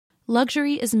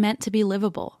Luxury is meant to be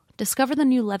livable. Discover the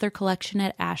new leather collection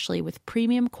at Ashley with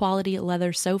premium quality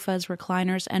leather sofas,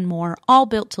 recliners, and more, all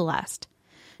built to last.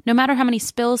 No matter how many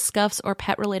spills, scuffs, or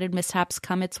pet-related mishaps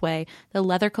come its way, the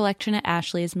leather collection at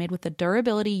Ashley is made with the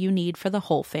durability you need for the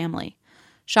whole family.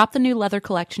 Shop the new leather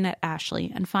collection at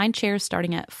Ashley and find chairs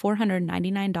starting at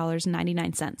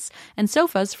 $499.99 and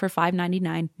sofas for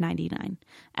 $599.99.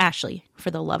 Ashley,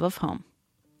 for the love of home.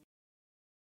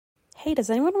 Hey, does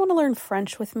anyone want to learn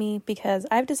French with me? Because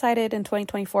I've decided in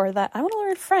 2024 that I want to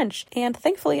learn French, and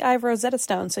thankfully I have Rosetta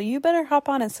Stone, so you better hop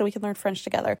on it so we can learn French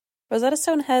together. Rosetta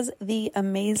Stone has the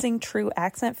amazing True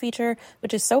Accent feature,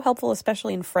 which is so helpful,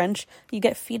 especially in French. You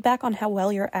get feedback on how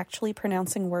well you're actually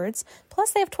pronouncing words.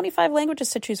 Plus, they have 25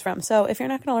 languages to choose from. So if you're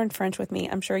not going to learn French with me,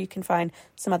 I'm sure you can find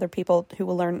some other people who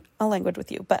will learn a language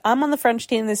with you. But I'm on the French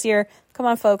team this year. Come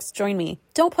on, folks, join me.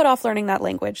 Don't put off learning that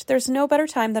language. There's no better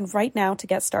time than right now to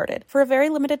get started. For a very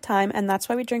limited time, and that's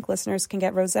why We Drink listeners can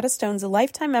get Rosetta Stone's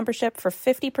lifetime membership for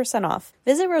 50% off.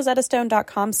 Visit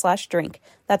rosettastone.com/drink.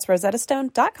 That's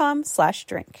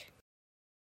rosettastone.com/drink.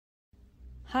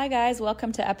 Hi guys,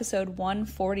 welcome to episode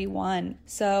 141.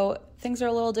 So things are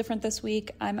a little different this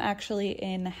week. I'm actually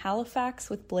in Halifax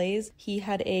with Blaze. He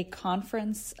had a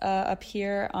conference up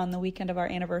here on the weekend of our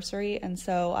anniversary, and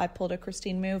so I pulled a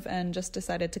Christine move and just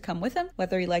decided to come with him,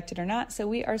 whether he liked it or not. So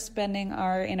we are spending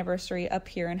our anniversary up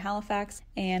here in Halifax,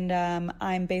 and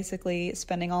I'm basically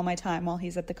spending all my time while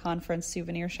he's at the conference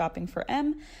souvenir shopping for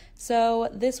M. So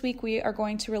this week we are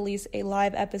going to release a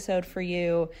live episode for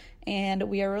you, and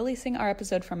we are releasing our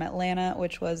episode from Atlanta,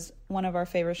 which was one of our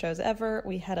favorite shows ever.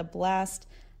 We had a blast.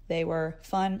 They were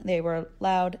fun, they were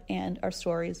loud, and our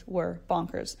stories were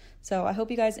bonkers. So I hope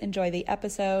you guys enjoy the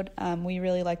episode. We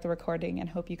really like the recording and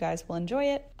hope you guys will enjoy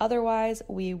it. Otherwise,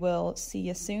 we will see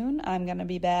you soon. I'm going to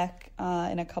be back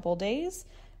in a couple days,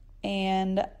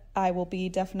 and I will be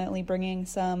definitely bringing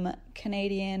some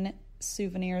Canadian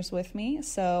souvenirs with me.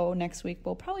 So next week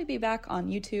we'll probably be back on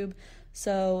YouTube.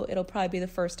 So it'll probably be the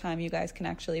first time you guys can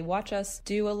actually watch us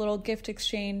do a little gift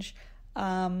exchange.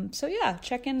 So yeah,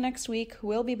 check in next week.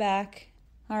 We'll be back.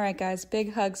 All right, guys,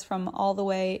 big hugs from all the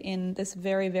way in this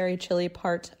very, very chilly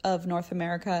part of North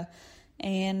America.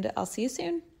 And I'll see you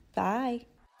soon. Bye.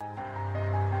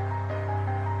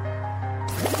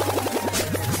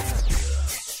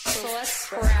 So let's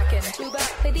crack in.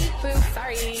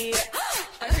 Sorry.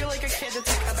 I feel like a kid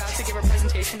that's about to give a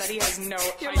presentation that he has no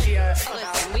idea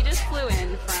about. Listen, we just flew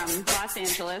in from Los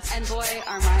Angeles, and boy,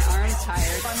 are my arms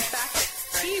tired. Fun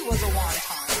fact, he was a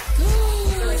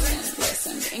wonton.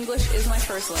 Listen, English is my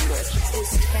first language.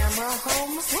 Is Tamara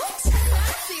home? What?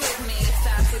 Sassy with me,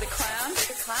 Sassy the clown.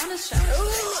 The clown is showing.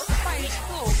 Fine,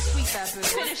 oh, sweet baboon.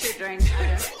 Finish your drink.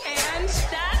 And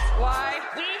that's why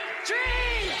we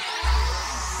drink!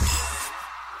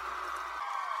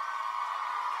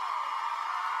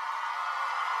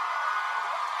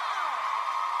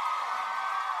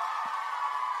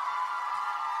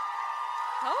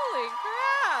 Holy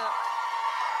crap!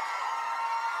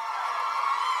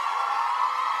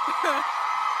 What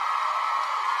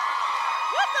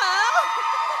the hell?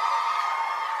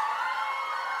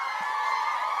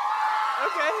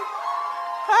 Okay.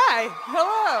 Hi.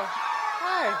 Hello.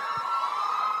 Hi.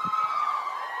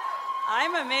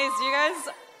 I'm amazed. You guys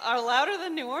are louder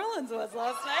than New Orleans was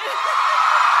last night.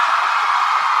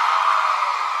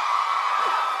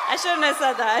 I shouldn't have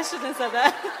said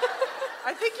that.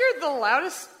 I think you're the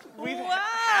loudest we've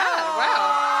had.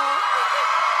 Wow.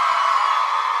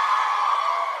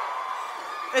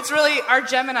 It's really, our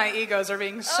Gemini egos are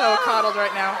being so coddled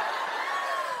right now.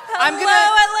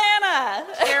 Hello, Atlanta.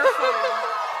 Careful.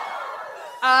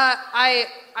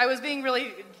 I was being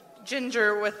really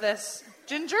ginger with this.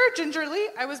 Gingerly?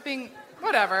 I was being,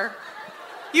 whatever.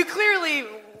 You clearly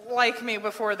like me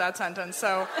before that sentence,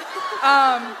 so.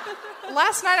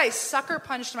 Last night I sucker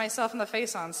punched myself in the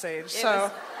face on stage,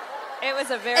 It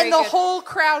was a very and the good... whole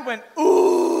crowd went,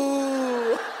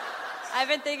 ooh. I've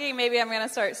been thinking maybe I'm going to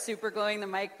start super gluing the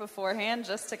mic beforehand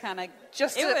just to kind of...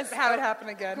 Just to have it happen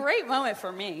again. Great moment for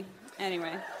me.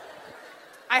 Anyway.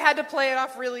 I had to play it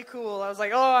off really cool. I was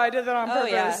like, I did that on purpose. Oh,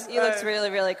 yeah. You looked really,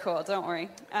 really cool. Don't worry.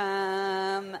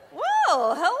 Whoa,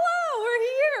 hello. We're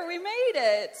here. We made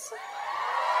it.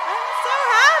 I'm so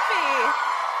happy.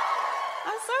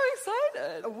 I'm so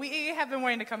excited. We have been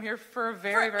waiting to come here for a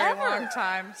very, very long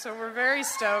time, so we're very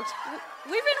stoked.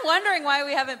 We've been wondering why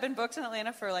we haven't been booked in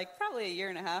Atlanta for probably a year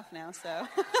and a half now, so.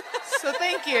 So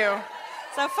thank you.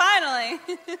 So finally.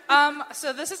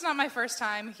 So this is not my first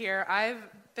time here. I've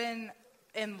been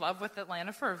in love with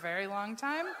Atlanta for a very long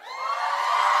time.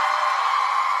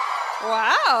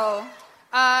 Wow.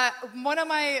 One of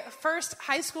my first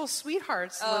high school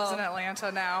sweethearts lives in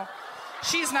Atlanta now.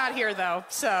 She's not here, though,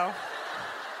 so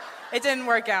it didn't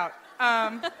work out.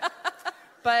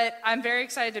 But I'm very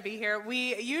excited to be here.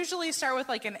 We usually start with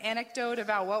like an anecdote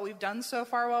about what we've done so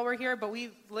far while we're here, but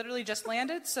we literally just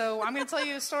landed, so I'm going to tell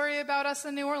you a story about us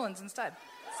in New Orleans instead.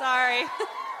 Sorry,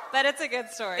 but it's a good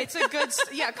story. It's a good...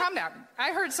 yeah, calm down.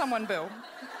 I heard someone boo.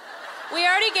 We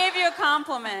already gave you a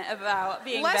compliment about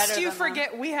being better Lest than you them.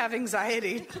 forget we have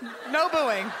anxiety. No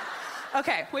booing.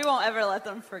 Okay. We won't ever let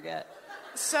them forget.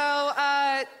 So,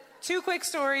 2 quick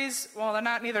stories. Well, they're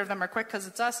not. Neither of them are quick because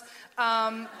it's us.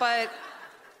 But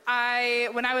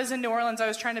when I was in New Orleans, I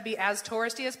was trying to be as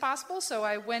touristy as possible, so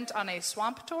I went on a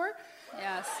swamp tour.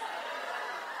 Yes.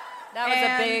 That was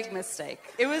a big mistake.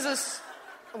 It was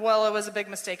a big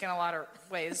mistake in a lot of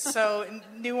ways. So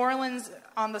New Orleans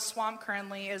on the swamp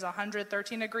currently is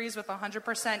 113 degrees with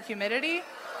 100% humidity.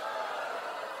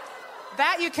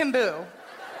 That you can boo.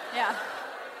 Yeah.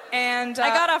 And I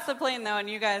got off the plane, though, and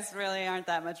you guys really aren't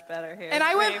that much better here. And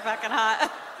it's I went pretty fucking hot.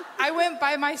 I went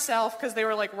by myself because they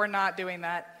were like, we're not doing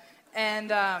that. And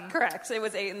Correct. It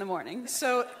was 8 in the morning.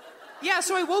 So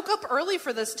I woke up early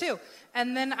for this, too.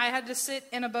 And then I had to sit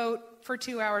in a boat for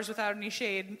 2 hours without any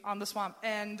shade on the swamp.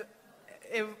 And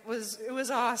it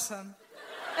was awesome.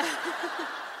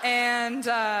 And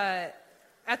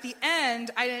at the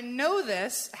end, I didn't know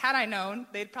this. Had I known,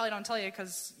 they probably don't tell you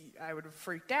because I would have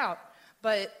freaked out.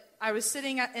 But I was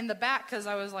sitting in the back because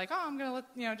I was like, oh, I'm going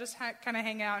to just kind of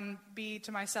hang out and be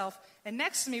to myself. And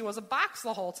next to me was a box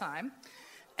the whole time.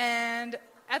 And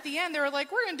at the end, they were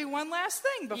like, we're going to do one last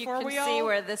thing before we all... You can see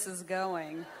where this is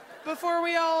going. Before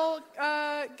we all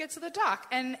get to the dock.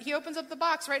 And he opens up the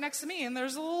box right next to me, and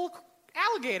there's a little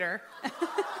alligator.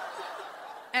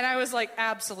 And I was like,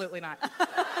 absolutely not.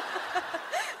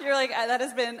 You're like, that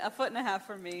has been 1.5 feet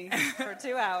from me for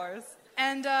 2 hours.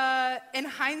 And in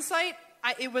hindsight,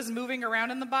 it was moving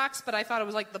around in the box, but I thought it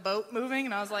was like the boat moving,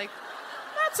 and I was like,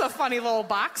 that's a funny little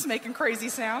box making crazy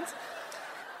sounds.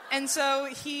 And so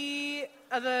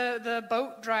the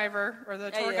boat driver, or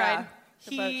the tour guide,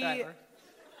 boat driver.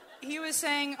 He was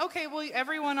saying, okay, well,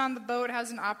 everyone on the boat has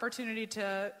an opportunity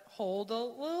to hold a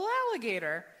little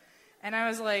alligator. And I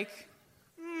was like,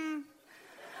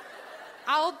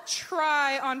 I'll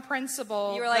try on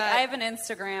principle. You were like, I have an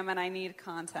Instagram and I need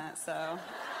content, so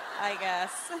I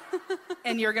guess.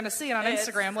 And you're going to see it on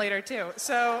Instagram later, too.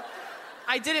 So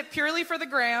I did it purely for the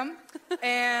gram.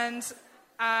 And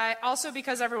also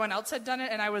because everyone else had done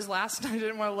it and I was last and I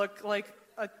didn't want to look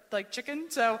like chicken.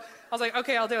 So I was like,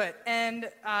 okay, I'll do it. And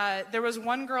there was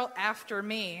one girl after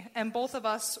me, and both of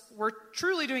us were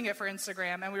truly doing it for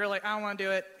Instagram. And we were like, I don't want to do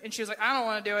it. And she was like, I don't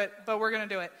want to do it, but we're going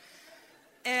to do it.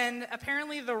 And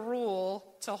apparently the rule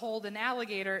to hold an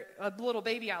alligator, a little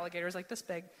baby alligator, is like this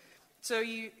big. So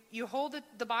you hold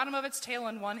the bottom of its tail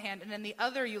in one hand, and then the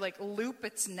other you like loop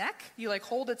its neck. You like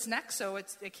hold its neck so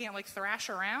it can't like thrash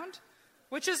around,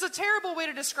 which is a terrible way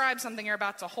to describe something you're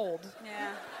about to hold.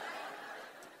 Yeah.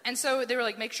 And so they were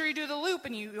like, make sure you do the loop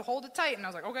and you hold it tight. And I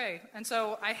was like, okay. And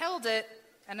so I held it,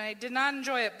 and I did not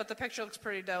enjoy it, but the picture looks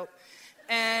pretty dope.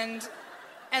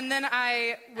 And then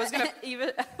I was going to...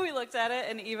 we looked at it,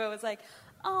 and Eva was like,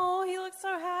 oh, he looks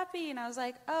so happy. And I was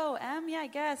like, oh, M? Yeah, I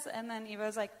guess. And then Eva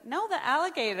was like, no, the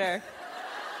alligator.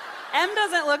 M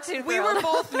doesn't look too thrilled. We were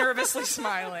both nervously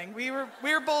smiling. We were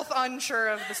both unsure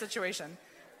of the situation.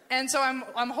 And so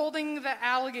I'm holding the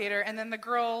alligator, and then the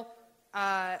girl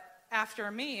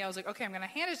after me, I was like, okay, I'm going to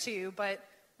hand it to you, but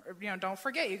don't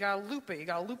forget, you got to loop it. You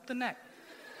got to loop the neck.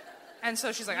 And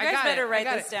so she's like, I got it. You guys better write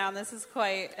this down. This is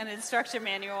quite an instruction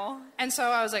manual. And so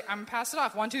I was like, I'm going to pass it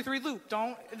off. 1, 2, 3, loop.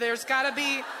 There's got to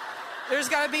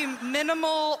be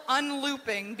minimal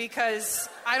unlooping because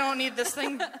I don't need this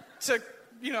thing to,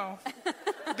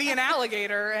 be an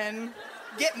alligator and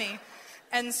get me.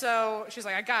 And so she's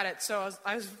like, I got it. So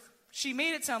she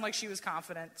made it sound like she was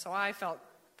confident. So I felt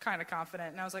kind of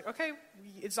confident. And I was like, okay,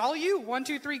 it's all you. 1,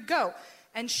 2, 3, go.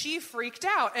 And she freaked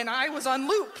out, and I was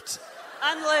unlooped.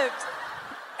 Unlooped.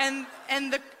 And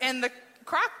the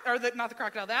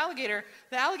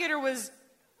alligator was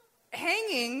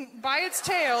hanging by its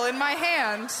tail in my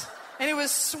hand, and it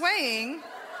was swaying,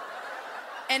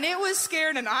 and it was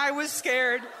scared, and I was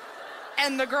scared,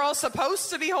 and the girl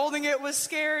supposed to be holding it was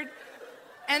scared,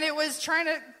 and it was trying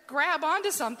to grab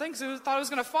onto something because it thought it was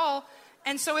going to fall,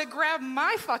 and so it grabbed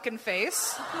my fucking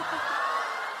face,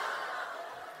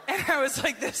 and I was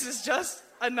like, this is just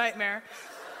a nightmare.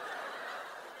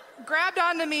 Grabbed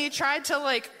onto me, tried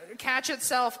to catch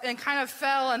itself, and kind of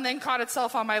fell and then caught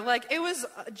itself on my leg. It was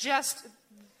just,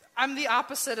 I'm the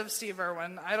opposite of Steve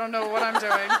Irwin. I don't know what I'm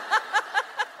doing.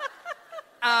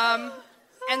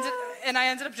 and I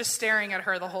ended up just staring at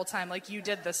her the whole time, like, you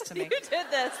did this to me. You did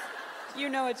this. You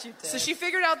know what you did. So she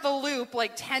figured out the loop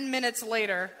like 10 minutes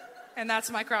later, and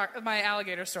that's my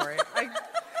alligator story. It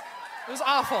was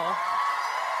awful.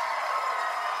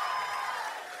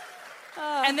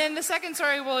 And then the second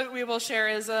story we will share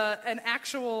is an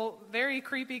actual very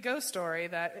creepy ghost story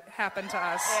that happened to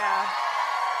us. Yeah.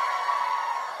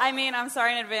 I mean, I'm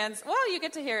sorry in advance. Well, you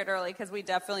get to hear it early because we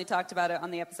definitely talked about it on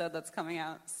the episode that's coming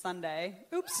out Sunday.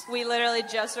 Oops. We literally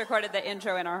just recorded the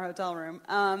intro in our hotel room.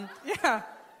 Yeah.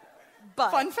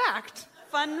 But Fun fact.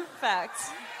 Fun fact.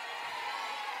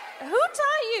 Who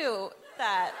taught you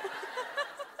that?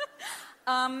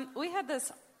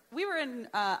 We were in,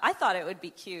 I thought it would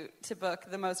be cute to book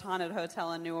the most haunted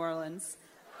hotel in New Orleans.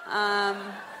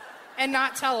 And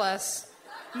not tell us.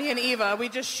 Me and Eva, we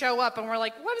just show up and we're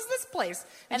like, what is this place?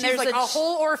 And she's there's like, a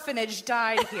whole orphanage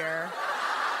died here.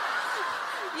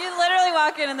 You literally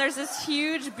walk in and there's this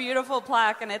huge, beautiful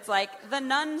plaque, and it's like the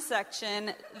nun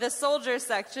section, the soldier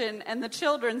section, and the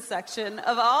children's section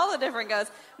of all the different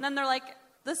ghosts. And then they're like,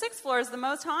 the 6th floor is the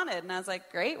most haunted. And I was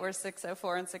like, great, we're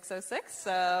 604 and 606,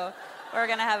 so we're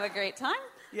going to have a great time.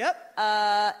 Yep.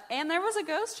 And there was a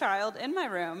ghost child in my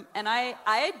room, and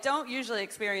I don't usually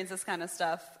experience this kind of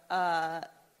stuff.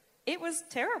 It was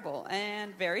terrible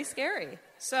and very scary.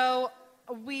 So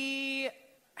we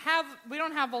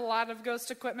don't have a lot of ghost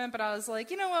equipment, but I was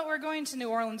like, you know what, we're going to New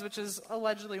Orleans, which is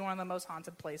allegedly one of the most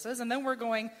haunted places, and then we're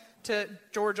going to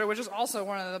Georgia, which is also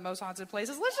one of the most haunted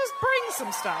places. Let's just bring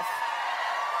some stuff.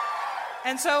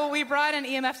 And so we brought an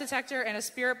EMF detector and a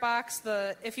spirit box.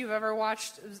 If you've ever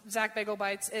watched Zach Bagel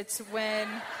Bites, it's the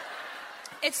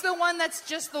one that's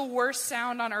just the worst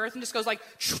sound on earth and just goes like,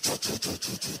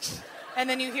 and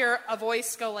then you hear a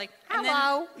voice go like,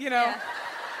 hello, Yeah.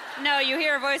 No, you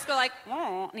hear a voice go like,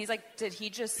 oh, and he's like, did he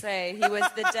just say he was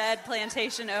the dead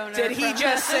plantation owner? Did he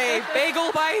just say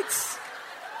Bagel Bites?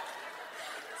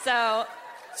 So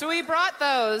we brought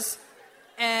those,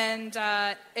 and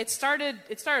it started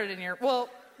in here. Well,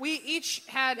 we each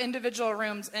had individual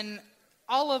rooms, and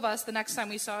all of us, the next time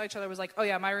we saw each other, was like, oh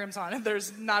yeah, my room's on.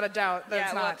 There's not a doubt that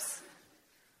it's not. Whoops.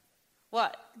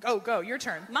 What? Go, your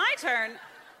turn. My turn?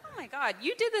 Oh my God,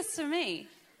 you did this to me.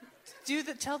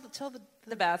 Tell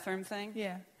The bathroom thing?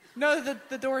 Yeah. No,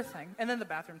 the door thing, and then the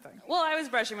bathroom thing. Well, I was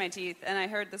brushing my teeth, and I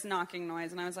heard this knocking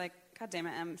noise, and I was like, God damn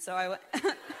it, Em. So I went...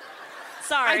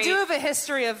 Sorry. I do have a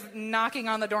history of knocking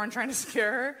on the door and trying to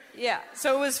scare her. Yeah.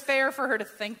 So it was fair for her to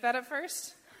think that at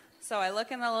first. So I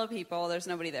look in the little peephole, there's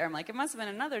nobody there. I'm like, it must have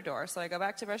been another door. So I go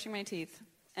back to brushing my teeth,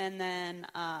 and then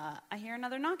I hear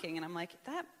another knocking, and I'm like,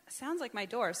 that sounds like my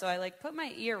door. So I like put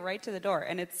my ear right to the door,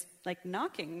 and it's like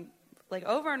knocking like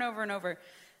over and over and over.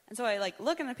 And so I like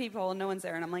look in the peephole and no one's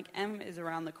there, and I'm like, M is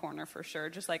around the corner for sure,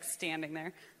 just like standing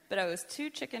there. But I was too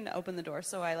chicken to open the door,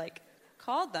 so I like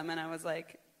called them, and I was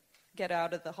like, get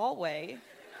out of the hallway.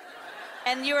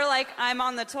 And you were like, I'm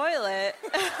on the toilet.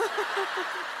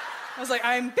 I was like,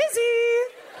 I'm busy.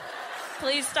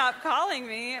 Please stop calling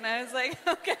me. And I was like,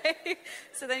 okay.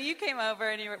 So then you came over,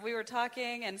 and we were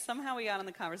talking, and somehow we got on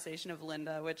the conversation of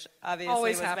Linda, which obviously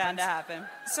Always was bound to happen.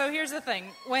 So here's the thing.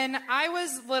 When I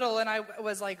was little and I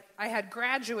was like, I had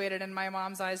graduated in my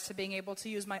mom's eyes to being able to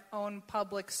use my own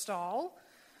public stall,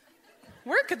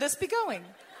 where could this be going?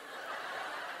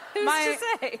 Who's to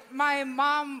say? My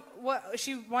mom,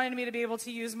 she wanted me to be able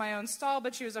to use my own stall,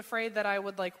 but she was afraid that I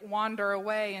would like wander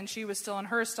away and she was still in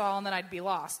her stall and then I'd be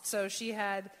lost. So she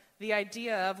had the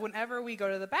idea of whenever we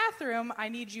go to the bathroom, I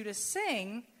need you to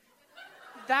sing.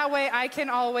 That way I can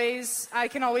always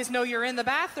know you're in the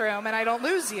bathroom and I don't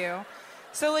lose you.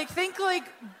 So like think like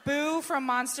Boo from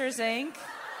Monsters Inc.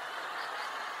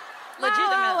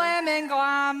 Legitimately. Lemon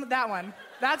Glom, that one.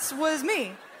 That was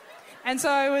me. And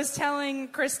so I was telling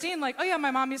Christine, like, oh yeah,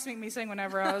 my mom used to make me sing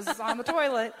whenever I was on the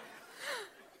toilet.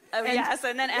 Oh, yes,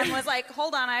 and then Em was like,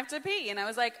 hold on, I have to pee. And I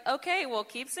was like, okay, well,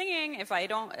 keep singing. If I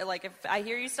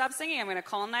hear you stop singing, I'm going to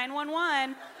call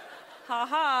 911. Ha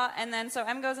ha. And then so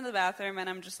Em goes into the bathroom, and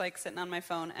I'm just like sitting on my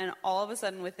phone. And all of a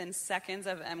sudden, within seconds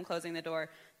of Em closing the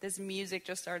door, this music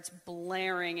just starts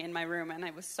blaring in my room. And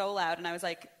it was so loud, and I was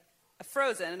like,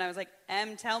 frozen. And I was like,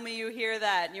 Em, tell me you hear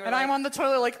that. And you were and like, I'm on the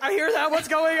toilet like, I hear that, what's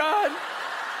going on?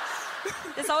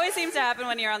 This always seems to happen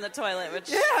when you're on the toilet,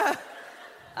 which...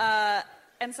 Yeah.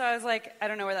 And so I was like, I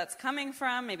don't know where that's coming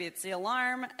from. Maybe it's the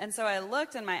alarm. And so I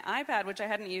looked, and my iPad, which I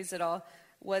hadn't used at all,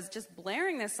 was just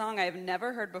blaring this song I've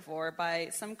never heard before by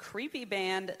some creepy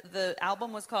band. The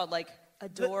album was called, like, a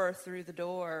door through the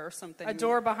door or something. A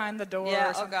door behind the door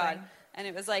yeah, or something. oh God. And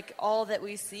it was like, all that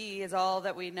we see is all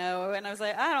that we know. And I was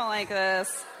like, I don't like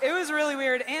this. It was really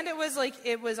weird. And it was like,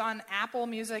 it was on Apple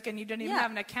Music and you didn't even have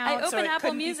an account. I opened so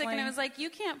Apple Music and it was like, you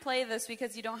can't play this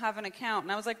because you don't have an account.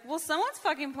 And I was like, well, someone's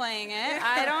fucking playing it.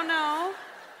 I don't know.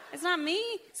 It's not me.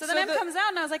 So then it comes out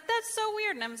and I was like, that's so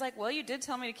weird. And I was like, well, you did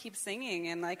tell me to keep singing.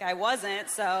 And like, I wasn't,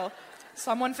 so.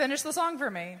 Someone finished the song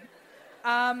for me.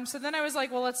 So then I was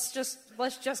like, well, let's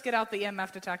just get out the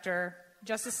EMF detector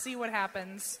just to see what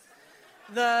happens.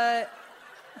 Good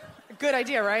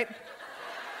idea, right?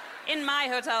 In my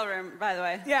hotel room, by the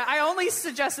way. Yeah, I only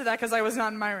suggested that because I was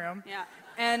not in my room. Yeah.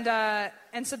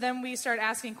 And so then we started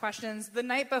asking questions. The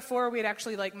night before, we had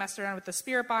actually like messed around with the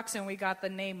spirit box and we got the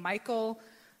name Michael.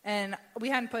 And we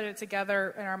hadn't put it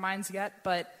together in our minds yet,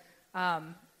 but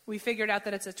we figured out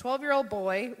that it's a 12-year-old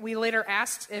boy. We later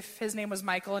asked if his name was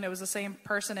Michael, and it was the same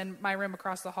person in my room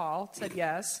across the hall. Said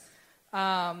yes.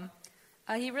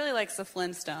 He really likes the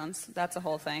Flintstones. That's a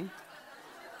whole thing.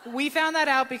 We found that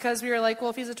out because we were like, well,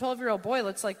 if he's a 12-year-old boy,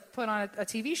 let's like put on a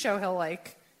TV show he'll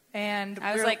like. And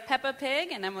I was like, Peppa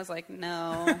Pig? And Em was like,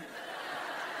 no.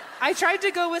 I tried to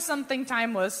go with something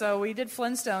timeless, so we did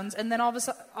Flintstones, and then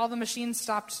all the machines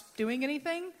stopped doing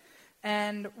anything,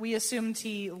 and we assumed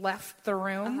he left the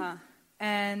room. Uh-huh.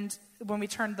 And when we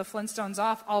turned the Flintstones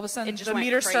off, all of a sudden the went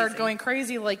meter crazy. started going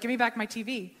crazy, like, give me back my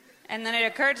TV. And then it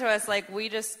occurred to us, like, we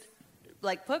just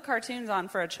like put cartoons on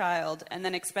for a child and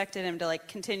then expected him to like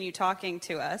continue talking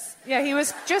to us. Yeah, he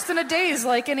was just in a daze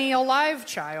like any alive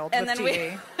child And with then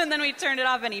TV. and then we turned it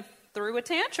off and he threw a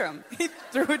tantrum. He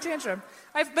threw a tantrum.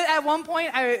 But at one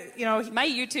point, my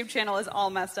YouTube channel is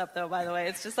all messed up though, by the way.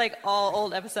 It's just like all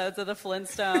old episodes of the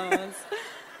Flintstones.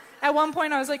 At one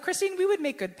point I was like, Christine, we would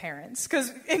make good parents.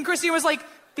 And Christine was like,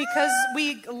 because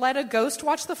we let a ghost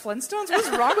watch the Flintstones? What's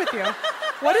wrong with you?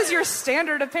 What is your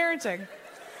standard of parenting?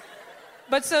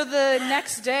 But so the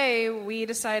next day, we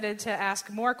decided to ask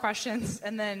more questions,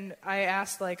 and then I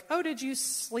asked, like, oh, did you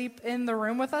sleep in the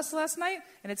room with us last night?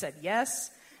 And it said yes.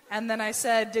 And then I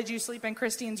said, did you sleep in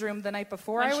Christine's room the night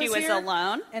before when I was she was here?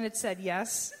 alone? And it said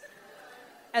yes.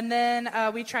 And then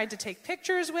we tried to take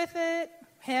pictures with it.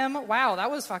 Him. Wow, that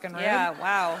was fucking rude. Yeah,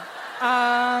 wow.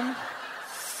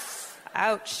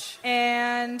 Ouch.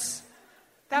 And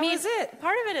that was it.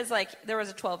 Part of it is like there was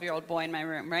a 12-year-old boy in my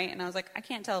room, right? And I was like, I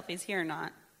can't tell if he's here or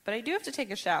not, but I do have to take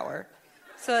a shower.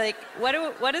 So like,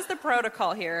 what is the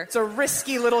protocol here? It's a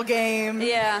risky little game.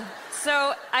 Yeah.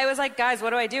 So I was like, guys, what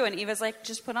do I do? And Eva's like,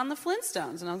 just put on the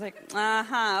Flintstones. And I was like,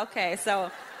 okay.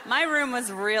 So my room was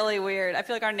really weird. I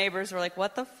feel like our neighbors were like,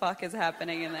 what the fuck is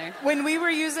happening in there? When we were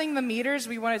using the meters,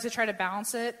 we wanted to try to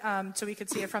balance it so we could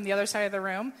see it from the other side of the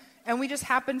room. And we just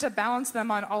happened to balance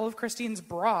them on all of Christine's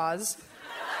bras.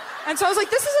 And so I was like,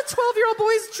 this is a 12-year-old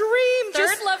boy's dream. Third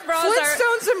just Love bras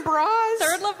Flintstones and bras.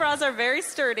 Third Love bras are very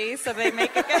sturdy, so they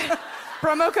make a good...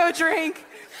 Promo code drink.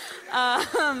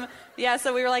 Yeah,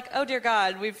 so we were like, oh, dear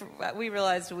God, we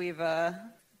realized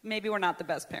maybe we're not the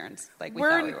best parents like we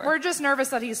thought we were. We're just nervous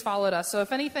that he's followed us. So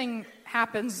if anything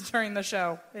happens during the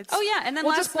show, and then we'll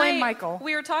last just blame night, Michael.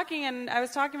 We were talking, and I was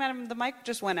talking about him. The mic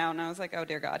just went out, and I was like, oh,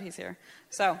 dear God, he's here.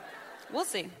 So we'll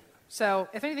see. So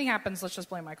if anything happens, let's just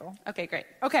blame Michael. Okay, great.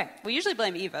 Okay. We usually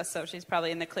blame Eva, so she's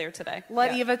probably in the clear today.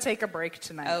 Let Eva take a break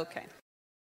tonight. Okay.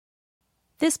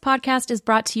 This podcast is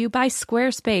brought to you by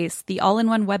Squarespace, the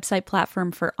all-in-one website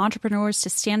platform for entrepreneurs to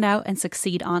stand out and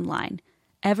succeed online.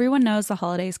 Everyone knows the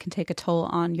holidays can take a toll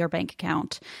on your bank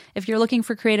account. If you're looking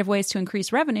for creative ways to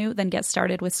increase revenue, then get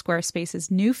started with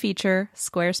Squarespace's new feature,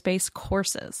 Squarespace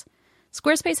Courses.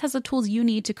 Squarespace has the tools you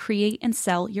need to create and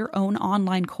sell your own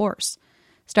online course.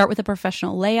 Start with a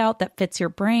professional layout that fits your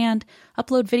brand,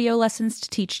 upload video lessons to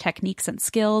teach techniques and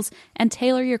skills, and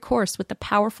tailor your course with the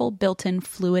powerful built-in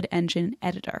Fluid Engine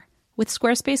editor. With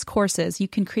Squarespace Courses, you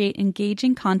can create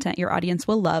engaging content your audience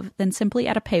will love, then simply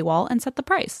add a paywall and set the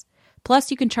price.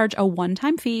 Plus, you can charge a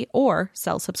one-time fee or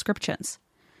sell subscriptions.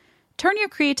 Turn your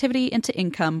creativity into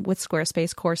income with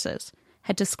Squarespace Courses.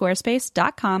 Head to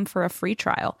squarespace.com for a free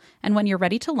trial. And when you're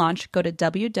ready to launch, go to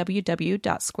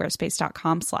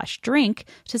www.squarespace.com/drink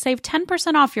to save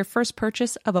 10% off your first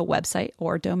purchase of a website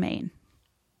or domain.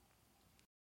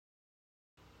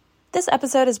 This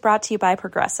episode is brought to you by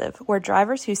Progressive, where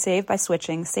drivers who save by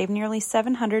switching save nearly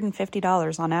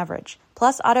 $750 on average.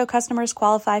 Plus, auto customers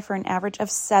qualify for an average of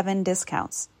 7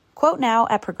 discounts. Quote now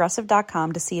at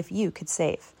progressive.com to see if you could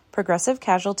save. Progressive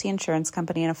Casualty Insurance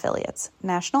Company and Affiliates.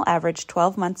 National average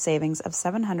 12-month savings of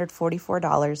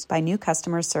 $744 by new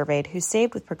customers surveyed who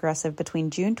saved with Progressive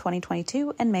between June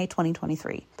 2022 and May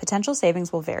 2023. Potential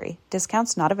savings will vary.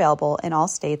 Discounts not available in all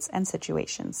states and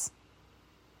situations.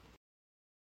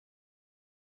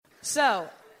 So,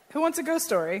 who wants a ghost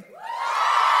story?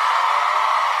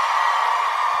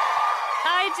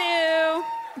 I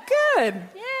Good. do.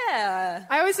 Yeah.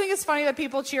 I always think it's funny that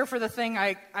people cheer for the thing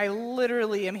I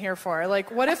literally am here for. Like,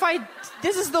 what if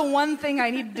this is the one thing I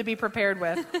need to be prepared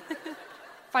with.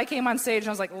 If I came on stage and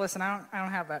I was like, listen, I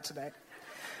don't have that today.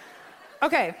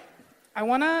 Okay. I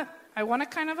wanna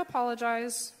kind of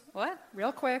apologize. What?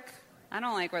 Real quick. I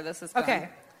don't like where this is going. Okay.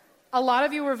 A lot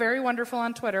of you were very wonderful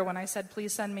on Twitter when I said,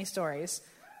 please send me stories.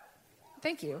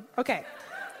 Thank you. Okay.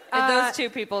 Those two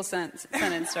people sent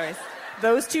in stories.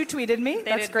 Those two tweeted me. They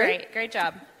That's did great. Great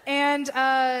job. And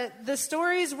the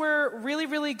stories were really,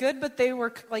 really good, but they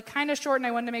were like kind of short, and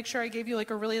I wanted to make sure I gave you like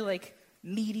a really like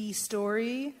meaty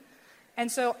story.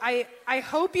 And so I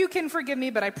hope you can forgive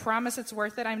me, but I promise it's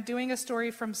worth it. I'm doing a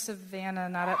story from Savannah,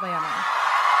 not Atlanta.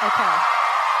 Okay.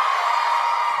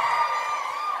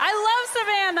 I love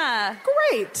Savannah.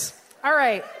 Great. All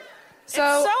right. So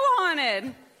It's so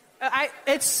haunted.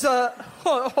 It's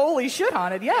holy shit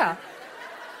haunted, yeah.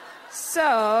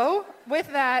 So,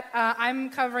 with that, I'm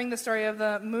covering the story of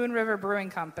the Moon River Brewing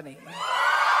Company.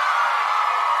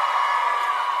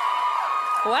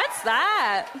 What's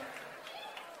that?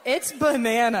 It's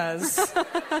bananas.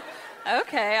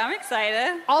 Okay, I'm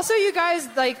excited. Also, you guys,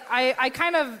 like, I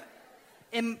kind of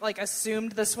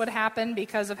assumed this would happen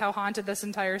because of how haunted this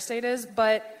entire state is,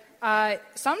 but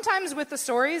sometimes with the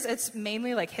stories, it's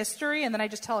mainly like history, and then I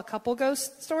just tell a couple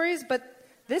ghost stories, but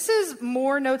this is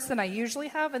more notes than I usually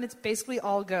have, and it's basically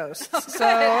all ghosts.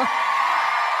 So,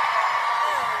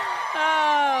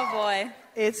 Oh, boy.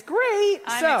 it's great.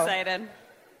 I'm So, excited.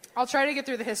 I'll try to get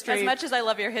through the history. As much as I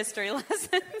love your history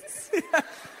lessons.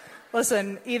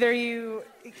 Listen, either you...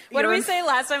 What did you're we in- say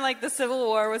last time? Like, the Civil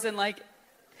War was in, like,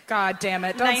 God damn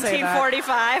it, don't say that.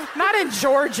 1945? Not in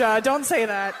Georgia, don't say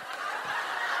that.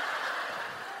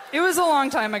 It was a long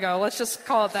time ago, let's just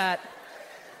call it that.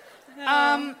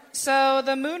 So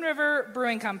the Moon River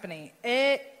Brewing Company,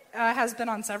 it has been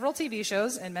on several TV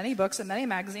shows and many books and many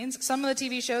magazines. Some of the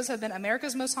TV shows have been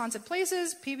America's Most Haunted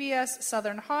Places, PBS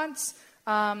Southern Haunts,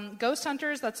 Ghost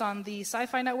Hunters, that's on the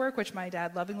Sci-Fi Network, which my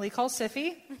dad lovingly calls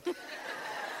Siffy.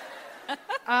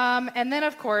 And then,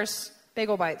 of course,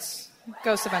 Bagel Bites,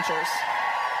 Ghost Adventures,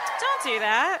 Don't do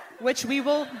that. which we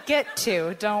will get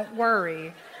to, don't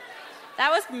worry.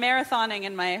 That was marathoning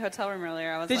in my hotel room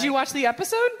earlier. I was Did you watch the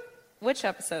episode? Which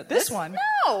episode? This one.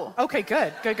 No. Okay,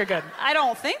 good. I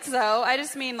don't think so. I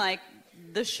just mean, like,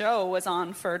 the show was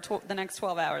on for the next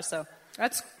 12 hours, so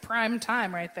That's prime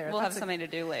time right there. we'll have That's something to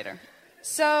do later.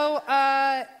 So,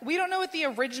 we don't know what the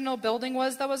original building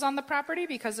was that was on the property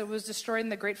because it was destroyed in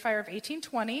the Great Fire of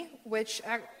 1820, which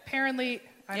apparently,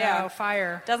 I know,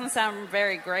 fire. Doesn't sound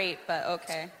very great, but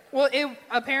okay. Well, it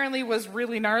apparently was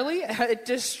really gnarly. It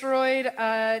destroyed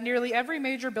nearly every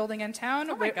major building in town.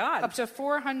 Oh, my God. Up to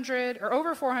 400, or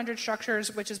over 400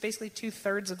 structures, which is basically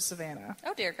 2/3 of Savannah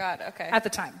Oh, dear God, okay. at the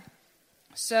time.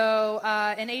 So,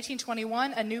 in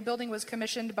 1821, a new building was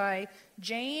commissioned by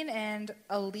Jane and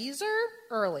Eliezer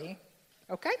Early.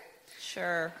 Okay?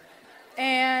 Sure.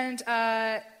 And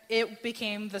it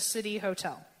became the City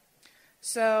Hotel.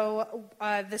 So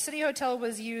the City Hotel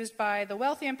was used by the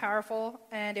wealthy and powerful,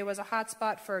 and it was a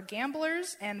hotspot for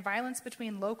gamblers and violence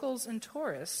between locals and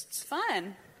tourists.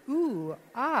 Fun. Ooh,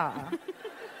 ah.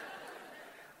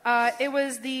 It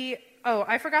was the... Oh,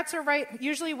 I forgot to write...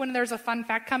 Usually when there's a fun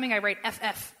fact coming, I write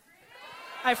FF.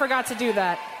 I forgot to do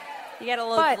that. You get a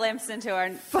little But- glimpse into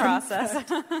our process.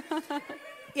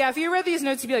 Yeah, if you read these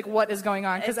notes, you'd be like, what is going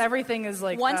on? Because everything is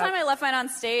like... One time I left mine on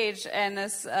stage, and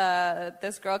this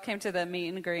girl came to the meet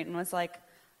and greet and was like,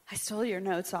 I stole your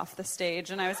notes off the stage.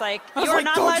 And I was like, was you are like,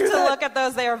 not "Don't allowed do to that." look at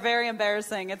those. They are very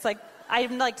embarrassing. It's like,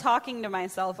 I'm like talking to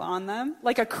myself on them.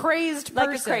 like a crazed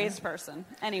person. Like a crazed person.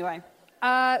 Anyway.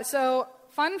 So,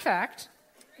 fun fact.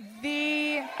 All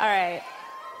right.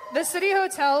 The City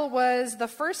Hotel was the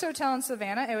first hotel in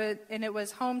Savannah, it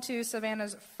was home to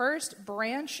Savannah's first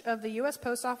branch of the U.S.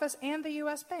 Post Office and the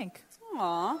U.S. Bank.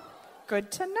 Aw.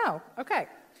 Good to know. Okay.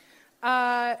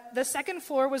 The second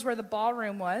floor was where the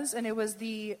ballroom was, and it was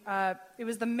the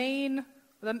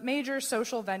major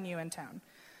social venue in town.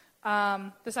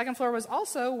 The second floor was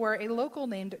also where a local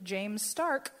named James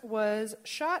Stark was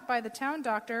shot by the town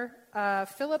doctor,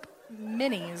 Philip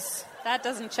Minnies. That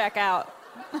doesn't check out.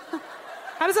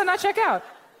 How does that not check out?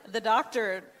 The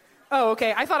doctor, Oh,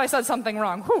 okay. I thought I said something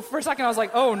wrong. Whew, for a second, I was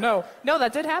like, oh, no. No,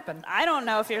 that did happen. I don't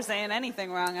know if you're saying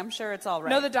anything wrong. I'm sure it's all right.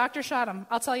 No, the doctor shot him.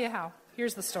 I'll tell you how.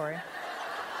 Here's the story.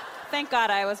 Thank God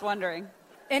I was wondering.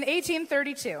 In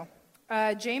 1832,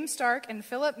 James Stark and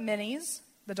Philip Minnies,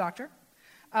 the doctor,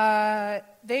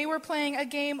 they were playing a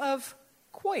game of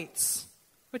quoits.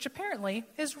 which apparently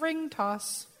is ring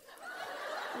toss.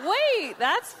 Wait,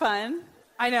 that's fun.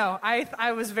 I know.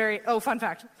 I was very... Oh, fun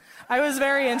fact. I was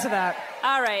very into that.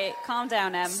 All right, calm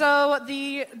down, Em. So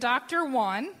the doctor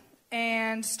won,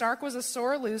 and Stark was a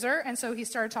sore loser, and so he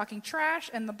started talking trash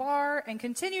in the bar and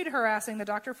continued harassing the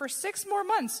doctor for 6 more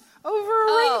months over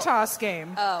a ring toss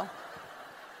game.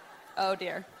 Oh,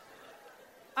 dear.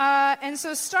 And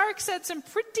so Stark said some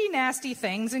pretty nasty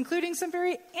things, including some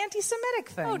very anti-Semitic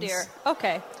things. Oh, dear.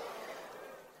 Okay.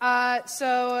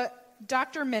 So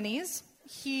Dr. Minis,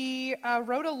 he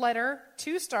wrote a letter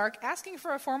to Stark asking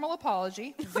for a formal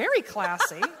apology. Very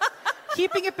classy.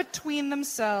 Keeping it between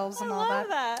themselves and all I love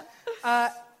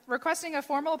that. Requesting a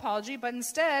formal apology, but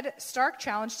instead, Stark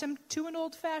challenged him to an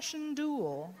old-fashioned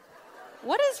duel.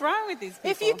 What is wrong with these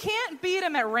people? If you can't beat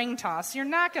him at ring toss, you're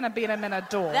not going to beat him in a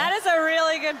duel. That is a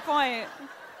really good point.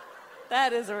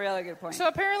 That is a really good point. So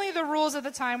apparently the rules at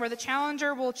the time were the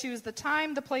challenger will choose the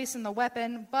time, the place, and the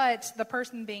weapon, but the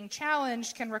person being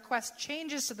challenged can request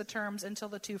changes to the terms until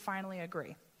the two finally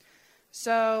agree.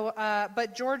 So,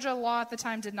 but Georgia law at the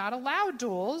time did not allow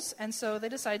duels, and so they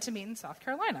decided to meet in South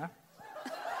Carolina.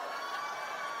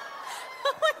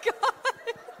 Oh my God.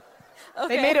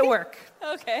 Okay. They made it work.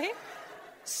 Okay.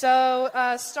 So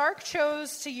Stark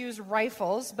chose to use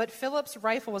rifles, but Philip's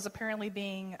rifle was apparently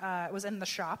was in the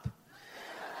shop.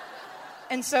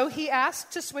 And so he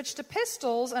asked to switch to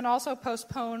pistols and also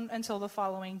postpone until the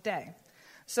following day.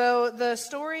 So the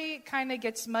story kind of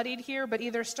gets muddied here, but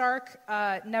either Stark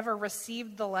never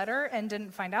received the letter and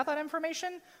didn't find out that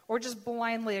information, or just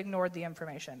blindly ignored the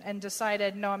information and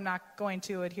decided, no, I'm not going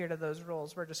to adhere to those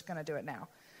rules. We're just going to do it now.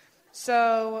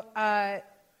 So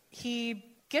he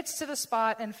gets to the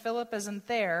spot, and Philip isn't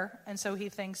there, and so he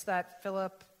thinks that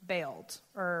Philip bailed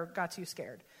or got too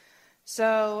scared.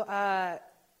 So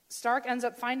Stark ends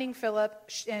up finding Philip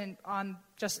in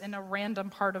a random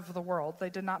part of the world. They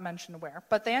did not mention where.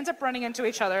 But they end up running into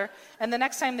each other, and the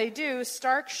next time they do,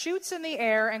 Stark shoots in the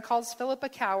air and calls Philip a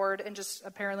coward and just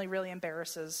apparently really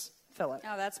embarrasses Philip.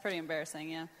 Oh, that's pretty embarrassing,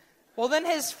 yeah. Well, then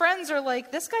his friends are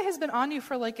like, this guy has been on you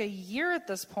for like a year at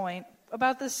this point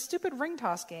about this stupid ring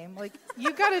toss game. Like,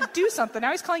 you got to do something.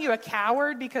 Now he's calling you a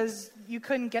coward because you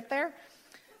couldn't get there.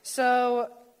 So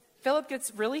Philip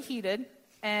gets really heated,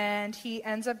 and he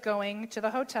ends up going to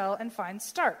the hotel and finds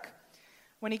Stark.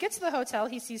 When he gets to the hotel,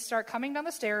 he sees Stark coming down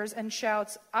the stairs and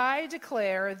shouts, "I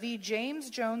declare thee James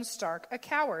Jones Stark a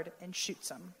coward," and shoots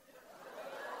him.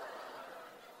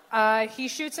 He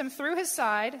shoots him through his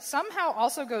side, somehow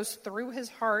also goes through his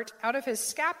heart, out of his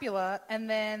scapula, and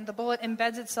then the bullet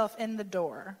embeds itself in the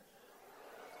door.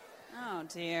 Oh,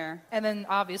 dear. And then,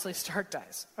 obviously, Stark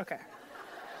dies. Okay.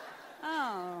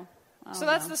 Oh. So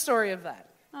that's the story of that.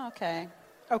 Okay.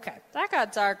 Okay. That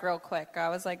got dark real quick. I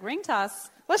was like, ring toss.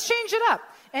 Let's change it up.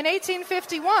 In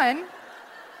 1851,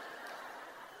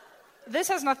 this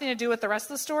has nothing to do with the rest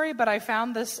of the story, but I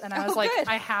found this, and I was like, good.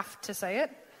 I have to say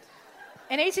it.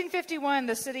 In 1851,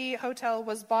 the City Hotel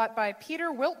was bought by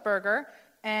Peter Wiltberger,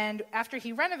 and after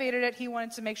he renovated it, he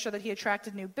wanted to make sure that he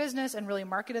attracted new business and really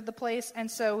marketed the place, and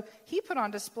so he put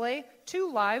on display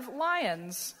 2 live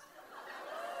lions.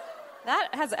 That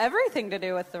has everything to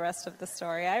do with the rest of the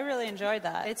story. I really enjoyed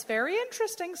that. It's very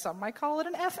interesting. Some might call it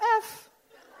an FF.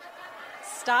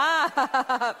 Stop.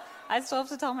 I still have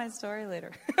to tell my story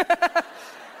later.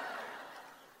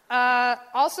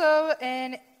 Also,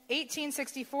 in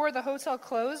 1864, the hotel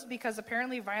closed because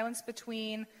apparently violence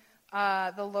between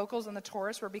the locals and the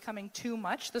tourists were becoming too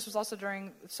much. This was also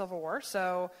during the Civil War,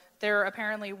 so there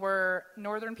apparently were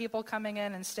northern people coming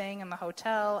in and staying in the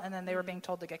hotel, and then they were being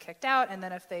told to get kicked out, and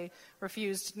then if they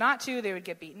refused not to, they would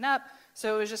get beaten up.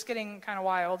 So it was just getting kind of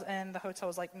wild, and the hotel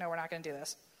was like, no, we're not going to do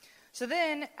this. So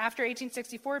then, after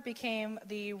 1864, it became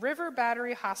the River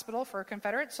Battery Hospital for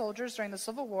Confederate soldiers during the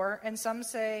Civil War, and some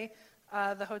say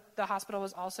the hospital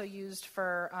was also used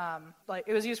for,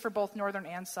 it was used for both northern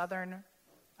and southern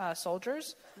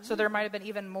soldiers. Mm-hmm. So there might have been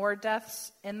even more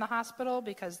deaths in the hospital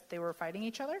because they were fighting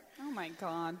each other. Oh my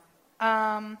God.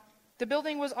 The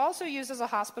building was also used as a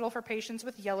hospital for patients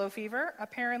with yellow fever.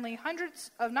 Apparently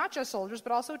hundreds of not just soldiers,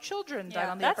 but also children died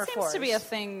on the upper floors. That seems to be a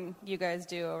thing you guys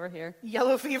do over here.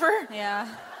 Yellow fever? Yeah.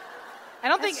 I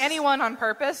don't think anyone on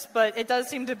purpose, but it does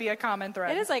seem to be a common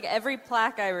thread. It is like every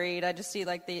plaque I read, I just see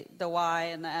like the Y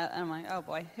and the F, and I'm like, oh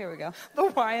boy, here we go. The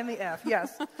Y and the F,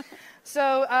 yes.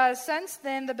 So since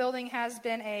then, the building has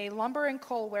been a lumber and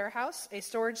coal warehouse, a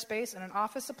storage space, and an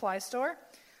office supply store.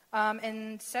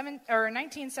 In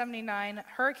 1979,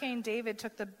 Hurricane David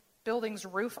took the building's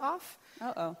roof off.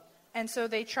 Uh-oh. And so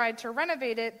they tried to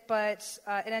renovate it, but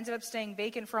it ended up staying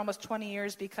vacant for almost 20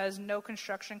 years because no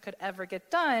construction could ever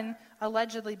get done,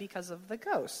 allegedly because of the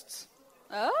ghosts.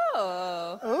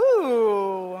 Oh.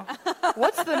 Ooh.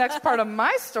 What's the next part of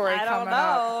my story I coming don't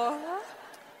up? know.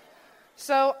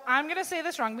 So I'm going to say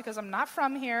this wrong because I'm not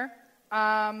from here,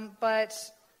 but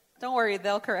Don't worry,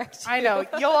 they'll correct you. I know.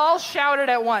 You'll all shout it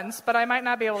at once, but I might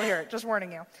not be able to hear it. Just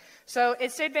warning you. So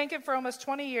it stayed vacant for almost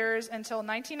 20 years until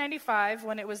 1995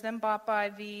 when it was then bought by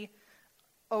the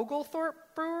Oglethorpe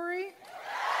Brewery.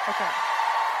 Okay.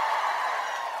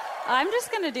 I'm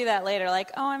just going to do that later. Like,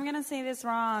 oh, I'm going to say this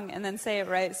wrong, and then say it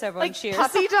right so everyone Like cheers.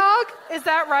 puppy dog? Is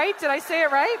that right? Did I say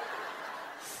it right?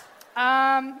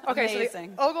 Okay,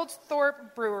 Amazing. so the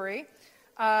Oglethorpe Brewery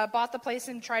bought the place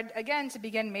and tried again to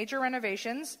begin major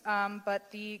renovations, but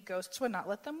the ghosts would not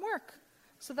let them work.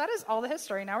 So that is all the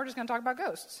history. Now we're just going to talk about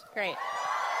ghosts. Great.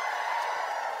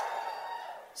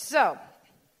 So,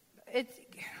 it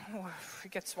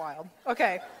gets wild.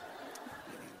 Okay.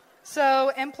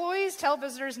 So, employees tell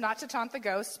visitors not to taunt the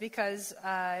ghosts because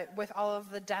with all of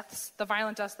the deaths, the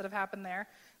violent deaths that have happened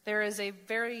there is a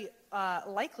very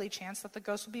likely chance that the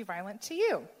ghost will be violent to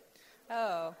you.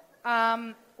 Oh.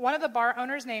 One of the bar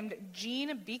owners named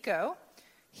Gene Bico,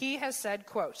 he has said,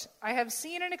 quote, "I have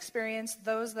seen and experienced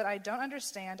those that I don't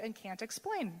understand and can't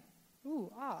explain."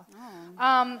 Ooh, ah.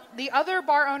 Oh. The other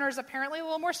bar owner is apparently a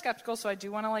little more skeptical, so I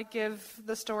do want to give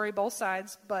the story both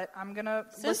sides, but I'm going to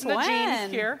listen to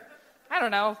Gene here. I don't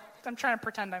know. I'm trying to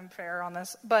pretend I'm fair on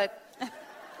this, but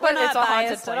it's a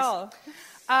haunted place. At all.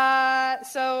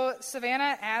 So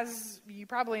Savannah, as you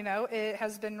probably know, it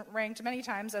has been ranked many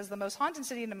times as the most haunted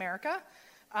city in America.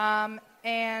 And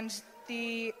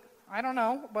I don't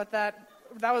know, but that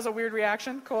was a weird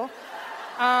reaction. Cool.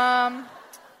 And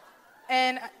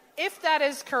if that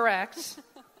is correct,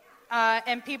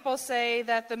 and people say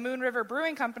that the Moon River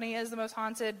Brewing Company is the most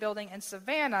haunted building in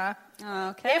Savannah,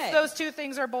 Okay. if those two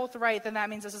things are both right, then that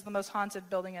means this is the most haunted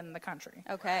building in the country.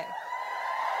 Okay.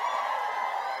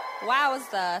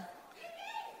 Wowza.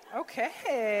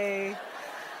 Okay.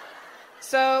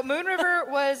 So Moon River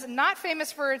was not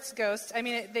famous for its ghosts. I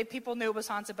mean, people knew it was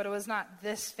haunted, but it was not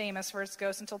this famous for its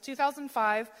ghosts until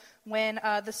 2005 when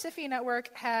the Syfy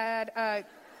Network had a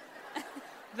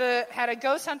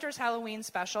Ghost Hunters Halloween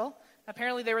special.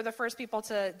 Apparently, they were the first people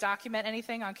to document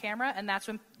anything on camera, and that's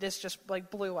when this just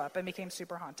blew up and became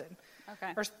super haunted.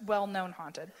 Okay. Or well-known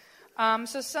haunted.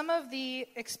 So some of the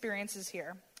experiences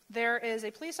here. There is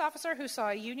a police officer who saw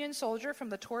a Union soldier from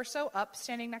the torso up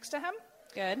standing next to him.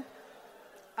 Good.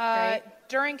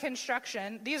 During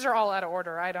construction, these are all out of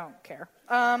order, I don't care.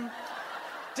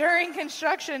 During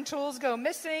construction, tools go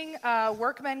missing,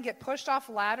 workmen get pushed off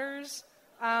ladders.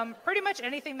 Pretty much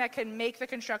anything that can make the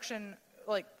construction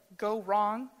go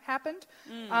wrong happened.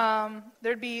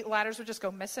 There'd be ladders would just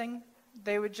go missing.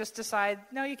 They would just decide,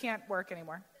 no, you can't work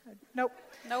anymore. Nope.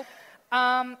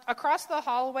 Across the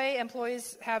hallway,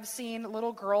 employees have seen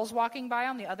little girls walking by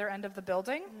on the other end of the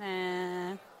building.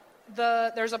 Nah.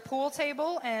 There's a pool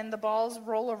table, and the balls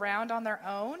roll around on their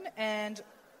own and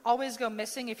always go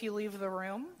missing if you leave the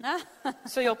room.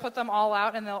 So you'll put them all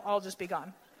out, and they'll all just be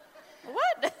gone.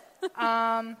 What?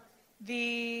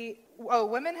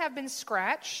 Women have been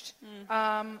scratched.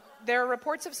 There are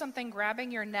reports of something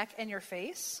grabbing your neck and your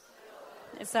face.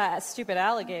 It's that stupid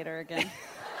alligator again.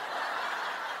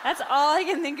 That's all I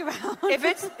can think about.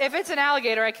 If it's an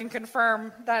alligator, I can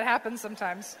confirm that happens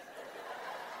sometimes.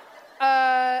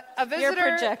 A visitor. You're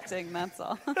projecting, that's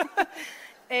all.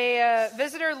 A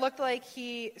visitor looked like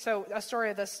a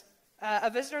story of this. A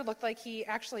visitor looked like he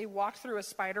actually walked through a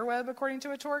spider web, according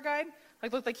to a tour guide.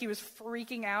 Looked like he was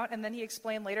freaking out, and then he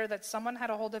explained later that someone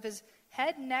had a hold of his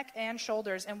head, neck, and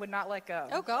shoulders and would not let go.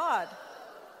 Oh, God.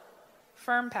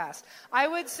 Firm pass. I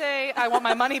would say I want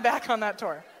my money back on that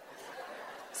tour.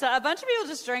 So a bunch of people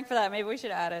just drank for that. Maybe we should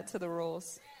add it to the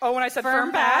rules. Oh, when I said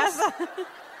firm pass?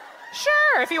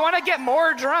 Sure, if you want to get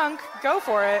more drunk, go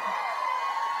for it.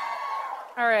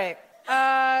 All right.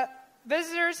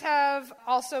 Visitors have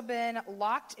also been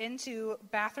locked into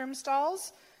bathroom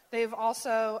stalls. They've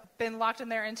also been locked in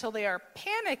there until they are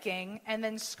panicking and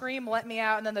then scream, "Let me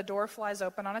out," and then the door flies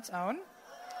open on its own.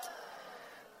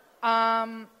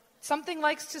 Something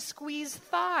likes to squeeze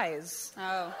thighs.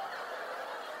 Oh.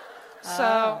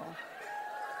 So,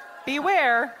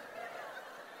 beware.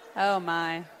 Oh,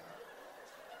 my.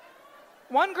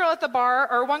 One girl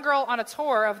on a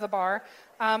tour of the bar,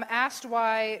 asked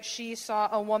why she saw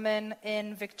a woman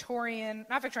in just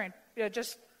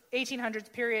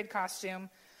 1800s period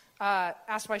costume,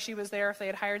 asked why she was there, if they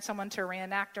had hired someone to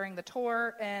reenact during the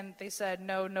tour, and they said,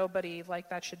 no, nobody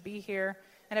like that should be here.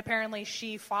 and apparently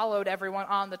she followed everyone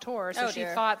on the tour, so she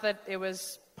thought that it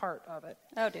was part of it.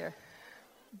 Oh, dear.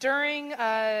 During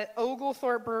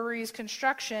Oglethorpe Brewery's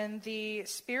construction, the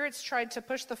spirits tried to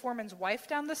push the foreman's wife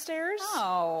down the stairs.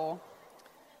 Oh.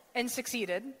 And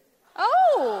succeeded.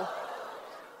 Oh!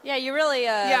 Yeah, you really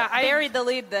buried the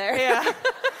lead there. Yeah.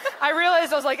 I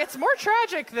realized, I was like, it's more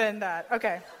tragic than that.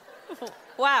 Okay.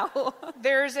 Wow.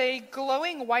 There's a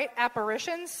glowing white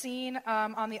apparition seen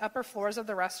on the upper floors of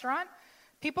the restaurant.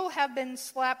 People have been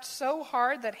slapped so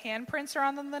hard that handprints are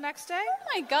on them the next day. Oh,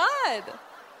 my God.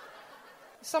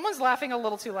 Someone's laughing a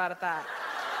little too loud at that.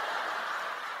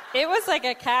 It was like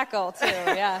a cackle, too,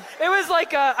 yeah. It was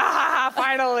like a,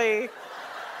 finally.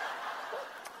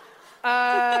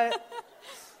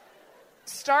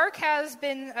 Stark has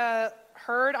been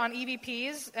heard on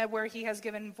EVPs where he has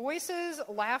given voices,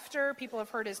 laughter. People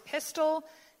have heard his pistol,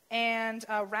 and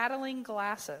rattling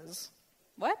glasses.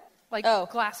 What? Like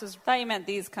glasses. I thought you meant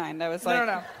these kind. I was like,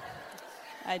 No.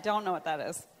 I don't know what that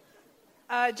is.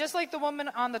 Just like the woman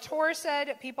on the tour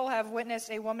said, people have witnessed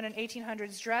a woman in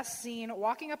 1800s dress seen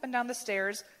walking up and down the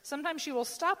stairs. Sometimes she will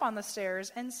stop on the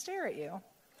stairs and stare at you.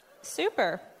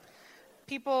 Super.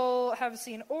 People have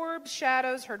seen orbs,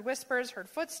 shadows, heard whispers, heard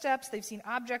footsteps. They've seen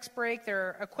objects break.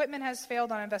 Their equipment has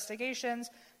failed on investigations.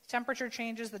 Temperature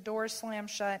changes, the doors slam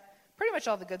shut. Pretty much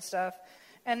all the good stuff.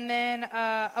 And then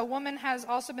a woman has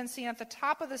also been seen at the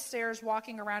top of the stairs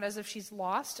walking around as if she's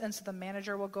lost. And so the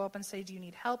manager will go up and say, do you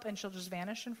need help? And she'll just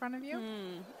vanish in front of you.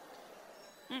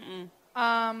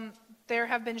 There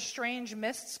have been strange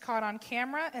mists caught on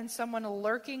camera and someone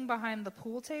lurking behind the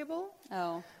pool table.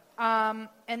 Oh.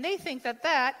 And they think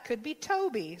that could be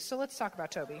Toby. So let's talk about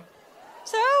Toby.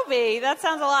 Toby! That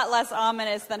sounds a lot less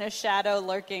ominous than a shadow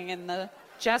lurking in the...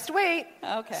 Just wait.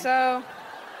 Okay. So...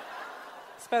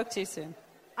 Spoke too soon.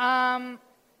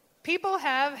 People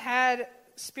have had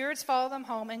spirits follow them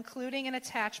home, including an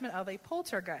attachment of a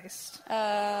poltergeist.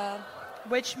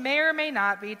 Which may or may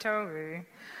not be Toby.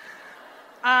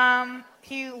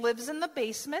 He lives in the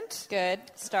basement. Good.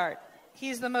 Start.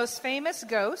 He's the most famous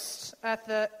ghost at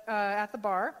the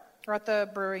bar, or at the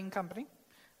brewing company.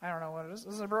 I don't know what it is.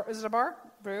 Is it a bar?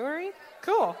 Brewery?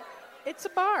 Cool. It's a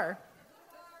bar.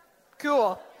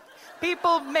 Cool.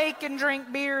 People make and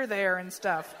drink beer there and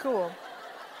stuff. Cool.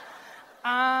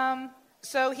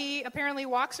 So he apparently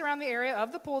walks around the area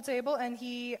of the pool table, and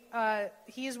he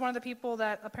is one of the people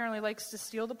that apparently likes to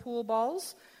steal the pool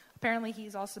balls. Apparently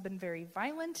he's also been very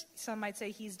violent. Some might say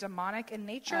he's demonic in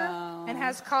nature and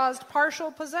has caused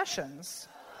partial possessions.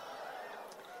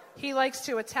 He likes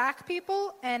to attack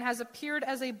people and has appeared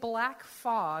as a black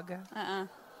fog.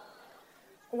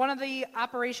 One of the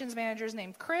operations managers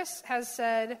named Chris has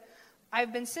said,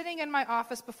 I've been sitting in my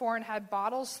office before and had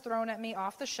bottles thrown at me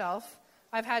off the shelf.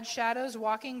 I've had shadows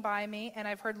walking by me, and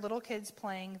I've heard little kids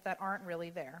playing that aren't really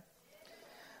there.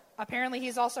 Apparently,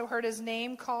 he's also heard his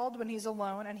name called when he's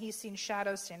alone, and he's seen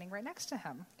shadows standing right next to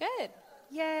him. Good.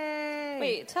 Yay!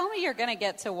 Wait, tell me you're going to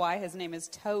get to why his name is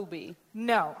Toby.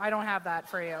 No, I don't have that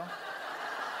for you.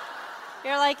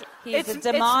 You're like, he's a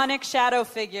demonic shadow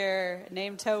figure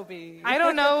named Toby. I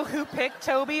don't know who picked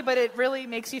Toby, but it really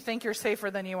makes you think you're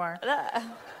safer than you are.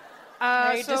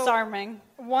 Very disarming.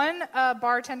 One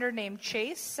bartender named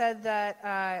Chase said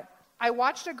that I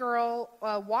watched a girl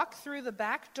walk through the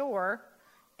back door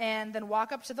and then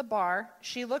walk up to the bar.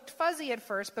 She looked fuzzy at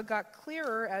first, but got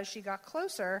clearer as she got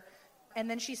closer, and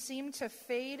then she seemed to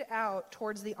fade out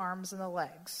towards the arms and the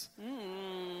legs.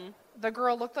 The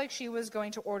girl looked like she was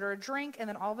going to order a drink, and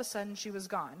then all of a sudden she was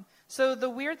gone. So the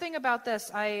weird thing about this,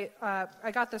 I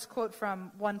got this quote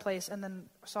from one place and then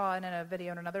saw it in a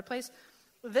video in another place.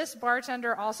 This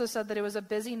bartender also said that it was a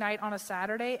busy night on a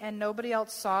Saturday, and nobody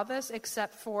else saw this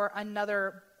except for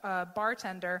another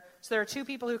bartender. So there are two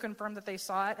people who confirmed that they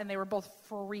saw it, and they were both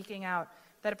freaking out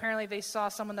that apparently they saw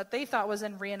someone that they thought was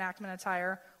in reenactment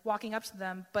attire walking up to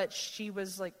them, but she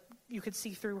was like, you could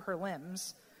see through her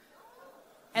limbs.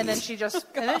 And then she just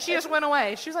went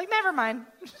away. She was like, never mind.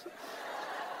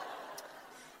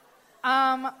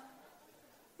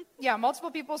 Yeah,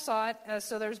 multiple people saw it,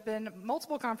 so there's been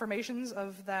multiple confirmations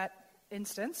of that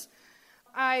instance.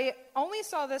 I only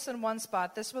saw this in one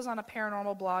spot. This was on a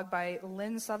paranormal blog by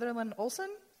Lynn Sutherland Olson,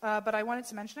 but I wanted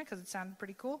to mention it because it sounded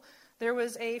pretty cool. There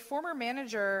was a former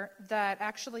manager that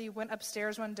actually went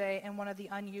upstairs one day in one of the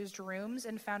unused rooms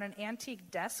and found an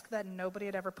antique desk that nobody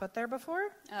had ever put there before.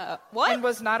 What? And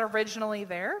was not originally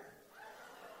there.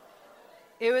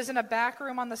 It was in a back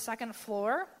room on the second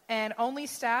floor, and only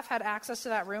staff had access to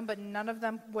that room, but none of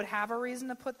them would have a reason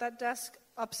to put that desk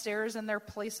upstairs in their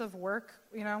place of work,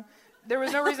 you know. There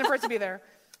was no reason for it to be there.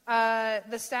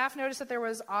 The staff noticed that there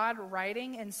was odd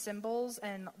writing and symbols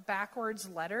and backwards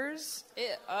letters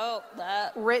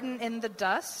written in the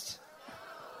dust.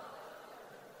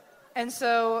 And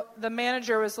so the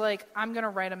manager was like, I'm going to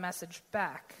write a message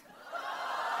back.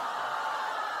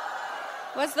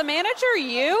 Was the manager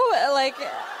you? Like,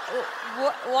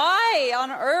 why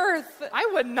on earth? I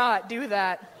would not do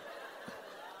that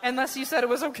unless you said it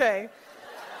was okay.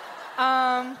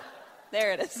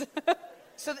 There it is.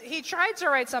 So he tried to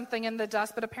write something in the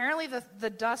dust, but apparently the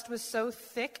dust was so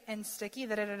thick and sticky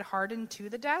that it had hardened to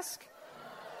the desk.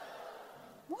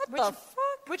 What the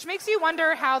fuck? Which makes you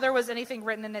wonder how there was anything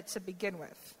written in it to begin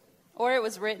with. Or it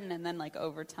was written and then, like,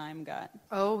 over time got...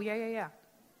 Oh, yeah.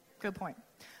 Good point.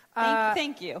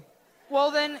 Thank you.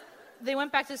 Well, then they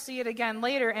went back to see it again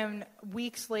later, and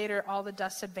weeks later, all the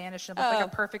dust had vanished and it looked like a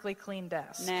perfectly clean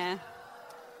desk. Nah.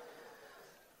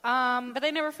 But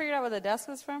they never figured out where the desk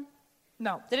was from?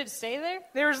 No. Did it stay there?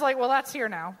 They were just like, well, that's here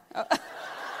now.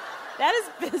 That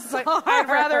is bizarre. Like,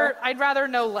 I'd rather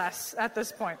know less at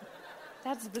this point.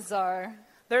 That's bizarre.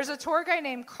 There's a tour guide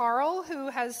named Carl who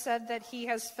has said that he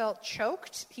has felt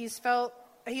choked. He's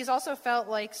also felt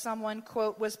like someone,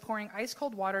 quote, was pouring ice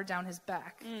cold water down his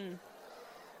back.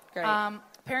 Great.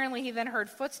 Apparently he then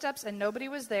heard footsteps and nobody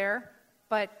was there,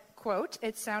 but, quote,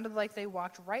 it sounded like they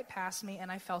walked right past me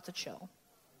and I felt a chill.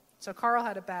 So Carl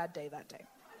had a bad day that day.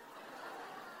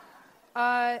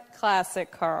 Classic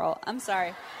Carl. I'm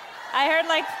sorry. I heard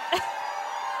like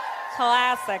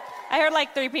classic. I heard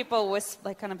like three people whisper.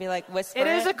 It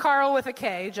is a Carl with a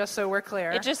K, just so we're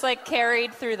clear. It just like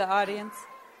carried through the audience.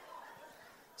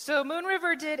 So Moon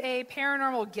River did a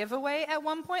paranormal giveaway at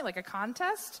one point, like a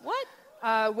contest. What?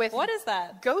 What is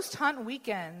that? Ghost Hunt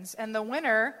Weekends, and the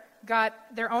winner got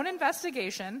their own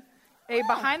investigation, a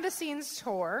behind-the-scenes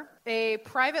tour, a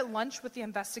private lunch with the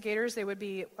investigators they would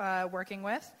be working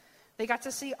with. They got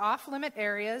to see off-limit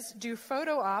areas, do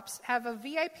photo ops, have a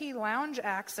VIP lounge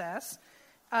access.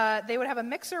 They would have a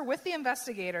mixer with the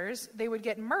investigators. They would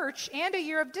get merch and a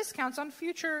year of discounts on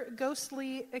future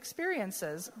ghostly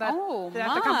experiences that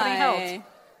the company held.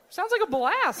 Sounds like a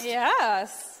blast.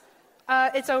 Yes.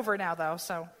 It's over now, though,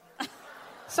 so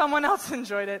someone else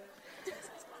enjoyed it.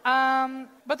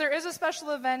 But there is a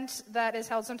special event that is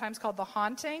held sometimes called The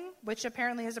Haunting, which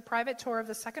apparently is a private tour of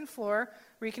the second floor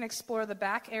where you can explore the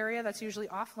back area that's usually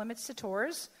off limits to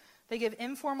tours. They give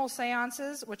informal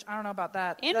seances, which I don't know about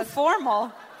that.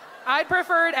 Informal? I'd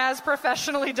prefer it as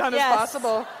professionally done as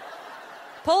possible.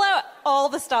 Pull out all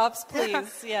the stops,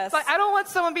 please. Yes. But I don't want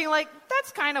someone being like,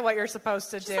 that's kind of what you're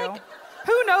supposed to do. Like,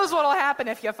 who knows what'll happen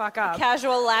if you fuck up?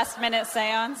 Casual last-minute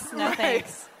seance? No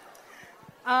thanks.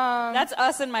 That's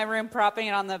us in my room propping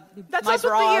it on my bras. That's us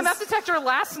with the EMF detector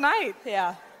last night.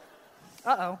 Yeah.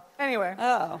 Uh-oh. Anyway.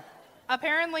 Oh.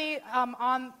 Apparently,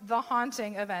 on the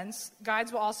haunting events,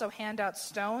 guides will also hand out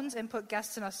stones and put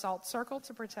guests in a salt circle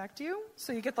to protect you.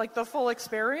 So you get, like, the full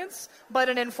experience, but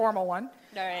an informal one.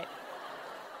 All right.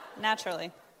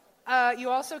 Naturally. You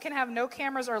also can have no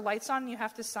cameras or lights on, and you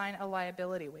have to sign a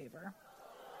liability waiver.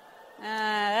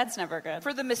 That's never good.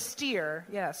 For the mystere,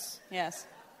 yes. Yes.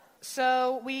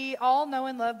 So we all know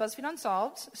and love BuzzFeed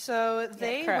Unsolved. So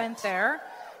they went there,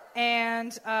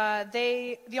 and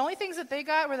the only things that they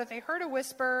got were that they heard a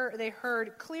whisper, they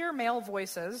heard clear male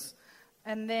voices,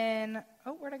 and then,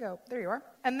 where'd I go? There you are.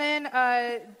 And then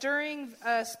during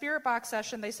a spirit box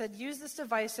session, they said, use this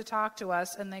device to talk to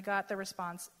us, and they got the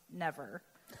response, never.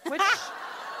 Which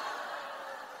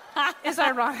is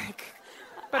ironic.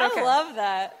 But okay. I love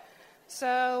that.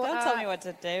 So don't tell me what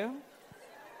to do.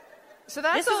 So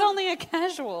that's this is only a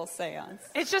casual seance.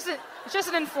 It's just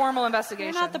an informal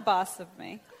investigation. You're not the boss of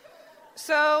me.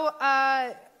 So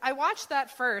I watched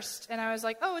that first, and I was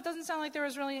like, it doesn't sound like there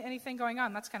was really anything going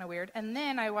on. That's kind of weird. And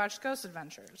then I watched Ghost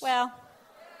Adventures. Well,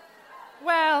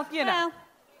 you know.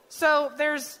 So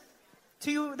there's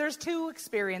two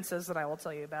experiences that I will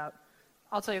tell you about.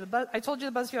 I'll tell you I told you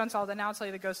the BuzzFeed Unsolved, and now I'll tell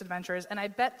you the Ghost Adventures, and I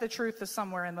bet the truth is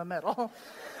somewhere in the middle.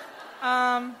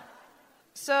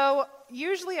 So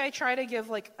usually I try to give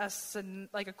like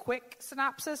a quick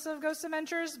synopsis of Ghost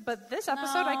Adventures, but this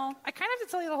episode I kind of have to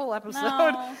tell you the whole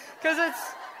episode because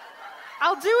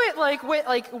I'll do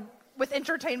it with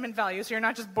entertainment value, so you're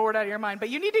not just bored out of your mind. But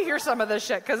you need to hear some of this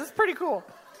shit because it's pretty cool.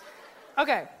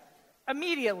 Okay,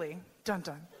 immediately, dun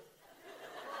dun.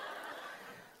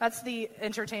 That's the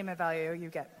entertainment value you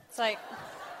get. It's like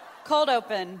cold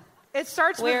open. It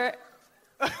starts with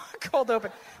cold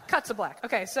open. Cut to black.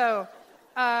 Okay, so.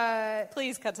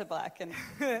 Please cut to black, and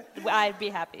I'd be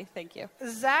happy. Thank you.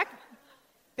 Zach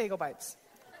Bagel Bites.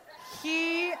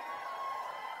 He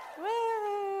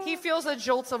feels a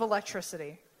jolt of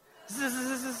electricity.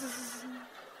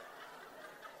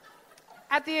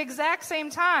 at the exact same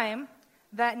time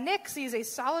that Nick sees a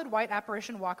solid white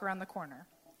apparition walk around the corner.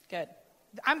 Good.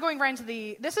 I'm going right into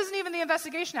this isn't even the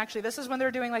investigation, actually. This is when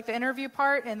they're doing, like, the interview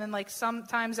part, and then, like,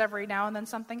 sometimes every now and then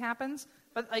something happens.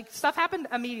 But, like, stuff happened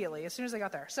immediately as soon as they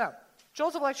got there. So,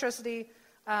 jolt of electricity.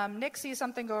 Nick sees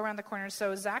something go around the corner,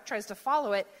 so Zach tries to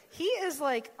follow it. He is,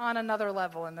 like, on another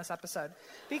level in this episode.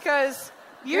 Because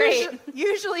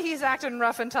usually he's acting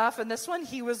rough and tough, and this one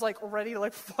he was, like, ready to,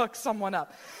 like, fuck someone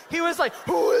up. He was like,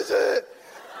 who is it?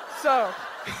 So,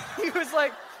 he was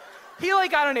like... He,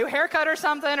 like, got a new haircut or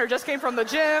something, or just came from the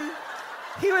gym.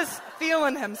 He was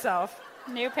feeling himself.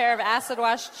 New pair of acid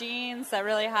wash jeans that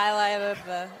really highlighted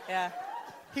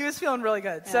He was feeling really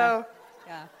good. Yeah. So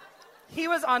Yeah. he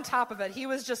was on top of it. He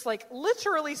was just, like,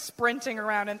 literally sprinting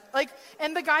around.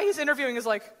 And the guy he's interviewing is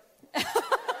like...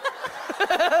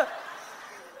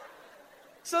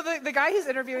 So the guy he's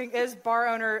interviewing is bar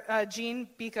owner Gene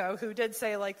Bico, who did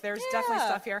say, like, there's definitely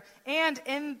stuff here. And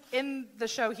in the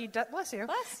show, bless you.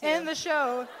 In the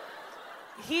show,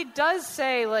 he does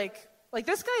say, like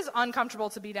this guy's uncomfortable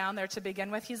to be down there to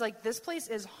begin with. He's like, this place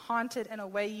is haunted in a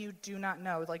way you do not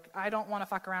know. Like, I don't want to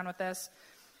fuck around with this.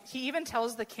 He even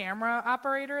tells the camera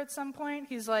operator at some point,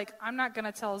 he's like, I'm not going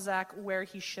to tell Zach where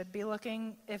he should be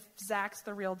looking. If Zach's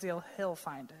the real deal, he'll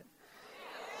find it.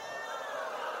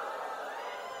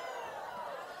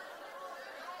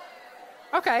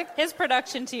 Okay. His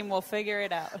production team will figure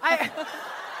it out. I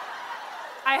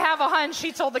have a hunch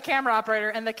he told the camera operator,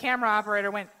 and the camera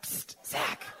operator went, psst,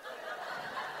 Zach.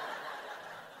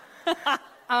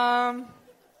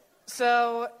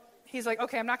 So he's like,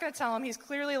 okay, I'm not going to tell him. He's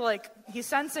clearly, like, he's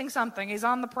sensing something. He's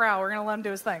on the prowl. We're going to let him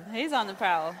do his thing. He's on the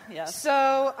prowl, yes.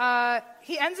 So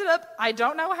he ended up, I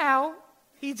don't know how,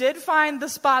 he did find the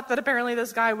spot that apparently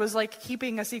this guy was, like,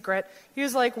 keeping a secret. He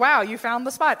was like, wow, you found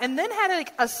the spot. And then had,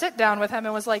 like, a sit-down with him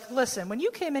and was like, listen, when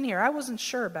you came in here, I wasn't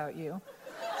sure about you.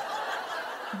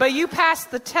 But you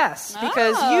passed the test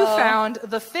because you found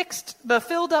the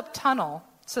filled-up tunnel.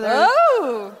 So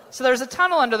there's a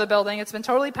tunnel under the building. It's been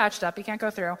totally patched up. You can't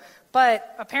go through.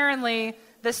 But apparently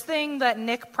this thing that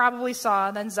Nick probably saw,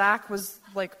 and then Zach was,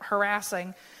 like,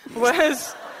 harassing,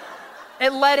 was...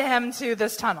 It led him to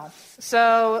this tunnel.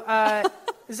 So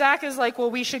Zach is like, well,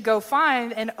 we should go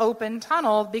find an open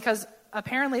tunnel because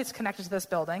apparently it's connected to this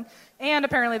building. And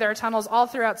apparently there are tunnels all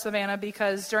throughout Savannah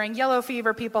because during yellow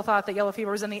fever, people thought that yellow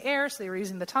fever was in the air, so they were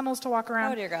using the tunnels to walk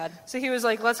around. Oh, dear God. So he was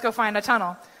like, let's go find a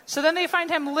tunnel. So then they find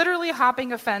him literally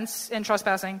hopping a fence and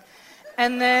trespassing.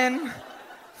 And then...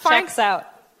 Checks out.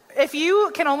 If you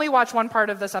can only watch one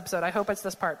part of this episode, I hope it's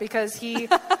this part, because he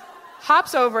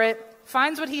hops over it,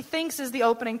 finds what he thinks is the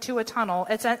opening to a tunnel.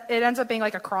 It ends up being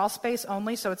like a crawl space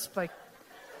only, so it's like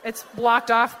it's blocked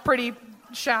off pretty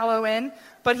shallow in.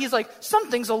 But he's like,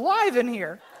 something's alive in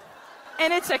here.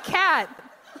 And it's a cat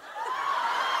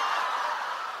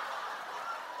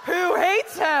who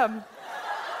hates him.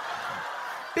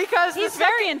 Because he's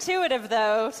very intuitive,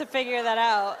 though, to figure that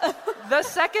out. The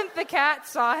second the cat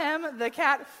saw him, the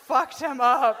cat fucked him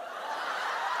up.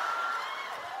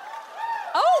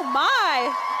 Oh,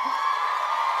 my.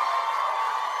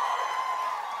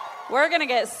 We're going to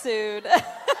get sued.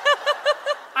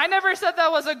 I never said that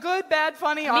was a good, bad,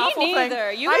 funny, awful thing. Me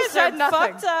neither. You guys said are nothing.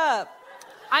 fucked up.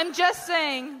 I'm just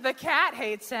saying the cat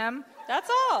hates him. That's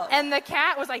all. And the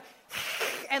cat was like,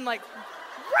 and like,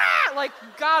 rah, like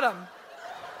got him.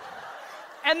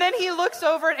 And then he looks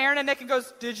over at Aaron and Nick and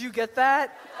goes, did you get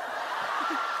that?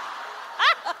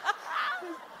 I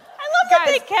love that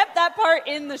they kept that part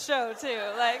in the show, too.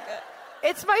 Like,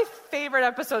 it's my favorite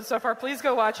episode so far. Please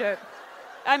go watch it.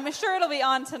 I'm sure it'll be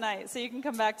on tonight, so you can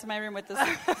come back to my room with the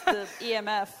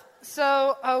EMF.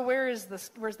 So, where's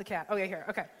the cat? Oh, yeah, here.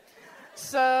 Okay.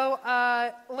 So,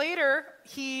 later,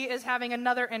 he is having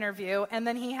another interview, and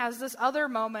then he has this other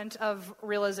moment of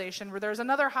realization where there's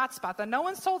another hot spot that no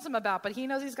one's told him about, but he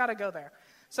knows he's got to go there.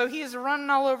 So he's running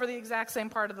all over the exact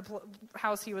same part of the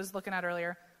house he was looking at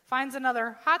earlier, finds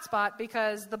another hot spot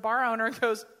because the bar owner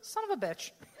goes, son of a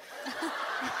bitch.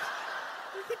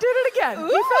 He did it again. Ooh,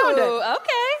 he found it.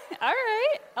 Okay. All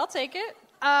right. I'll take it.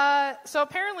 So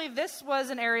apparently this was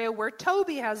an area where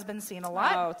Toby has been seen a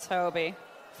lot. Oh, Toby.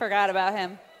 Forgot about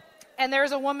him. And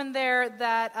there's a woman there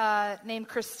that named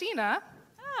Christina.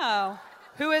 Oh.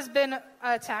 Who has been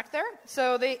attacked there.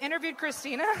 So they interviewed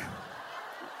Christina.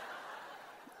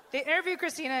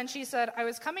 And she said, I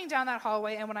was coming down that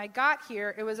hallway, and when I got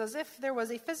here, it was as if there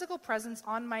was a physical presence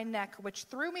on my neck, which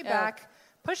threw me back,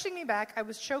 pushing me back. I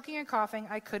was choking and coughing.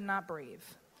 I could not breathe.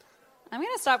 I'm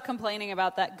going to stop complaining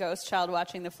about that ghost child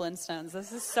watching the Flintstones.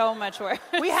 This is so much worse.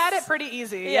 We had it pretty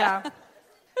easy, yeah.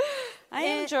 I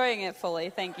am enjoying it fully,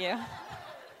 thank you.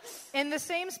 In the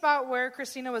same spot where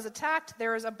Christina was attacked,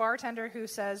 there is a bartender who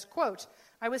says, quote,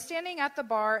 I was standing at the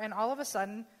bar and all of a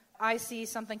sudden I see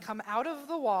something come out of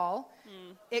the wall.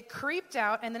 It creeped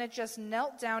out and then it just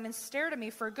knelt down and stared at me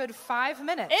for a good 5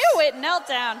 minutes. Ew, it knelt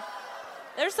down.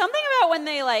 There's something about when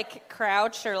they, like,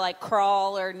 crouch or, like,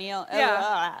 crawl or kneel.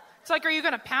 Yeah. Ugh. It's like, are you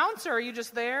going to pounce or are you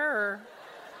just there? Or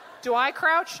do I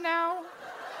crouch now?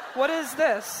 What is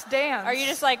this dance? Are you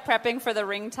just, like, prepping for the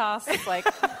ring toss? It's like,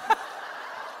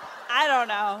 I don't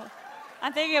know.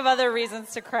 I'm thinking of other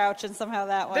reasons to crouch, and somehow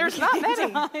that one There's came not to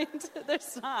many. mind.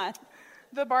 There's not.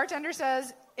 The bartender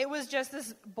says, it was just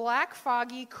this black,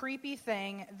 foggy, creepy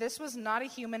thing. This was not a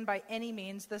human by any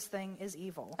means. This thing is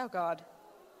evil. Oh, God.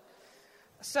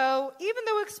 So, even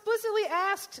though explicitly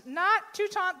asked not to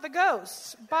taunt the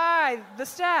ghosts by the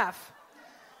staff,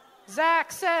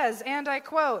 Zach says, and I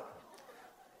quote,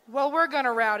 well, we're going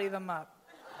to rowdy them up.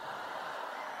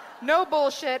 No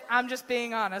bullshit, I'm just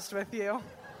being honest with you.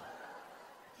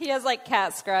 He has, like,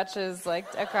 cat scratches, like,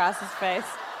 across his face.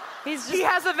 He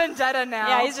has a vendetta now.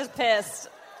 Yeah, he's just pissed.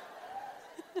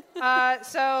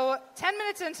 So 10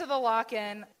 minutes into the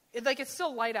lock-in, it's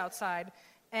still light outside,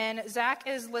 and Zach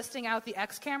is listing out the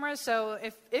X cameras. So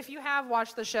if you have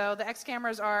watched the show, the X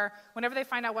cameras are, whenever they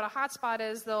find out what a hotspot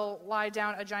is, they'll lie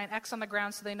down a giant X on the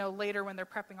ground so they know later when they're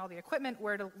prepping all the equipment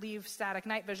where to leave static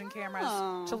night vision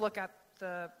cameras to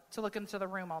look into the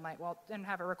room all night and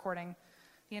have it recording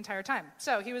the entire time.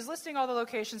 So he was listing all the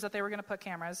locations that they were going to put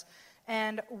cameras.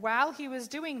 And while he was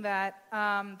doing that,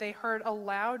 they heard a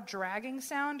loud dragging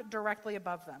sound directly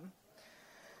above them.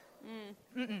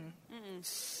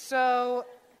 So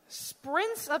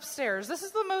sprints upstairs. This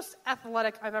is the most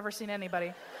athletic I've ever seen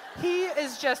anybody. He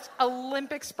is just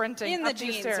Olympic sprinting In the up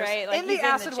these jeans, stairs. right? Like in the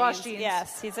acid wash jeans.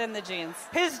 Yes, he's in the jeans.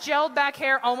 His gelled back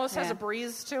hair almost has Yeah. a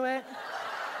breeze to it.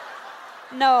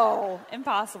 No,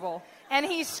 impossible. And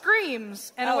he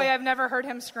screams in a way I've never heard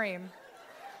him scream.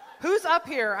 Who's up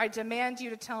here? I demand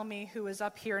you to tell me who is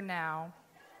up here now.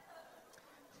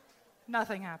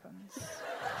 Nothing happens.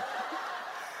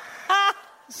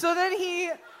 So then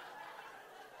he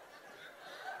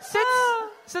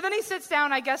sits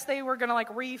down. I guess they were going to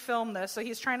like re-film this. So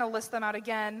he's trying to list them out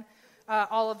again,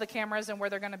 all of the cameras and where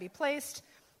they're going to be placed.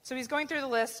 So he's going through the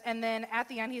list, and then at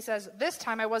the end he says, this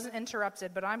time I wasn't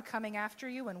interrupted, but I'm coming after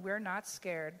you and we're not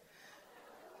scared.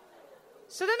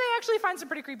 So then they actually find some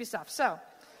pretty creepy stuff. So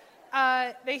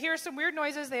they hear some weird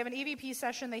noises. They have an EVP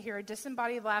session. They hear a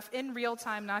disembodied laugh in real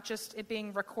time, not just it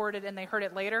being recorded and they heard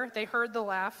it later. They heard the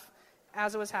laugh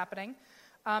as it was happening.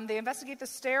 They investigate the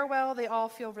stairwell. They all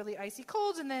feel really icy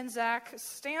cold, and then Zach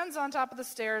stands on top of the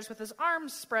stairs with his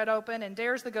arms spread open and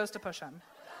dares the ghost to push him.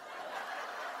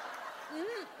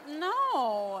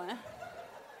 No.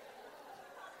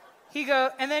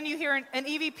 And then you hear an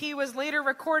EVP was later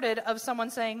recorded of someone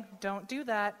saying, don't do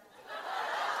that.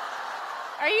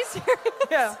 Are you serious?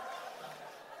 Yeah.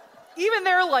 Even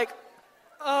they're like,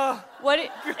 What?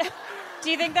 Do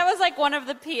you think that was like one of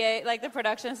the PA, like the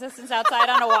production assistants outside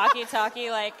on a walkie-talkie,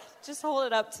 like, just hold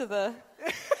it up to the,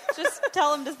 just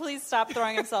tell him to please stop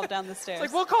throwing himself down the stairs.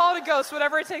 like, we'll call it a ghost,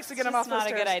 whatever it takes to get him off the Not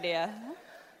stairs. a good idea.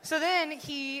 So then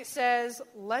he says,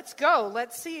 let's go,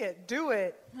 let's see it, do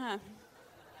it. Huh.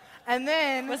 And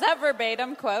then... Was that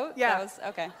verbatim quote? Yeah. That was,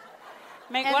 okay.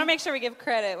 Want to make sure we give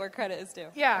credit where credit is due.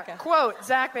 Yeah, Okay. quote,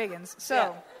 Zach Bagans. So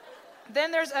Yeah. then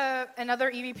there's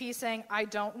another EVP saying, I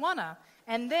don't wanna.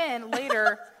 And then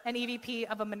later, an EVP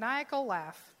of a maniacal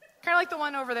laugh. Kind of like the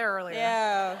one over there earlier.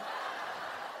 Yeah.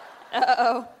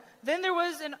 Uh-oh. Then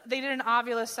they did an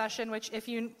Ovilus session, which if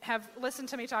you have listened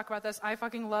to me talk about this, I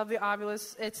fucking love the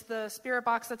Ovilus. It's the spirit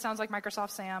box that sounds like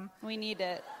Microsoft Sam. We need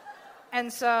it.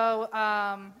 And so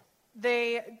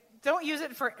they don't use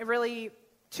it for really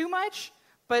too much,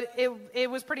 but it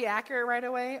was pretty accurate right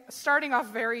away. Starting off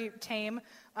very tame,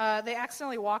 they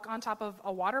accidentally walk on top of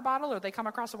a water bottle, or they come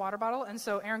across a water bottle, and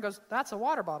so Aaron goes, that's a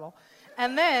water bottle.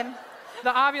 And then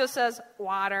the Ovilus says,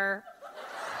 water.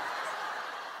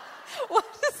 What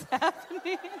is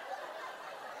happening?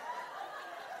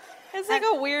 It's like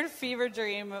a weird fever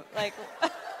dream. Like,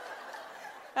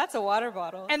 that's a water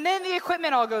bottle. And then the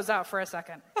equipment all goes out for a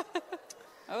second.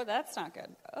 Oh, that's not good.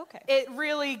 Okay. It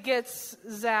really gets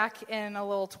Zach in a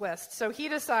little twist. So he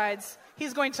decides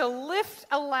he's going to lift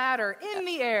a ladder in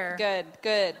the air.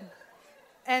 Good.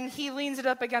 And he leans it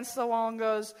up against the wall and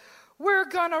goes, we're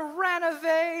gonna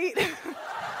renovate.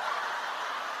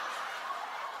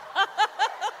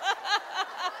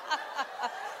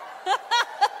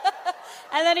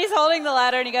 And then he's holding the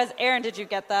ladder and he goes, Aaron, did you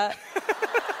get that?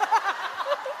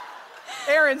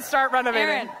 Aaron, start renovating.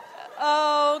 Aaron.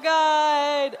 Oh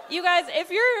God, you guys!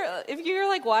 If you're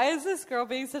like, why is this girl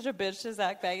being such a bitch to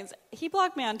Zach Bagans? He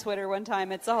blocked me on Twitter one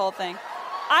time. It's a whole thing.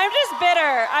 I'm just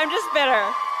bitter.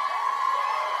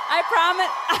 I promise.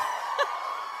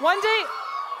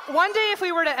 One day, if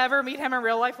we were to ever meet him in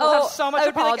real life, we'll have so much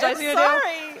apologizing to do.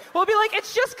 We'll be like,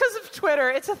 it's just because of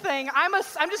Twitter. It's a thing. I'm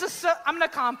an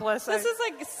accomplice. This is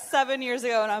like 7 years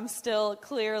ago, and I'm still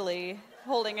clearly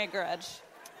holding a grudge.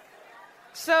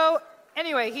 So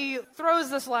anyway, he throws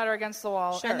this ladder against the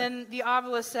wall, Sure. and then the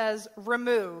obelisk says,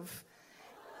 remove.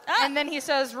 And then he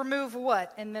says, remove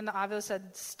what? And then the obelisk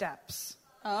said, steps.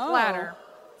 Oh. Ladder.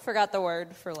 Forgot the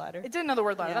word for ladder. It didn't know the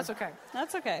word ladder. Yeah. That's okay.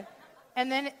 That's okay. And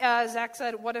then Zach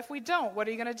said, what if we don't? What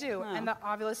are you going to do? Oh. And the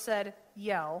obelisk said,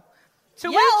 yell.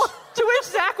 To Yell? which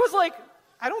Zach was like,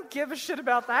 I don't give a shit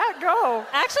about that. Go.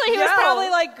 Actually, he was probably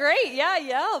like, great. Yeah,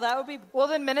 yell. That would be... Well,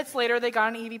 then minutes later, they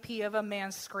got an EVP of a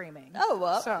man screaming. Oh,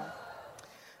 well. So,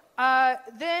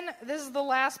 then, this is the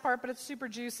last part, but it's super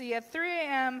juicy. At 3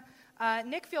 a.m.,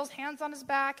 Nick feels hands on his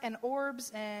back and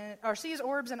sees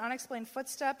orbs and unexplained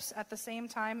footsteps at the same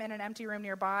time in an empty room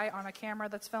nearby on a camera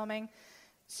that's filming.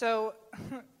 So,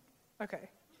 okay.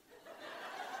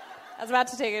 I was about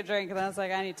to take a drink, and I was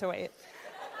like, I need to wait.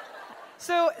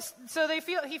 So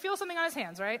he feels something on his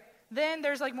hands, right? Then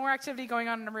there's like more activity going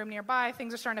on in a room nearby.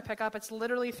 Things are starting to pick up. It's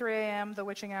literally 3 a.m., the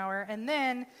witching hour. And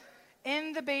then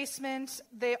in the basement,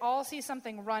 they all see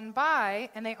something run by,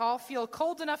 and they all feel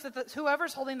cold enough that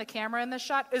whoever's holding the camera in this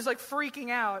shot is like freaking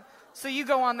out. So you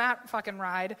go on that fucking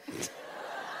ride.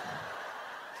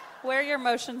 Wear your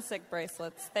motion sick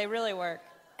bracelets. They really work.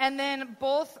 And then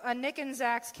both Nick and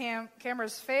Zach's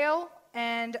cameras fail,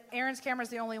 and Aaron's camera is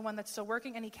the only one that's still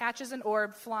working, and he catches an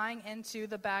orb flying into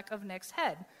the back of Nick's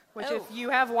head, which if you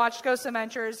have watched Ghost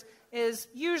Adventures, is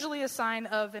usually a sign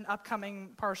of an upcoming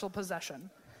partial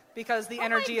possession, because the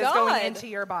energy is going into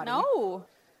your body. No.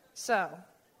 So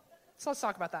let's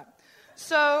talk about that.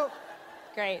 So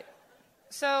Great.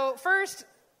 So first,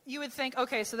 you would think,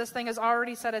 okay, so this thing has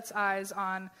already set its eyes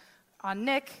on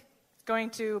Nick,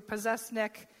 going to possess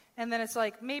Nick, and then it's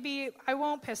like, maybe I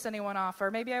won't piss anyone off,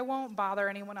 or maybe I won't bother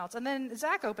anyone else. And then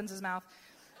Zach opens his mouth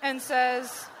and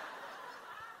says,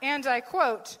 and I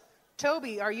quote,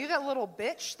 Toby, are you that little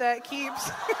bitch that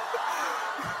keeps...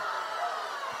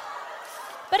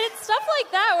 But it's stuff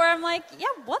like that where I'm like, yeah,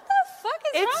 what the fuck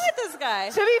is wrong with this guy?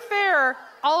 To be fair,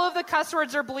 all of the cuss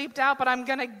words are bleeped out, but I'm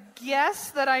going to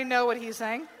guess that I know what he's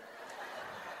saying.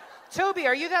 Toby,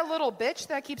 are you that little bitch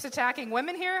that keeps attacking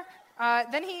women here?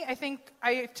 Then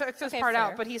I took this part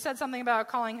out, but he said something about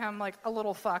calling him like a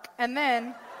little fuck. And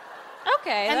then...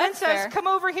 Okay, and that's then says, fair. come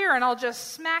over here and I'll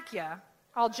just smack ya.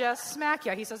 I'll just smack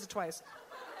ya. He says it twice.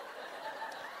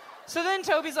 So then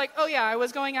Toby's like, oh yeah, I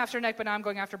was going after Nick, but now I'm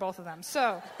going after both of them.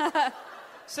 So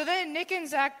then Nick and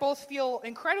Zach both feel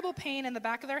incredible pain in the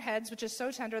back of their heads, which is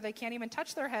so tender they can't even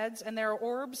touch their heads, and there are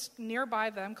orbs nearby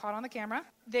them caught on the camera.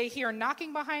 They hear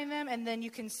knocking behind them, and then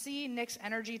you can see Nick's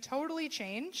energy totally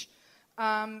change.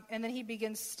 And then he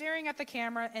begins staring at the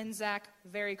camera and Zach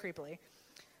very creepily.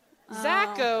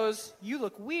 Zach goes, you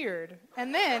look weird.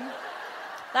 And then...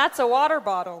 That's a water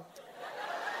bottle.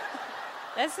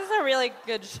 This is a really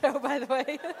good show, by the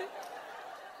way.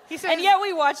 He says, and yet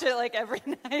we watch it like every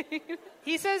night.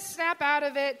 He says, snap out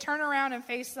of it, turn around and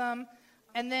face them.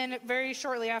 And then very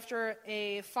shortly after,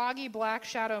 a foggy black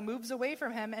shadow moves away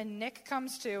from him, and Nick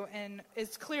comes to, and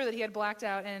it's clear that he had blacked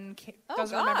out and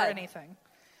doesn't remember anything.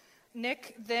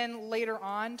 Nick then later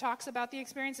on talks about the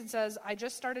experience and says, I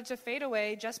just started to fade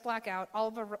away, just black out.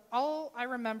 All I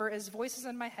remember is voices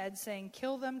in my head saying,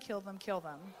 kill them, kill them, kill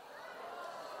them.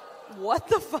 What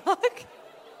the fuck?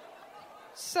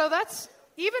 So that's,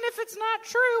 even if it's not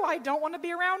true, I don't want to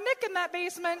be around Nick in that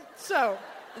basement. So...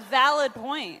 Valid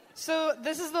point. So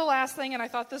this is the last thing, and I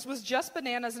thought this was just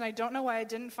bananas, and I don't know why I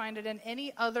didn't find it in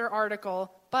any other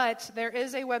article, but there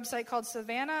is a website called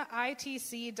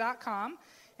SavannahITC.com,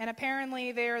 and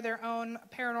apparently they're their own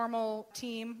paranormal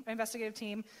team, investigative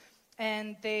team,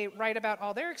 and they write about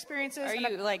all their experiences. Are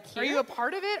you, like, here? Are you a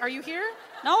part of it? Are you here?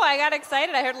 No, I got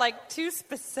excited. I heard, like, 2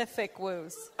 specific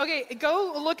woos. Okay,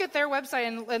 go look at their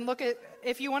website and look at,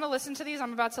 if you want to listen to these,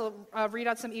 I'm about to read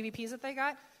out some EVPs that they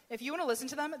got. If you want to listen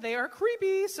to them, they are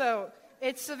creepy. So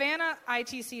it's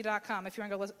SavannahITC.com if you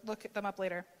want to go look them up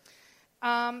later.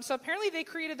 So apparently they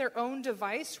created their own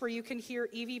device where you can hear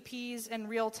EVPs in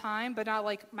real time, but not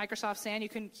like Microsoft Sand. You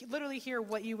can literally hear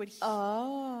what you would hear.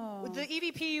 Oh. The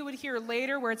EVP you would hear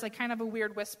later where it's like kind of a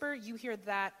weird whisper, you hear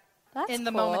that in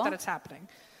the cool. moment that it's happening.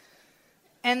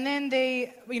 And then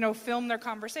they, film their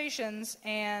conversations,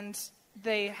 and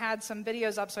they had some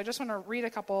videos up. So I just want to read a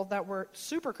couple that were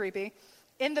super creepy.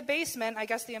 in the basement, I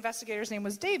guess the investigator's name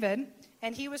was David,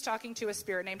 and he was talking to a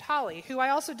spirit named Holly, who I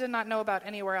also did not know about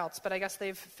anywhere else, but I guess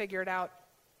they've figured out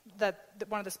that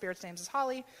one of the spirits' names is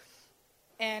Holly.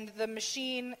 And the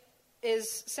machine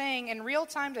is saying in real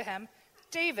time to him,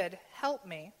 David, help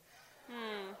me.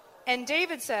 And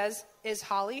David says, is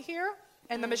Holly here?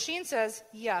 And the machine says,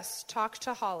 yes, talk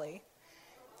to Holly.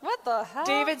 What the hell?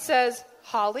 David says,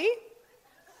 Holly?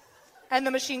 And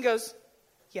the machine goes,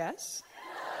 yes.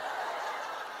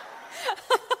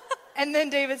 And then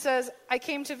David says, I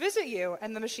came to visit you.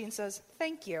 And the machine says,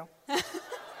 thank you.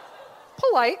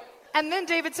 Polite. And then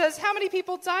David says, how many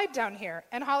people died down here?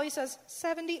 And Holly says,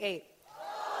 78.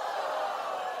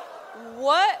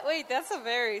 What? Wait, that's a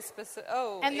very specific...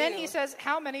 Oh, And then ew. he says,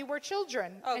 how many were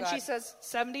children? Oh, and God. she says,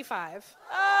 75.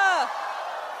 Ah!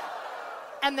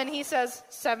 And then he says,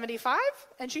 75?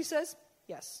 And she says,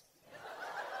 yes.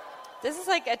 This is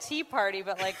like a tea party,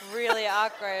 but like really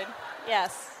awkward.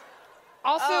 Yes.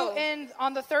 Also,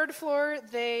 on the third floor,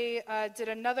 they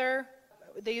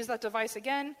they used that device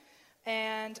again,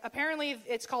 and apparently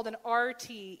it's called an RT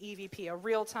EVP, a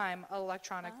real-time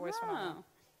electronic voice phenomenon.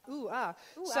 Ooh, ah.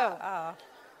 So,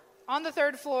 on the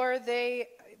third floor, they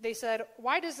said,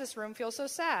 why does this room feel so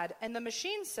sad? And the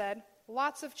machine said,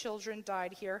 lots of children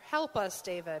died here. Help us,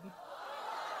 David.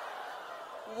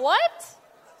 What?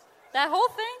 That whole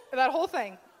thing? That whole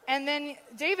thing. And then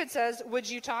David says, would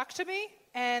you talk to me?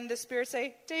 And the spirits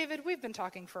say, David, we've been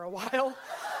talking for a while.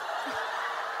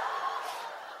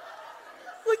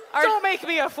 Don't make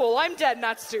me a fool. I'm dead,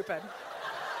 not stupid.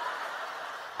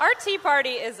 Our tea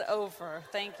party is over.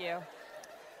 Thank you.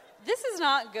 This is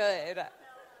not good.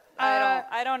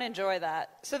 I don't enjoy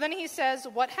that. So then he says,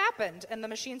 what happened? And the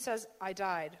machine says, I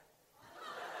died.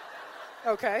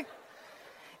 Okay.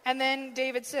 And then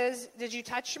David says, did you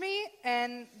touch me?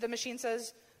 And the machine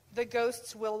says, the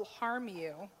ghosts will harm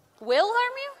you. Will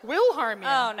harm you? Will harm you.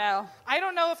 Oh, no. I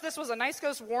don't know if this was a nice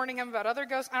ghost warning him about other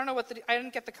ghosts. I don't know I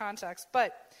didn't get the context.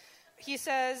 But he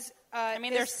says... I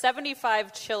mean, there's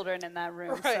 75 children in that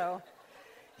room, right. So...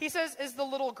 He says, is the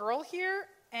little girl here?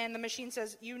 And the machine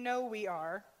says, you know we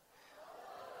are.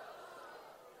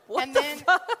 What the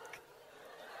fuck?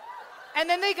 And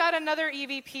then they got another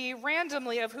EVP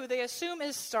randomly of who they assume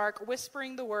is Stark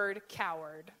whispering the word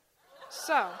coward.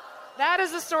 So, that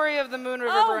is the story of the Moon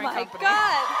River Brewing Company. Oh my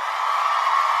God.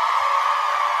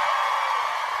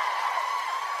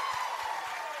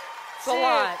 It's a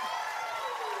lot.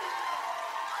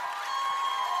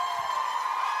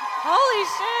 Holy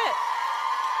shit.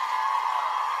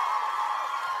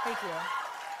 Thank you.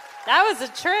 That was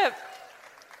a trip.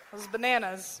 It was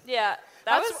bananas. Yeah.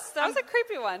 That was a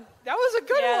creepy one. That was a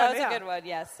good one. Yeah, that was a good one.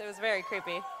 Yes, it was very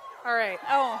creepy. All right.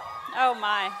 Oh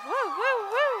my. Woo, woo,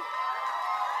 woo.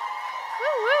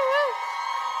 Woo, woo, woo.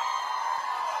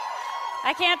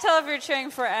 I can't tell if you're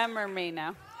cheering for M or me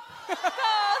now. You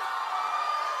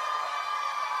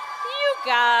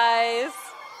guys.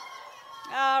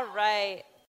 All right.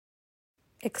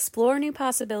 Explore new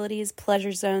possibilities,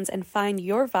 pleasure zones, and find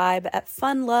your vibe at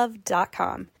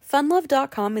funlove.com.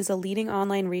 Funlove.com is a leading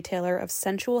online retailer of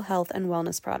sensual health and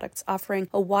wellness products, offering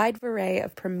a wide array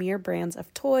of premier brands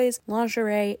of toys,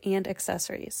 lingerie, and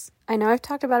accessories. I know I've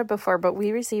talked about it before, but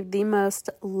we received the most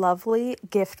lovely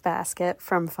gift basket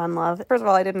from Funlove. First of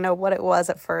all, I didn't know what it was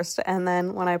at first, and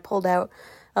then when I pulled out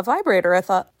a vibrator, I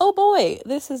thought, oh boy,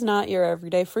 this is not your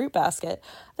everyday fruit basket.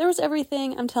 There was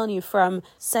everything, I'm telling you, from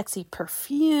sexy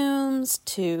perfumes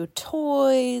to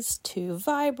toys to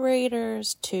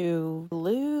vibrators to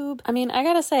lube. I mean, I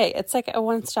gotta say, it's like a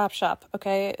one-stop shop,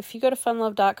 okay? If you go to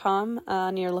funlove.com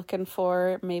and you're looking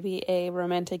for maybe a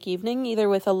romantic evening, either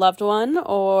with a loved one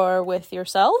or with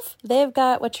yourself, they've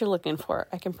got what you're looking for,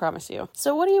 I can promise you.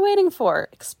 So what are you waiting for?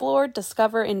 Explore,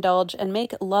 discover, indulge, and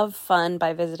make love fun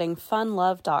by visiting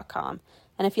funlove.com.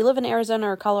 And if you live in Arizona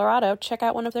or Colorado, check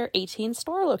out one of their 18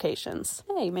 store locations.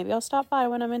 Hey, maybe I'll stop by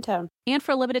when I'm in town. And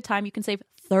for a limited time, you can save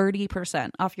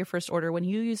 30% off your first order when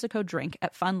you use the code DRINK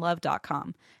at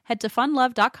funlove.com. Head to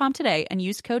funlove.com today and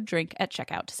use code DRINK at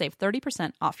checkout to save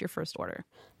 30% off your first order.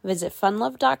 Visit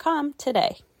funlove.com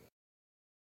today.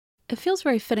 It feels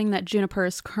very fitting that Juniper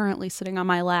is currently sitting on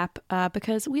my lap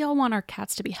because we all want our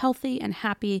cats to be healthy and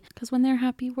happy because when they're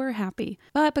happy, we're happy.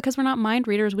 But because we're not mind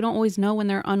readers, we don't always know when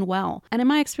they're unwell. And in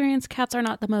my experience, cats are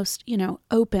not the most,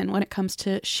 open when it comes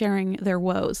to sharing their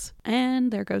woes. And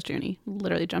there goes Junie.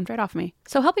 Literally jumped right off me.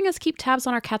 So helping us keep tabs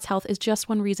on our cat's health is just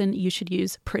one reason you should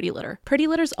use Pretty Litter. Pretty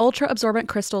Litter's ultra-absorbent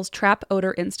crystals trap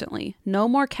odor instantly. No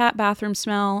more cat bathroom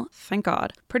smell, thank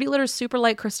God. Pretty Litter's super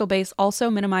light crystal base also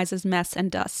minimizes mess and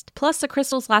dust. Plus, the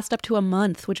crystals last up to a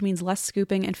month, which means less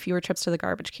scooping and fewer trips to the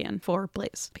garbage can for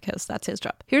Blaze, because that's his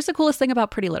job. Here's the coolest thing about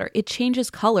Pretty Litter. It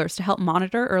changes colors to help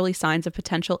monitor early signs of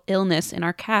potential illness in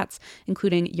our cats,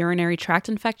 including urinary tract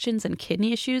infections and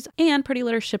kidney issues, and Pretty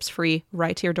Litter ships free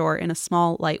right to your door in a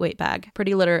small, lightweight bag.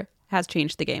 Pretty Litter has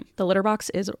changed the game. The litter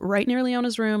box is right near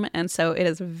Leona's room, and so it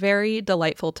is very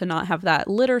delightful to not have that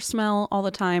litter smell all the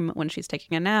time when she's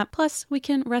taking a nap. Plus, we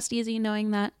can rest easy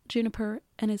knowing that Juniper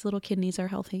and his little kidneys are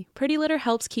healthy. Pretty Litter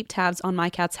helps keep tabs on my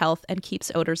cat's health and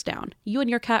keeps odors down. You and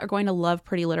your cat are going to love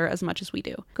Pretty Litter as much as we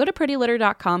do. Go to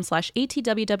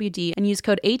prettylitter.com/ATWWD and use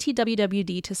code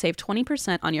ATWWD to save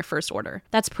 20% on your first order.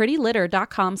 That's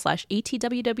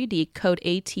prettylitter.com/ATWWD, code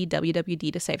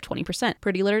ATWWD to save 20%.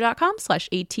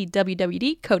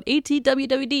 prettylitter.com/ATWWD, code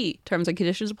ATWWD. Terms and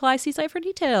conditions apply. See site for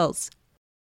details.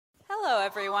 Hello,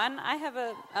 everyone. I have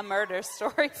a murder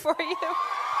story for you.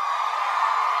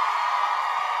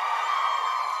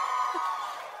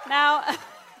 Now,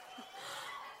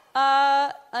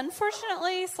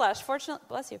 unfortunately slash fortunately,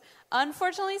 bless you.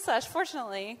 Unfortunately slash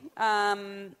fortunately,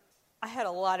 I had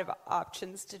a lot of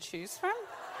options to choose from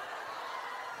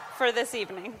for this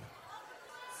evening.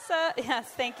 So,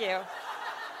 yes, thank you.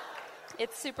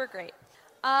 It's super great.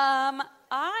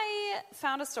 I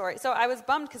found a story. So I was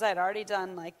bummed because I had already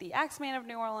done like the Axeman of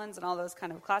New Orleans and all those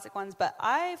kind of classic ones, but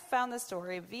I found this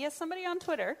story via somebody on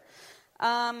Twitter,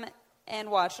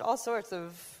 and watched all sorts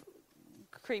of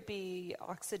creepy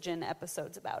Oxygen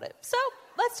episodes about it. So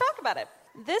let's talk about it.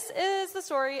 This is the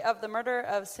story of the murder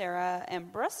of Sarah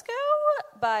Ambrusco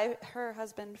by her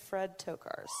husband, Fred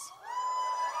Tokars.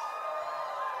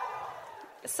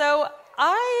 So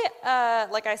I,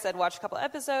 like I said, watched a couple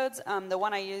episodes. The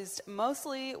one I used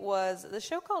mostly was the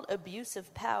show called Abuse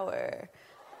of Power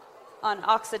on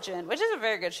Oxygen, which is a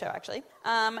very good show, actually.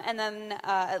 And then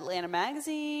Atlanta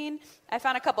Magazine. I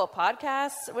found a couple of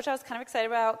podcasts, which I was kind of excited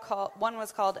about. One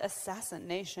was called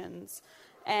Assassinations.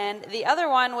 And the other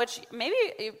one, which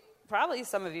probably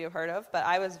some of you have heard of, but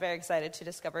I was very excited to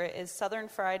discover it, is Southern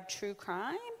Fried True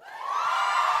Crime.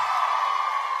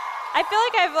 I feel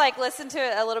like I've listened to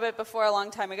it a little bit before a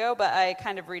long time ago, but I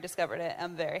kind of rediscovered it.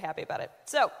 I'm very happy about it.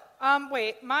 So,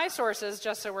 wait, my sources,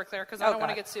 just so we're clear, because I don't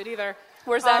want to get sued either.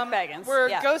 We're Zach Baggins. We're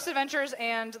Ghost Adventures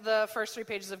and the first 3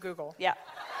 pages of Google. Yeah.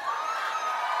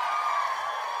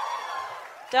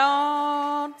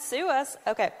 Don't sue us.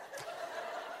 Okay.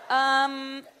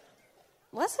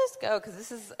 Let's just go, because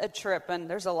this is a trip, and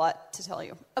there's a lot to tell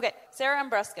you. Okay, Sarah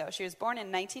Ambrusco. She was born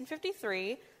in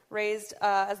 1953, raised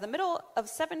as the middle of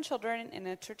 7 children in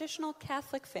a traditional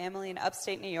Catholic family in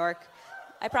upstate New York.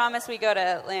 I promise we go to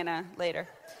Atlanta later.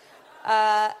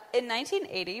 In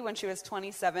 1980, when she was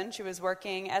 27, she was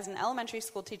working as an elementary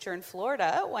school teacher in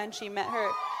Florida when she met her...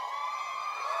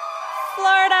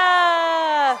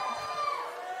 Florida!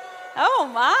 Oh,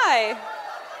 my.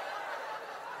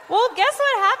 Well, guess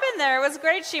what happened there? It was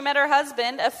great. She met her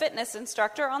husband, a fitness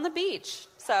instructor, on the beach.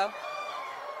 So,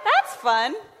 that's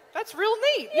fun. That's real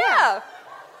neat. Yeah.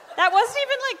 That wasn't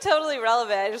even, totally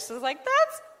relevant. I just was like,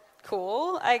 that's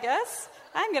cool, I guess.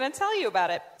 I'm going to tell you about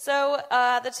it. So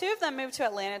the two of them moved to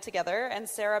Atlanta together, and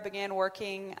Sarah began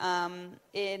working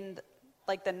in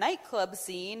the nightclub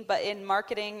scene, but in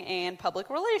marketing and public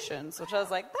relations, which I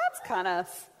was like, that's kind of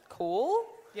cool.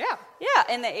 Yeah. Yeah,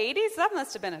 in the 80s, that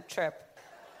must have been a trip.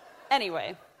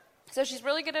 Anyway, so she's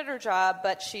really good at her job,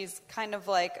 but she's kind of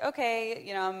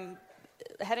okay, I'm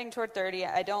heading toward 30.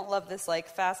 I don't love this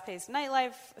fast-paced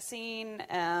nightlife scene,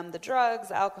 the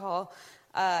drugs, alcohol.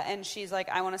 And she's like,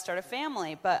 I want to start a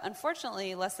family. But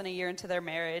unfortunately, less than a year into their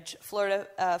marriage, Florida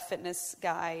fitness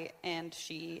guy and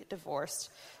she divorced.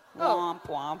 Womp,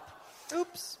 womp.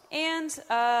 Oops. And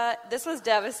this was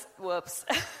whoops.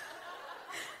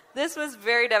 This was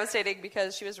very devastating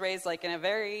because she was raised in a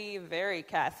very, very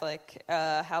Catholic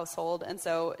household. And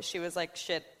so she was like,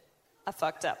 shit, I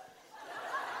fucked up.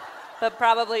 But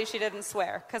probably she didn't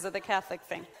swear because of the Catholic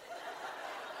thing.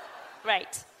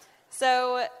 Right.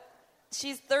 So...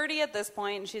 she's 30 at this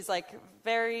point, and she's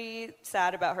very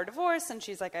sad about her divorce, and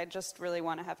she's like, I just really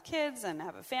want to have kids and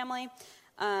have a family.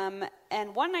 And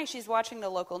one night she's watching the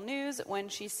local news when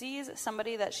she sees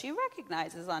somebody that she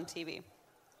recognizes on TV.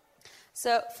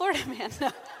 So, Florida man.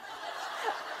 No.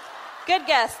 Good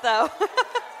guess, though.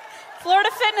 Florida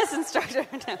fitness instructor.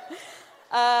 No.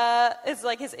 It's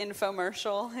his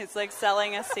infomercial. He's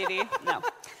selling a CD. No.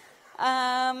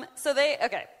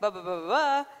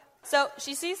 So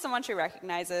she sees someone she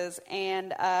recognizes,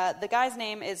 and the guy's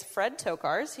name is Fred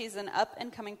Tokars. He's an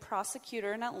up-and-coming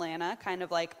prosecutor in Atlanta, kind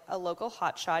of like a local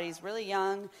hotshot. He's really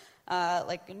young,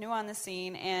 new on the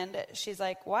scene, and she's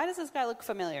like, why does this guy look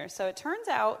familiar? So it turns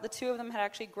out the two of them had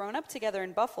actually grown up together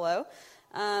in Buffalo,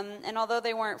 and although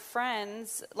they weren't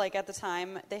friends, like at the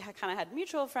time, they kind of had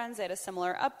mutual friends, they had a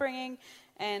similar upbringing,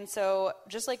 and so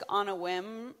just like on a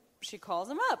whim, she calls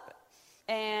him up.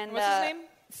 And what's his name?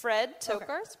 Fred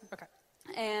Tokars. Okay.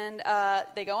 And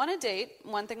they go on a date,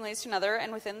 one thing leads to another,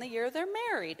 and within the year they're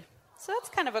married. So that's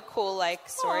kind of a cool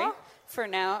story for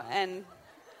now, and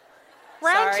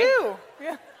Round sorry. 2.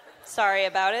 Yeah. Sorry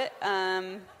about it.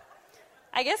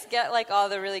 I guess get all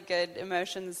the really good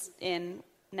emotions in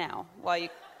now while you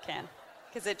can,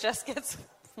 because it just gets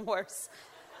worse.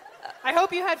 I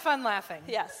hope you had fun laughing.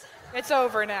 Yes. It's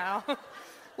over now.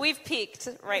 We've peaked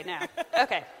right now.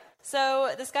 Okay.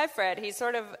 So this guy, Fred, he's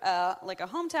sort of like a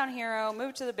hometown hero,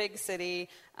 moved to the big city.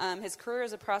 His career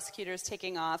as a prosecutor is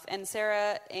taking off, and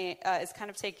Sarah is kind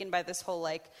of taken by this whole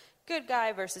good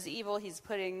guy versus evil. He's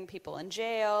putting people in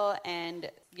jail,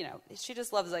 and she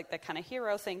just loves the kind of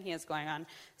hero thing he has going on.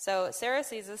 So Sarah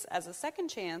sees this as a second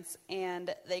chance,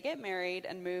 and they get married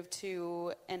and move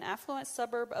to an affluent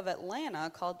suburb of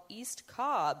Atlanta called East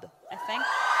Cobb, I think.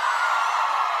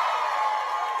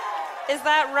 Is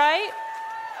that right?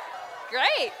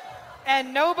 Great.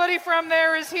 And nobody from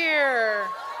there is here.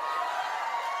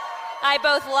 I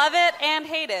both love it and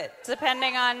hate it,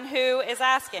 depending on who is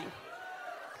asking.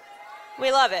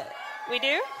 We love it. We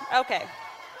do? Okay.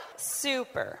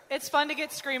 Super. It's fun to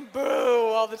get screamed boo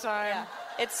all the time. Yeah.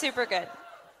 It's super good.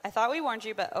 I thought we warned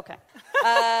you, but okay.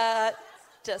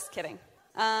 Just kidding.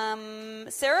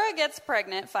 Sarah gets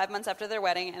pregnant 5 months after their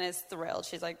wedding and is thrilled.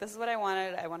 She's like, this is what I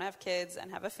wanted. I want to have kids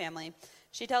and have a family.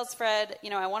 She tells Fred,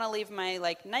 I want to leave my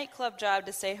nightclub job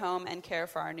to stay home and care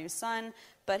for our new son.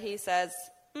 But he says,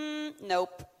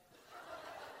 nope.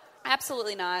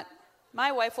 Absolutely not.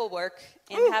 My wife will work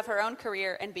and have her own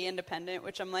career and be independent,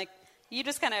 which I'm like, you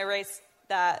just kind of erase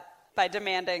that by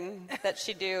demanding that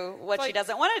she do what she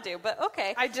doesn't want to do. But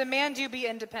okay. I demand you be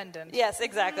independent. Yes,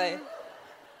 exactly.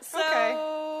 So,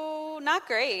 Okay. not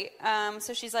great.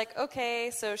 So she's like,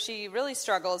 okay. So she really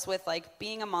struggles with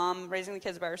being a mom, raising the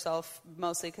kids by herself,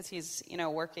 mostly because he's,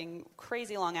 working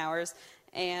crazy long hours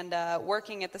and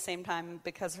working at the same time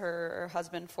because her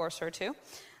husband forced her to.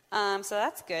 So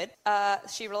that's good.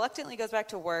 She reluctantly goes back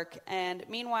to work. And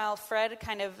meanwhile, Fred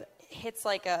kind of hits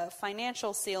a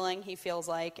financial ceiling, he feels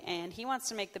like, and he wants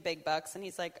to make the big bucks. And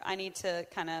he's like, I need to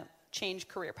kind of change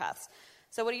career paths.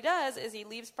 So what he does is he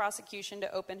leaves prosecution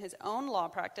to open his own law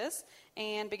practice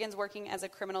and begins working as a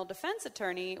criminal defense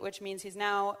attorney, which means he's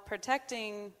now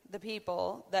protecting the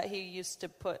people that he used to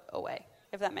put away,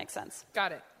 if that makes sense.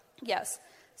 Got it. Yes.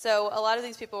 So a lot of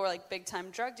these people were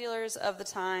big-time drug dealers of the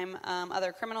time,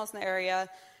 other criminals in the area.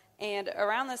 And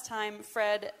around this time,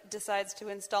 Fred decides to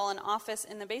install an office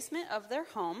in the basement of their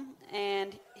home.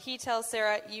 And he tells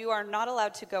Sarah, you are not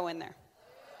allowed to go in there.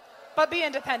 But be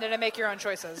independent and make your own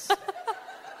choices.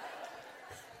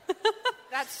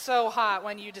 That's so hot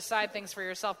when you decide things for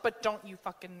yourself, but don't you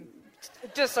fucking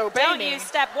disobey me. Don't you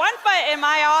step one foot in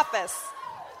my office.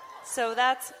 So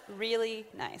that's really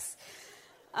nice.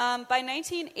 By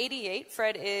 1988,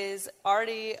 Fred is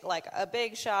already a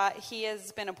big shot. He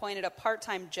has been appointed a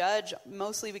part-time judge,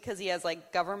 mostly because he has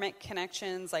government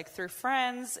connections, through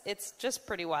friends. It's just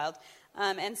pretty wild.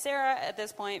 And Sarah, at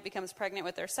this point, becomes pregnant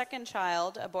with their second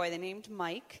child, a boy they named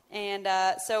Mike. And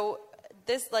so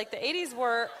this, the 80s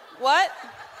were, what?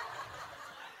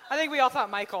 I think we all thought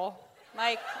Michael.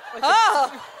 Mike.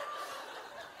 Oh!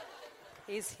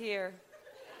 He's here.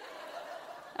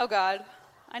 Oh, God.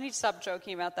 I need to stop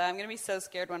joking about that. I'm going to be so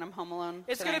scared when I'm home alone.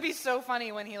 It's going to be so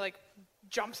funny when he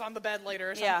jumps on the bed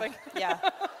later or something. Yeah.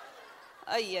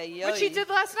 Which he did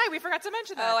last night. We forgot to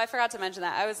mention that. Oh, I forgot to mention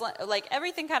that. I was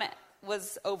everything kind of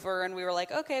was over, and we were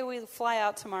okay, we fly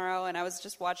out tomorrow. And I was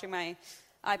just watching my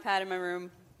iPad in my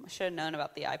room. I should have known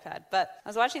about the iPad, but I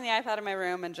was watching the iPad in my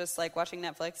room and just watching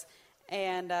Netflix.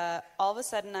 And all of a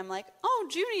sudden, I'm like, oh,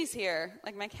 Junie's here,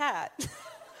 my cat.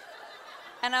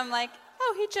 And I'm like,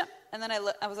 oh, he jumped. And then I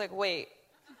was like, wait,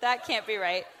 that can't be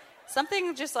right.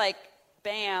 Something just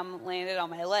bam, landed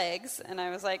on my legs. And I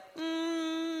was like,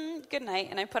 good night.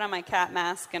 And I put on my cat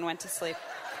mask and went to sleep.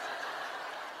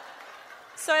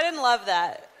 So I didn't love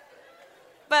that.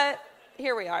 But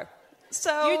here we are.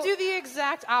 So you do the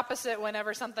exact opposite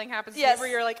whenever something happens to Yes. you, where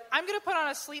you're I'm going to put on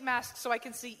a sleep mask so I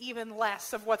can see even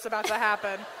less of what's about to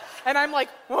happen. And I'm like,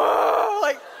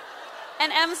 whoa,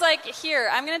 And Em's like, here,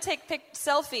 I'm going to take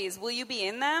selfies. Will you be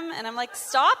in them? And I'm like,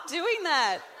 stop doing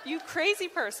that, you crazy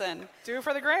person. do it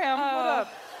for the gram. What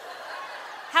up?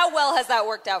 How well has that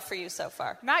worked out for you so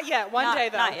far? Not yet. One day,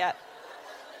 though. Not yet.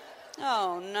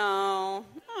 Oh, no.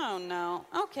 Oh, no.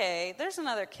 Okay, there's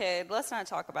another kid. Let's not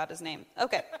talk about his name.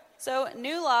 Okay, so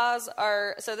new laws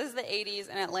are... So this is the 80s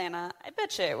in Atlanta. I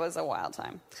bet you it was a wild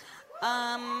time.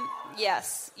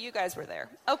 Yes, you guys were there.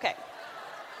 Okay.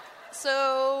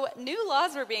 So new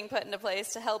laws were being put into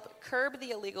place to help curb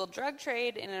the illegal drug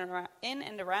trade in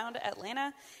and around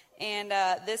Atlanta. And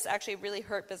this actually really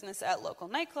hurt business at local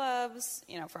nightclubs,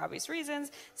 for obvious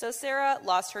reasons. So Sarah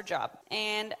lost her job.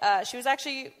 And she was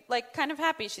actually, kind of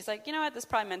happy. She's like, you know what, this is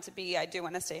probably meant to be. I do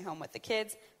want to stay home with the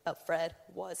kids. But Fred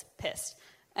was pissed.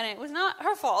 And it was not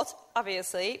her fault,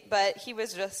 obviously, but he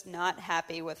was just not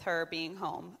happy with her being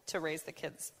home to raise the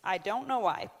kids. I don't know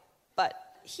why, but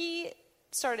he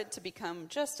started to become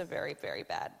just a very, very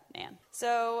bad man.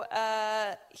 So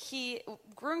he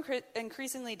grew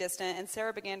increasingly distant, and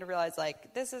Sarah began to realize,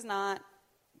 this is not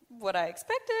what I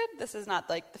expected. This is not,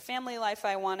 the family life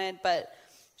I wanted, but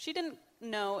she didn't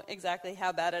know exactly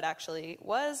how bad it actually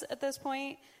was at this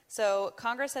point. So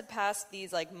Congress had passed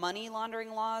these, money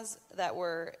laundering laws that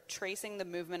were tracing the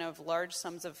movement of large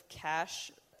sums of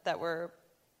cash that were,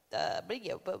 I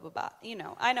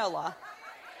know law.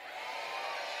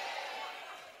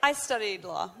 I studied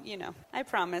law, I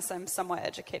promise I'm somewhat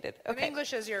educated. Okay. And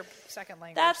English is your second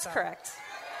language. That's correct.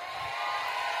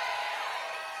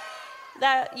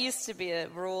 That used to be a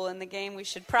rule in the game. We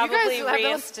should probably reinstitute that. You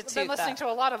guys have been listening to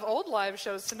a lot of old live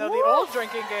shows to know the old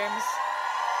drinking games.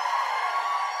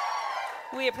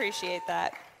 We appreciate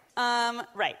that.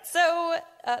 Right. So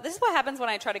this is what happens when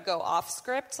I try to go off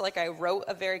script. I wrote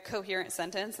a very coherent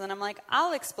sentence, and then I'm like,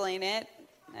 I'll explain it.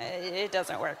 It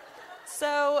doesn't work.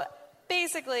 So...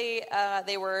 Basically,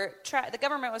 the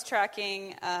government was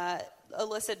tracking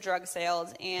illicit drug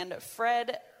sales, and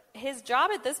Fred, his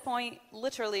job at this point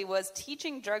literally was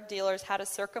teaching drug dealers how to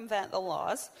circumvent the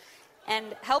laws and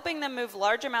helping them move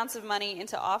large amounts of money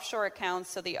into offshore accounts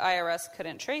so the IRS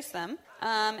couldn't trace them.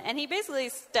 And he basically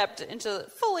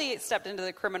fully stepped into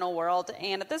the criminal world.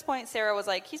 And at this point, Sarah was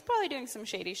like, he's probably doing some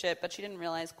shady shit, but she didn't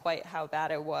realize quite how bad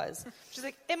it was. She's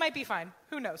like, it might be fine.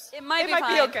 Who knows? It might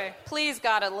be okay. Please,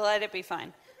 God, let it be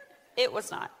fine. It was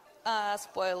not.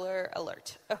 Spoiler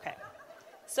alert. Okay.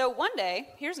 So one day,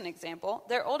 here's an example.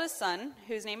 Their oldest son,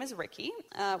 whose name is Ricky,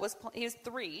 he was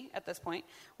 3 at this point,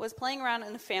 was playing around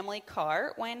in the family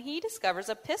car when he discovers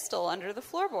a pistol under the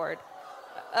floorboard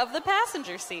of the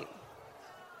passenger seat.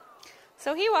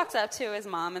 So he walks up to his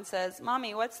mom and says,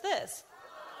 "Mommy, what's this?"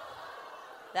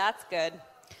 That's good.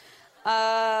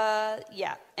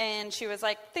 Yeah. And she was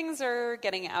like, things are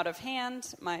getting out of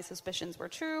hand. My suspicions were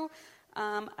true.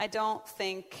 I don't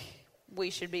think we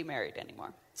should be married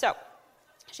anymore. So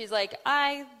she's like,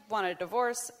 I want a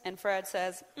divorce. And Fred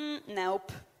says,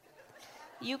 nope.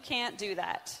 You can't do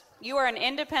that. You are an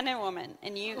independent woman,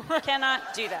 and you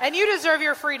cannot do that. And you deserve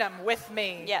your freedom with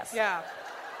me. Yes. Yeah.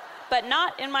 But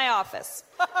not in my office.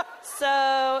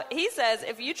 So he says,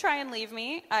 if you try and leave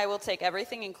me, I will take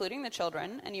everything, including the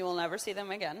children, and you will never see them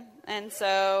again. And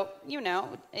so,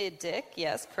 dick,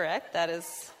 yes, correct. That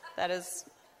is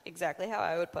exactly how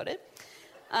I would put it.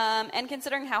 And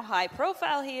considering how high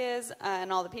profile he is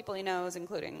and all the people he knows,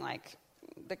 including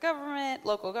the government,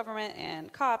 local government,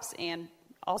 and cops, and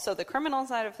also the criminal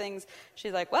side of things,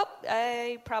 she's like, well,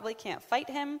 I probably can't fight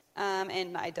him,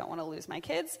 and I don't want to lose my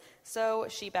kids, so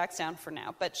she backs down for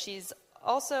now. But she's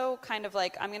also kind of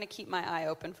like, I'm going to keep my eye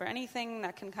open for anything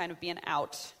that can kind of be an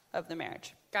out of the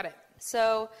marriage. Got it.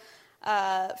 So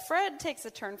Fred takes a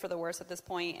turn for the worse at this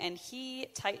point, and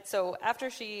so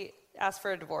after she asks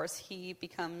for a divorce, he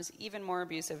becomes even more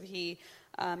abusive. He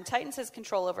tightens his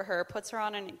control over her, puts her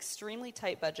on an extremely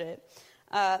tight budget.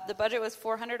 The budget was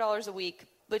 $400 a week,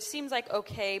 which seems like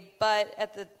okay, but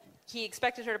he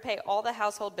expected her to pay all the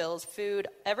household bills, food,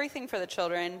 everything for the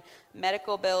children,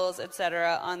 medical bills,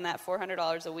 etc., on that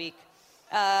 $400 a week.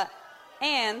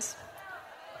 And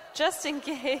just in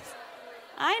case,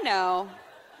 I know,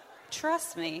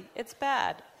 trust me, it's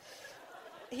bad.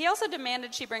 He also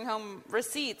demanded she bring home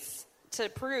receipts to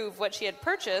prove what she had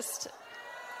purchased.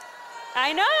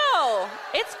 I know,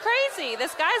 it's crazy.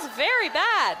 This guy's very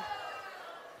bad.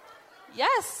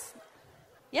 Yes,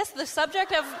 the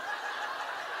subject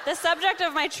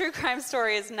of my true crime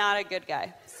story is not a good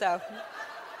guy. So,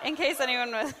 in case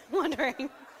anyone was wondering,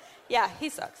 yeah, he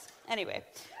sucks. Anyway,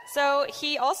 so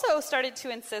he also started to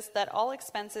insist that all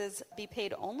expenses be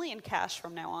paid only in cash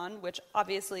from now on, which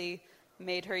obviously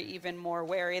made her even more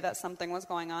wary that something was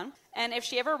going on. And if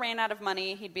she ever ran out of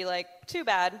money, he'd be like, too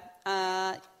bad,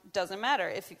 doesn't matter.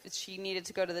 If she needed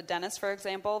to go to the dentist, for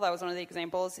example, that was one of the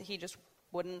examples, he just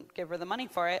wouldn't give her the money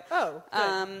for it. Oh,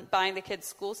 good. Buying the kids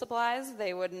school supplies,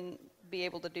 they wouldn't be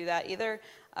able to do that either.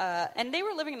 And they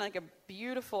were living in like a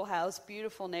beautiful house,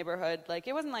 beautiful neighborhood. Like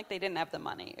it wasn't like they didn't have the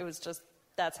money. It was just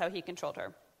that's how he controlled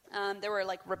her. There were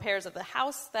like repairs of the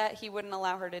house that he wouldn't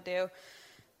allow her to do.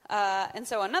 And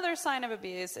so another sign of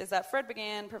abuse is that Fred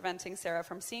began preventing Sarah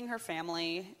from seeing her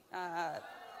family.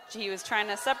 He was trying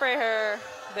to separate her.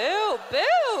 Boo,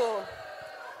 boo.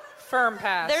 Firm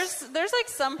pass. There's like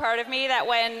some part of me that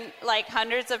when like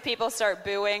hundreds of people start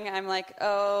booing, I'm like,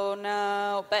 oh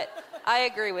no. But I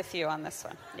agree with you on this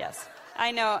one. Yes.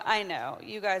 I know.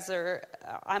 You guys are,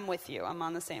 I'm with you. I'm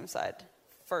on the same side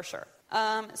for sure.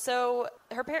 So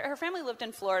her family lived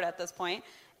in Florida at this point,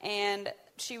 and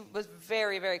she was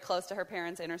very, very close to her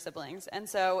parents and her siblings. And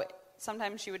so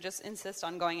sometimes she would just insist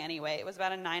on going anyway. It was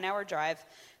about a 9-hour drive,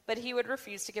 but he would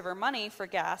refuse to give her money for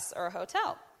gas or a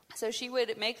hotel. So she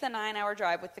would make the 9-hour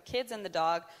drive with the kids and the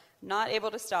dog, not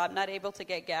able to stop, not able to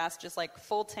get gas, just like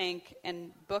full tank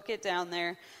and book it down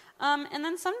there. And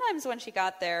then sometimes when she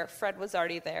got there, Fred was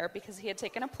already there because he had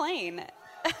taken a plane.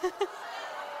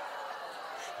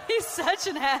 He's such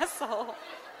an asshole.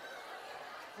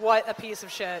 What a piece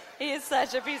of shit. He is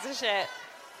such a piece of shit.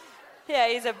 Yeah,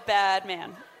 he's a bad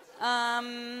man.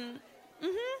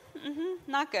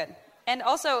 Not good. And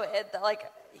also, like,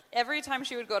 every time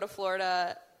she would go to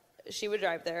Florida, she would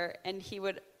drive there, and he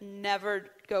would never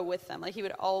go with them. Like, he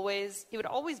would always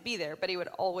be there, but he would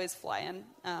always fly in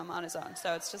on his own.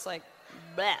 So it's just like,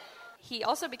 bleh. He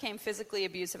also became physically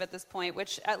abusive at this point,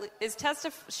 which is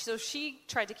so she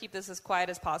tried to keep this as quiet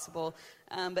as possible,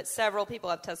 but several people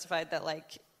have testified that,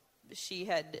 like, she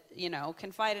had,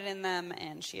 confided in them,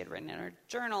 and she had written in her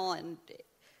journal, and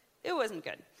it wasn't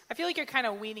good. I feel like you're kind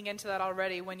of weaning into that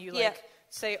already when you,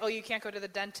 say, oh, you can't go to the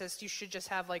dentist, you should just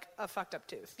have, like, a fucked up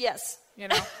tooth. Yes.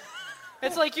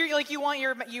 It's like you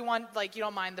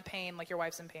don't mind the pain, like your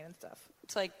wife's in pain and stuff.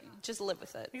 It's like, just live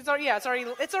with it.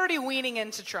 It's already weaning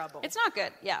into trouble. It's not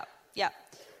good. Yeah.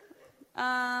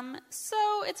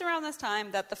 So it's around this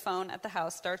time that the phone at the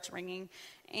house starts ringing,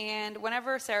 and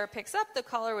whenever Sarah picks up, the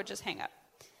caller would just hang up.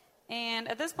 And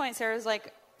at this point, Sarah's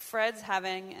like, Fred's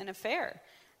having an affair.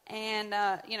 And,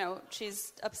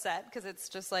 she's upset because it's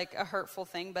just like a hurtful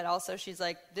thing, but also she's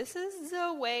like, this is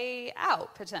a way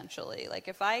out, potentially. Like,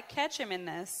 if I catch him in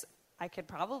this, I could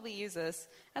probably use this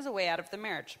as a way out of the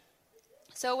marriage.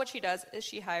 So what she does is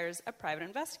she hires a private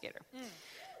investigator.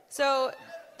 So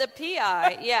the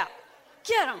PI,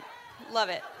 get him. Love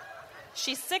it.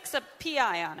 She sicks a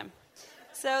PI on him.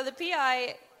 So the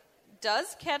PI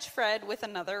does catch Fred with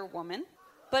another woman,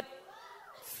 but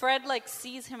Fred,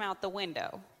 sees him out the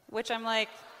window, which I'm like,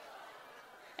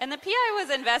 and the PI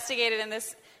was investigated in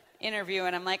this interview,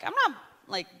 and I'm like, I'm not,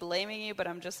 blaming you, but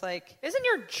I'm just like... Isn't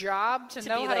your job to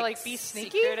know how to, be sneaky?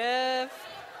 Secretive.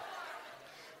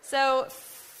 So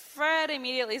Fred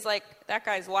immediately is like, that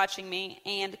guy's watching me,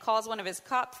 and calls one of his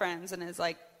cop friends and is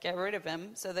like, get rid of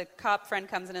him. So the cop friend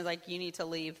comes and is like, you need to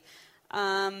leave.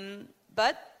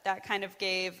 But that kind of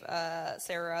gave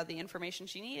Sarah the information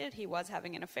she needed. He was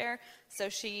having an affair. So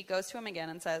she goes to him again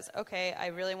and says, okay, I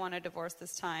really want a divorce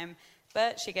this time.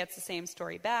 But she gets the same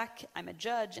story back. I'm a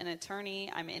judge, an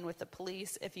attorney. I'm in with the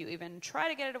police. If you even try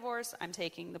to get a divorce, I'm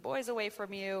taking the boys away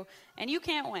from you. And you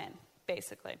can't win,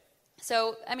 basically.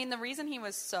 So, the reason he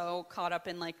was so caught up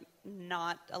in,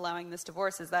 not allowing this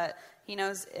divorce is that he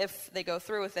knows if they go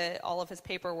through with it, all of his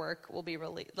paperwork will be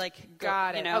released.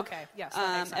 Got it. Okay. Yes,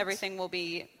 that makes sense. Everything will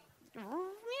be,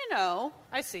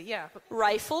 I see, yeah.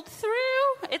 rifled through.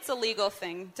 It's a legal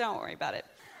thing. Don't worry about it.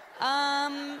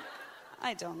 I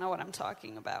don't know what I'm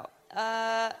talking about.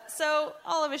 So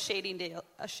all of his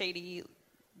shady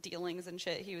dealings and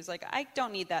shit, he was like, I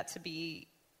don't need that to be,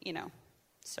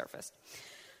 surfaced.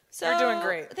 So, you're doing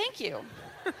great. Thank you.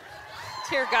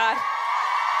 Dear God.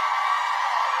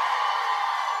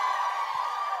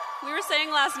 We were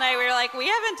saying last night, we were like, we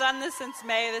haven't done this since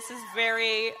May. This is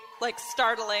very,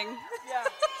 startling. Yeah.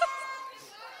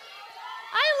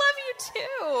 I love you,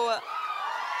 too.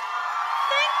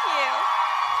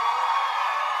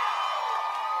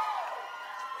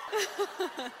 Thank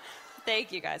you.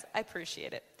 Thank you, guys. I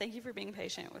appreciate it. Thank you for being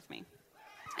patient with me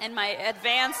and my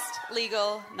advanced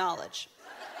legal knowledge.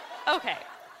 Okay,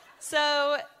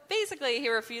 so basically he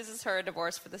refuses her a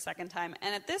divorce for the second time,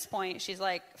 and at this point she's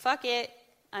like, fuck it,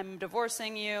 I'm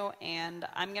divorcing you, and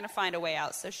I'm going to find a way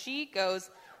out. So she goes,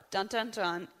 dun dun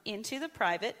dun, into the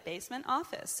private basement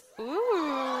office.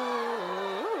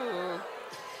 Ooh.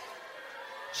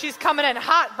 She's coming in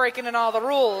hot, breaking in all the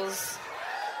rules.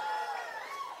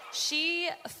 She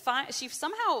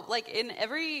somehow, in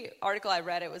every article I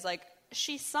read, it was like,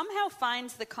 she somehow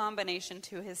finds the combination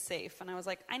to his safe. And I was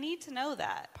like, I need to know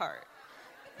that part.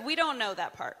 We don't know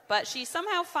that part, but she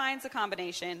somehow finds a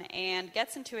combination and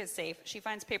gets into his safe. She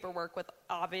finds paperwork with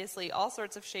obviously all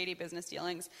sorts of shady business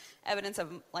dealings, evidence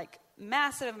of like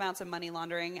massive amounts of money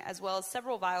laundering, as well as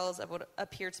several vials of what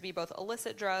appear to be both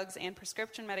illicit drugs and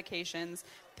prescription medications.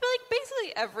 Like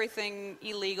basically everything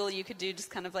illegal you could do,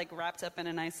 just kind of like wrapped up in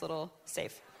a nice little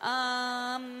safe.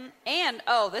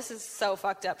 This is so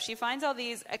fucked up. She finds all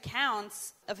these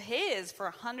accounts of his for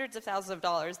hundreds of thousands of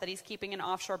dollars that he's keeping in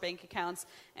offshore bank accounts.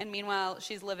 And meanwhile,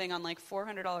 she's living on like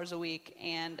 $400 a week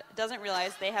and doesn't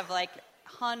realize they have like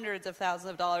hundreds of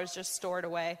thousands of dollars just stored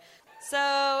away.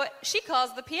 So she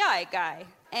calls the PI guy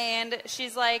and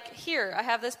she's like, here, I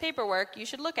have this paperwork. You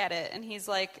should look at it. And he's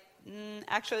like,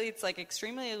 actually, it's like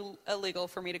extremely illegal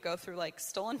for me to go through like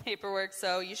stolen paperwork.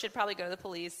 So you should probably go to the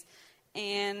police.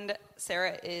 And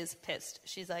Sarah is pissed.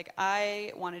 She's like,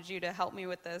 I wanted you to help me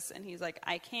with this. And he's like,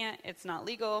 I can't. It's not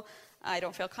legal. I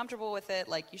don't feel comfortable with it.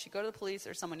 Like, you should go to the police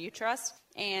or someone you trust.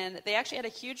 And they actually had a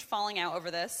huge falling out over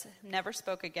this. Never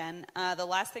spoke again. The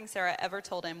last thing Sarah ever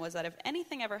told him was that if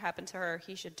anything ever happened to her,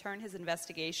 he should turn his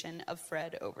investigation of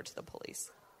Fred over to the police.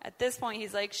 At this point,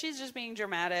 he's like, she's just being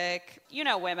dramatic. You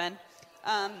know women.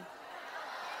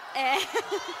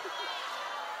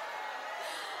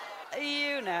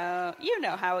 You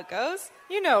know how it goes.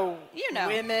 You know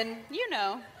women. You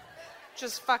know.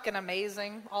 Just fucking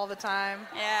amazing all the time.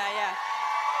 Yeah.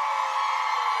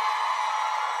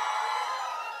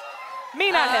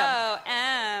 Me, not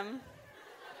him.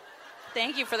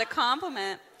 Thank you for the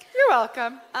compliment. You're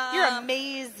welcome. You're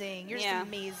amazing. You're just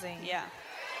amazing. Yeah.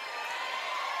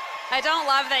 I don't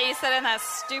love that you said it in that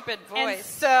stupid voice. And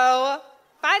so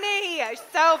funny.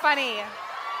 So funny.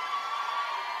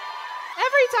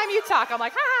 Every time you talk, I'm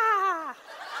like, ha.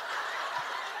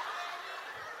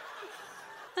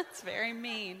 That's very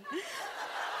mean.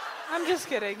 I'm just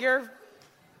kidding. You're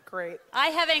great. I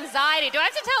have anxiety. Do I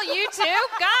have to tell you too?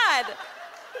 God.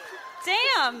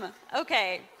 Damn.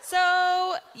 Okay.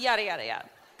 So, yada, yada, yada.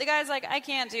 The guy's like, I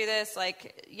can't do this,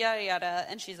 like, yada, yada.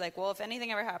 And she's like, well, if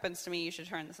anything ever happens to me, you should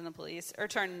turn this in the police, or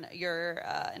turn your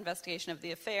investigation of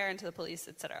the affair into the police,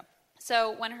 etc.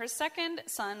 So when her second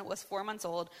son was 4 months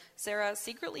old, Sarah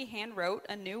secretly handwrote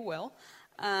a new will.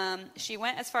 She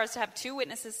went as far as to have 2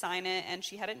 witnesses sign it, and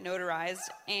she had it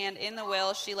notarized. And in the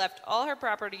will, she left all her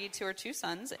property to her 2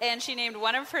 sons. And she named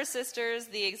one of her sisters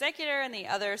the executor and the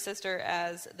other sister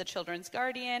as the children's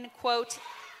guardian. Quote,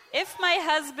 if my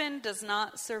husband does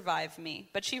not survive me.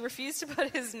 But she refused to put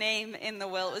his name in the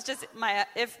will. It was just,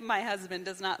 if my husband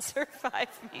does not survive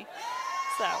me.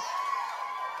 So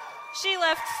she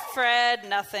left Fred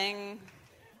nothing.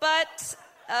 But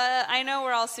I know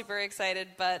we're all super excited,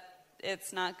 but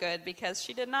it's not good because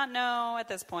she did not know at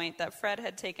this point that Fred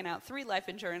had taken out 3 life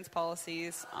insurance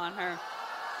policies on her,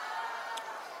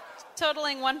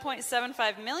 totaling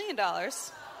 $1.75 million.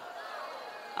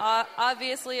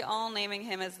 Obviously, all naming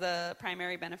him as the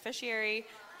primary beneficiary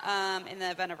in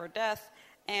the event of her death.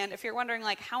 And if you're wondering,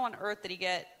 like, how on earth did he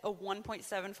get a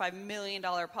 $1.75 million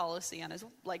policy on his,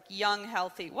 like, young,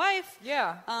 healthy wife?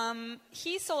 Yeah.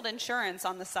 He sold insurance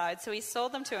on the side, so he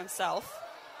sold them to himself.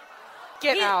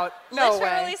 Get out. No way.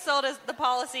 Literally sold the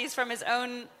policies from his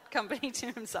own company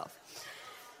to himself.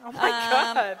 Oh, my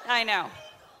God. I know.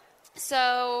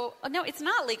 So, no, it's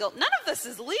not legal. None of this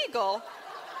is legal.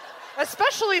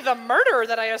 Especially the murder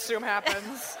that I assume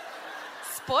happens.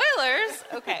 Spoilers.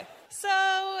 Okay.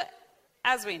 So,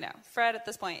 as we know, Fred at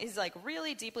this point is like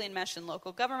really deeply enmeshed in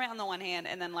local government on the one hand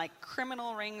and then like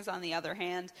criminal rings on the other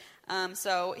hand.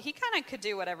 So he kind of could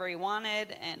do whatever he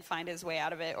wanted and find his way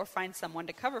out of it or find someone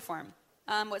to cover for him.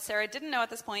 What Sarah didn't know at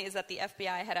this point is that the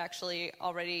FBI had actually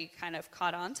already kind of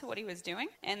caught on to what he was doing,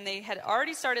 and they had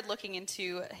already started looking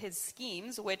into his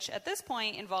schemes, which at this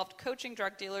point involved coaching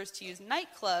drug dealers to use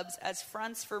nightclubs as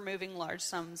fronts for moving large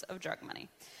sums of drug money.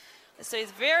 So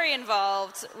he's very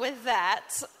involved with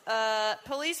that.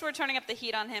 Police were turning up the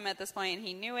heat on him at this point, and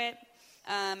he knew it.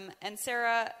 And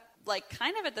Sarah, like,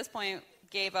 kind of at this point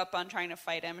gave up on trying to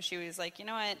fight him. She was like, you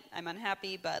know what, I'm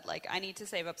unhappy, but, like, I need to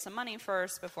save up some money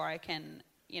first before I can,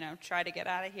 you know, try to get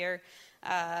out of here.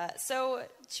 So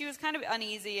she was kind of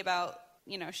uneasy about,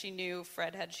 you know, she knew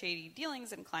Fred had shady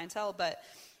dealings and clientele, but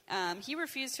he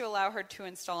refused to allow her to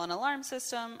install an alarm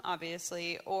system,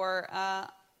 obviously, or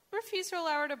refused to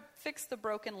allow her to fix the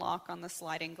broken lock on the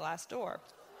sliding glass door.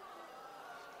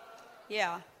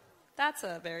 Yeah, that's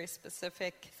a very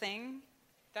specific thing.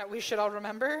 That we should all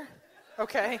remember?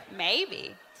 Okay.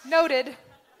 Maybe. Noted.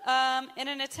 In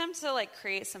an attempt to like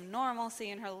create some normalcy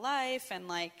in her life and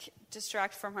like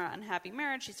distract from her unhappy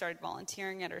marriage, she started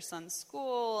volunteering at her son's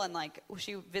school, and like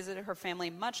she visited her family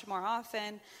much more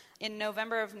often. In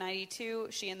November of '92,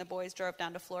 she and the boys drove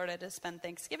down to Florida to spend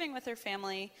Thanksgiving with her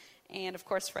family, and of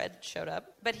course Fred showed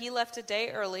up. But he left a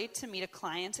day early to meet a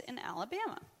client in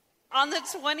Alabama. On the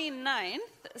 29th,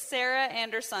 Sarah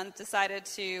and her son decided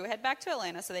to head back to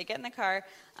Atlanta, so they get in the car.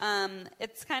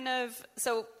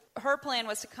 So her plan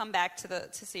was to come back to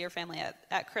see her family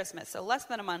at Christmas, so less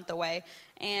than a month away.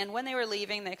 And when they were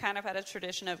leaving, they kind of had a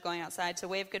tradition of going outside to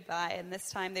wave goodbye, and this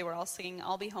time they were all singing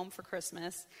 "I'll Be Home for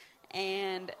Christmas."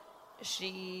 And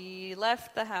she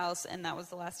left the house, and that was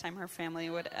the last time her family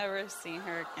would ever see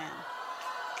her again.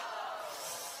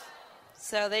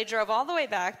 So they drove all the way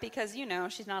back because,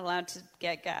 she's not allowed to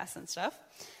get gas and stuff.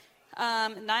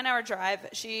 9-hour drive.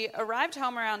 She arrived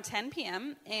home around 10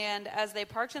 p.m., and as they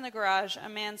parked in the garage, a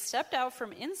man stepped out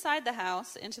from inside the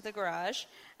house into the garage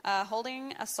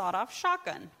holding a sawed-off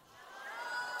shotgun.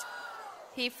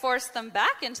 He forced them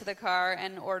back into the car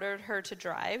and ordered her to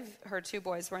drive. Her 2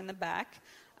 boys were in the back.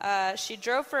 She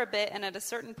drove for a bit, and at a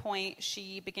certain point,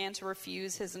 she began to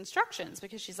refuse his instructions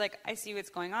because she's like, I see what's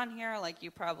going on here. Like,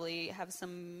 you probably have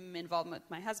some involvement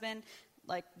with my husband.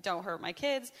 Like, don't hurt my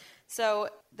kids. So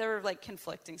there were, like,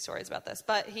 conflicting stories about this.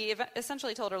 But he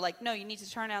essentially told her, like, no, you need to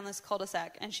turn down this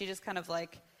cul-de-sac. And she just kind of,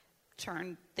 like,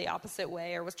 turned the opposite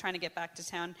way or was trying to get back to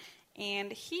town.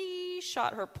 And he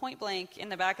shot her point blank in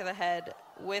the back of the head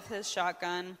with his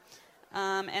shotgun.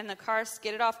 And the car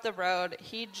skidded off the road.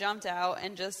 He jumped out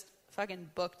and just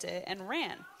fucking booked it and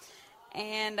ran.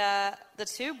 And the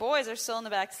 2 boys are still in the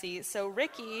back seat. So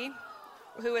Ricky,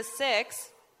 who was 6,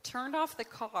 turned off the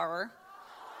car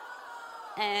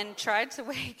and tried to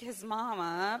wake his mom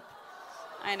up.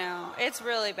 I know. It's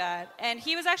really bad. And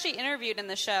he was actually interviewed in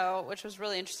the show, which was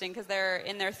really interesting because they're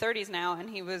in their 30s now. And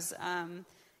he was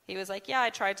like, yeah,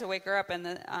 I tried to wake her up, and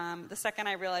the second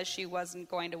I realized she wasn't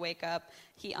going to wake up,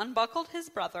 he unbuckled his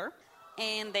brother,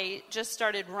 and they just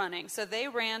started running. So they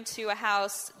ran to a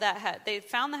house they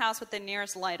found the house with the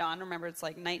nearest light on. Remember, it's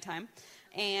like nighttime.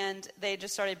 And they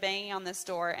just started banging on this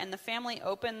door, and the family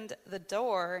opened the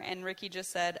door, and Ricky just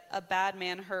said, "A bad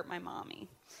man hurt my mommy."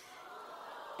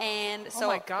 And so,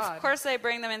 of course, they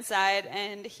bring them inside,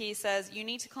 and he says, you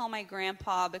need to call my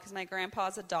grandpa because my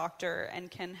grandpa's a doctor and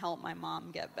can help my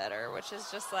mom get better, which is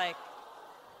just, like,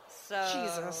 so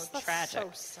Jesus, that's tragic. So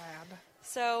sad.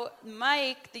 So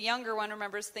Mike, the younger one,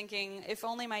 remembers thinking, if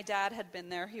only my dad had been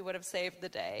there, he would have saved the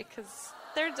day because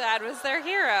their dad was their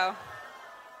hero.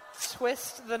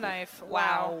 Twist the knife.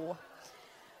 Wow.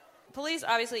 Police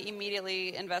obviously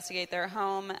immediately investigate their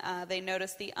home. They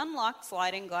notice the unlocked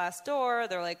sliding glass door.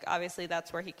 They're like, obviously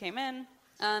that's where he came in.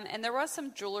 And there was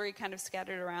some jewelry kind of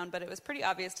scattered around, but it was pretty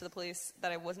obvious to the police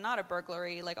that it was not a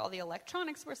burglary. Like, all the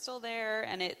electronics were still there,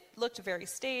 and it looked very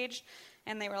staged.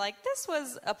 And they were like, this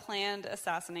was a planned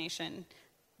assassination.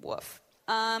 Woof.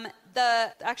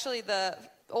 The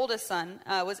oldest son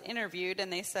was interviewed,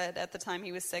 and they said at the time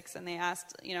he was 6, and they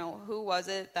asked, who was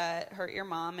it that hurt your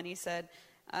mom? And he said,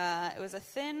 it was a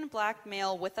thin black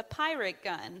male with a pirate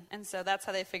gun. And so that's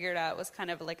how they figured out it was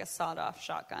kind of like a sawed-off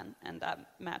shotgun, and that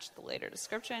matched the later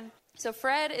description. So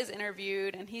Fred is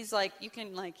interviewed, and he's like, you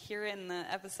can like hear it in the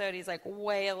episode, he's like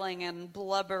wailing and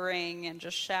blubbering and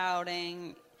just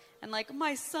shouting. And like,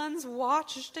 my sons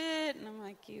watched it. And I'm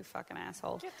like, you fucking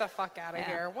asshole. Get the fuck out of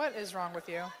here. What is wrong with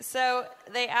you? So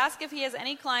they ask if he has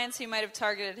any clients who might have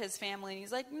targeted his family. And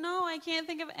he's like, no, I can't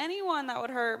think of anyone that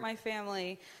would hurt my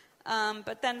family.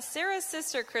 But then Sarah's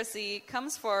sister, Chrissy,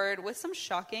 comes forward with some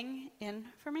shocking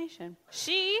information.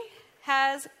 She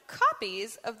has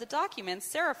copies of the documents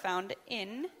Sarah found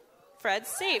in Fred's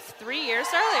safe 3 years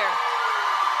earlier.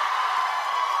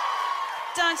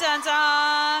 Dun, dun,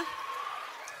 dun.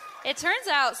 It turns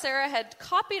out Sarah had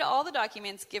copied all the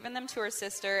documents, given them to her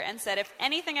sister, and said, if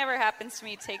anything ever happens to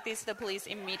me, take these to the police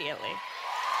immediately.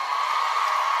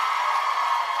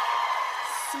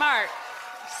 Smart.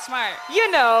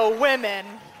 Women.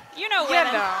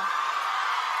 Women.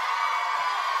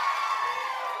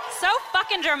 So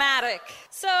fucking dramatic.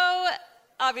 So,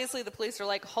 obviously the police are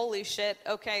like, holy shit,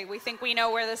 okay, we think we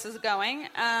know where this is going.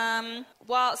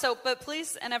 But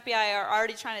police and FBI are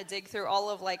already trying to dig through all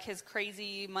of like his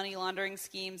crazy money laundering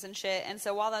schemes and shit. And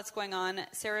so while that's going on,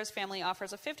 Sarah's family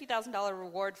offers a $50,000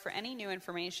 reward for any new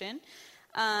information.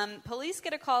 Police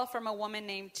get a call from a woman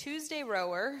named Tuesday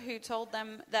Rower who told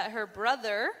them that her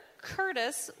brother,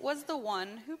 Curtis, was the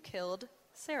one who killed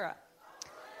Sarah.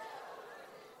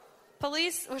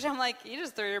 Police, which I'm like, you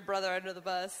just threw your brother under the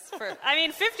bus for,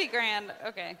 $50 grand.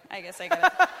 Okay, I guess I get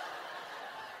it.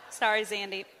 Sorry,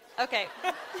 Zandy. Okay.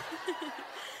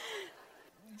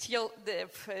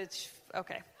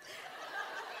 Okay.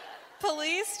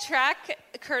 Police track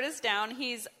Curtis down.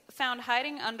 He's found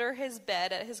hiding under his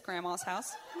bed at his grandma's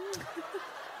house.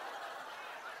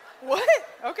 What?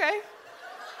 Okay.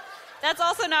 That's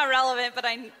also not relevant, but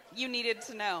you needed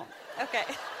to know. Okay.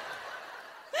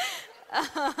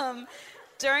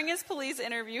 During his police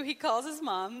interview, he calls his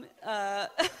mom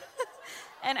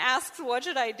and asks, "What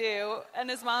should I do?" And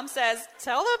his mom says,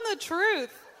 "Tell them the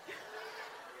truth."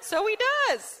 So he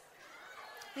does.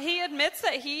 He admits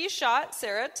that he shot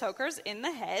Sarah Tokers in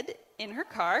the head in her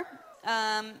car,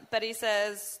 but he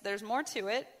says, "There's more to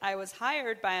it. I was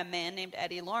hired by a man named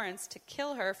Eddie Lawrence to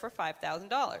kill her for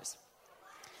 $5,000.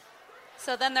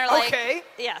 So then they're like, okay.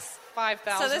 Yes.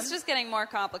 5,000. So this is just getting more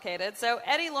complicated. So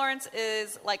Eddie Lawrence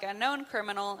is like a known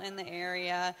criminal in the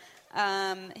area.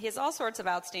 He has all sorts of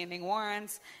outstanding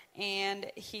warrants, and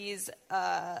he's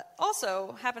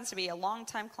also happens to be a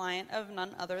longtime client of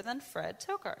none other than Fred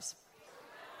Tokars.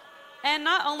 And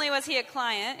not only was he a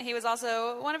client, he was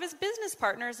also one of his business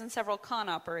partners in several con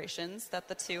operations that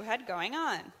the two had going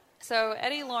on. So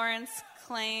Eddie Lawrence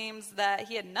claims that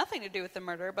he had nothing to do with the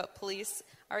murder, but police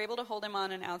are able to hold him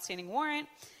on an outstanding warrant.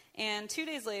 And 2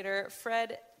 days later,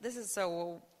 Fred, this is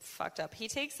so fucked up, he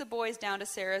takes the boys down to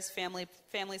Sarah's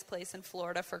family's place in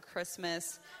Florida for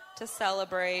Christmas to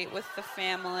celebrate with the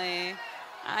family.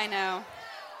 I know.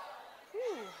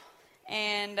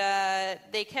 And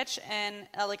they catch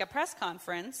a press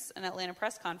conference, an Atlanta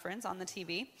press conference on the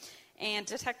TV. And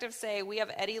detectives say, "We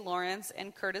have Eddie Lawrence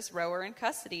and Curtis Rower in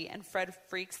custody." And Fred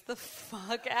freaks the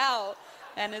fuck out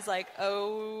and is like,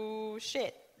 "Oh,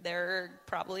 shit, they're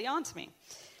probably onto me."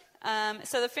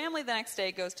 So the family the next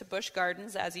day goes to Busch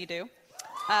Gardens, as you do.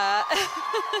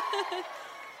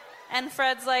 And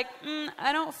Fred's like,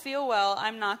 "I don't feel well.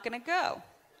 I'm not going to go."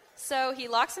 So he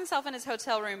locks himself in his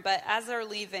hotel room, but as they're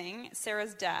leaving,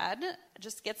 Sarah's dad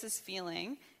just gets his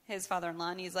feeling, his father-in-law,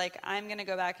 and he's like, "I'm going to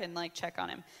go back and check on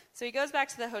him." So he goes back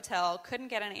to the hotel, couldn't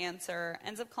get an answer,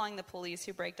 ends up calling the police,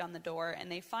 who break down the door,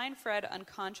 and they find Fred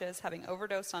unconscious, having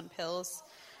overdosed on pills.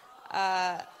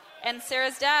 And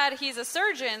Sarah's dad, he's a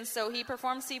surgeon, so he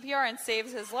performs CPR and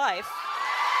saves his life.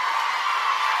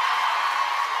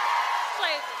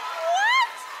 Like, what?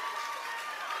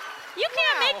 You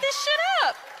can't make this shit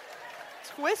up.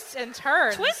 Twists and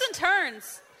turns. Twists and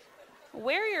turns.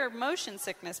 Wear your motion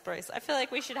sickness brace. I feel like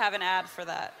we should have an ad for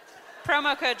that.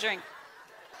 Promo code drink.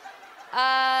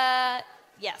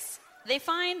 Yes. They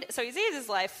find, so he saves his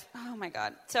life. Oh my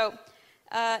God. So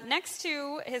next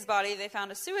to his body, they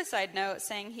found a suicide note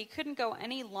saying he couldn't go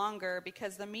any longer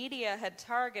because the media had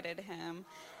targeted him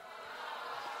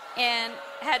and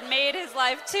had made his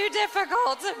life too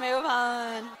difficult to move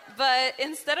on. But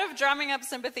instead of drumming up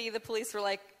sympathy, the police were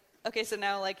like, "Okay, so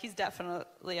now, he's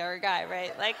definitely our guy,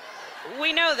 right?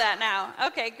 We know that now.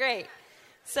 Okay, great."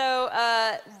 So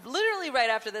literally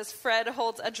right after this, Fred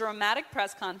holds a dramatic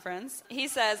press conference. He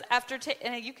says,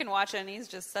 and you can watch it, and he's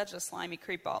just such a slimy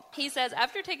creepball. He says,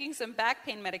 after taking some back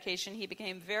pain medication, he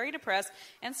became very depressed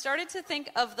and started to think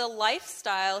of the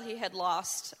lifestyle he had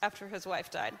lost after his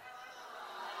wife died.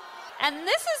 And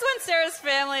this is when Sarah's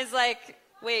family's like,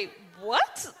 "Wait,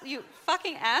 what? You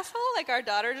fucking asshole? Our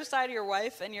daughter just died of your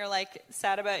wife, and you're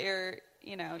sad about your,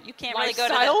 you can't really go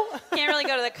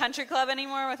to the country club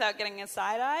anymore without getting a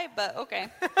side eye, but okay."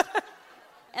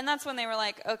 And that's when they were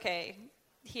like, "Okay,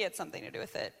 he had something to do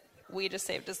with it. We just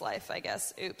saved his life, I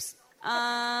guess. Oops."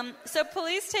 So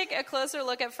police take a closer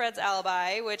look at Fred's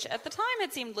alibi, which at the time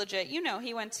had seemed legit.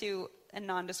 He went to a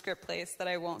nondescript place that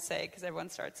I won't say because everyone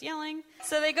starts yelling.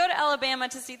 So they go to Alabama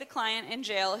to see the client in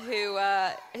jail who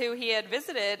he had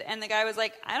visited, and the guy was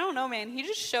like, "I don't know, man. He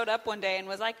just showed up one day and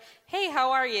was like, 'Hey,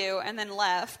 how are you?' and then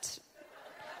left.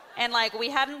 And we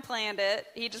hadn't planned it.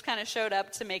 He just kind of showed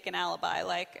up to make an alibi,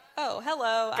 "Oh,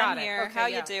 hello, I'm here. Okay, how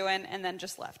you doing?" and then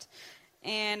just left.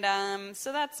 And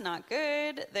so that's not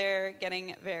good. They're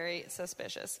getting very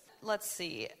suspicious. Let's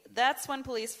see. That's when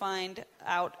police find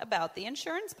out about the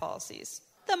insurance policies.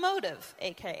 The motive,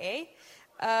 a.k.a.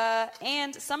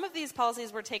 And some of these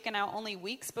policies were taken out only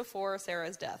weeks before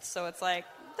Sarah's death. So it's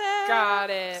got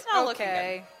it. It's not looking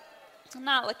good.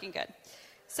 Not looking good.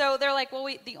 So they're like, well,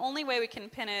 the only way we can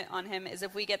pin it on him is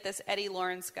if we get this Eddie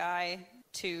Lawrence guy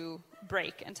to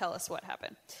break and tell us what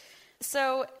happened.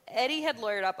 So Eddie had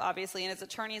lawyered up, obviously, and his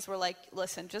attorneys were like,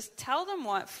 "Listen, just tell them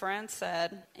what Fred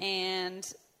said,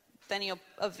 and then you'll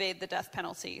evade the death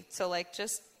penalty. So,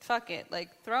 just fuck it.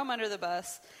 Throw him under the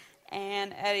bus."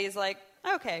 And Eddie's like,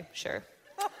 "Okay, sure."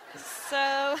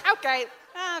 So... Okay.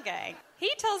 Okay.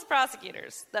 He tells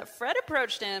prosecutors that Fred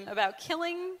approached him about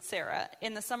killing Sarah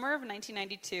in the summer of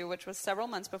 1992, which was several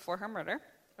months before her murder.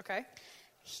 Okay.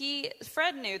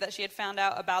 Fred knew that she had found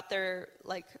out about their,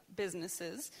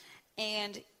 businesses,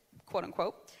 and quote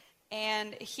unquote,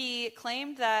 and he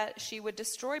claimed that she would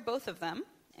destroy both of them,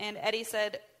 and Eddie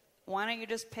said, why don't you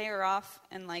just pay her off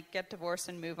and, get divorced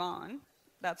and move on?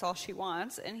 That's all she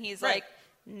wants. And he's Right. like,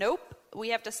 nope, we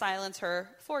have to silence her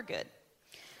for good.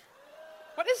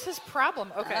 What is his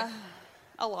problem? Okay.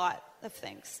 A lot of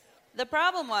things. The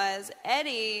problem was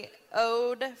Eddie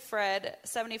owed Fred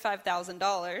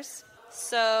 $75,000.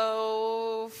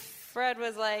 So Fred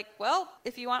was like, well,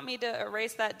 if you want me to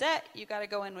erase that debt, you got to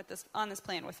go in on this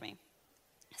plan with me.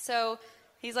 So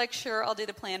he's like, sure, I'll do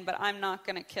the plan, but I'm not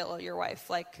going to kill your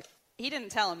wife. He didn't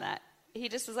tell him that. He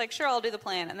just was like, sure, I'll do the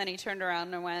plan. And then he turned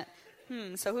around and went,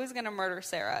 so who's going to murder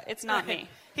Sarah? It's not me.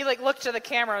 He looked to the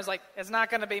camera and was like, it's not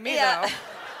going to be me, Yeah.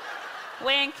 though.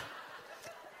 Wink.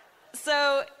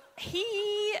 So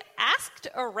he asked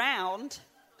around.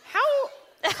 How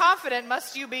confident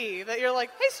must you be that you're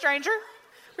like, hey, stranger,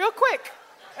 real quick,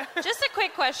 Just a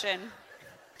quick question.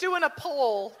 doing a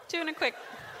poll. Doing a quick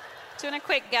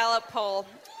Gallup poll.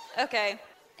 Okay.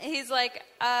 He's like,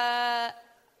 I'm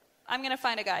going to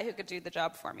find a guy who could do the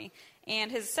job for me.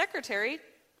 And his secretary,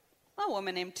 a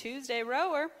woman named Tuesday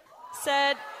Rower,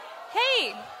 said,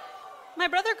 hey, my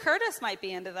brother Curtis might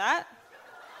be into that.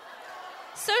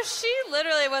 So she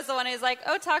literally was the one who's like,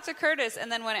 oh, talk to Curtis.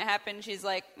 And then when it happened, she's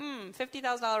like,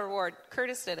 $50,000 reward.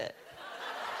 Curtis did it.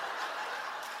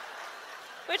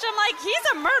 Which I'm like, he's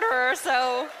a murderer,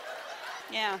 so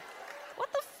yeah.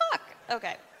 What the fuck?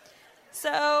 Okay.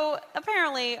 So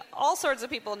apparently all sorts of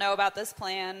people know about this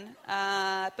plan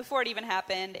before it even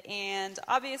happened. And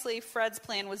obviously Fred's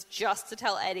plan was just to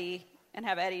tell Eddie and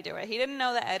have Eddie do it. He didn't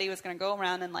know that Eddie was going to go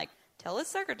around and tell his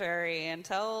secretary and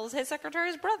tell his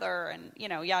secretary's brother and,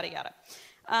 yada, yada.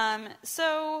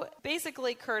 So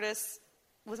basically Curtis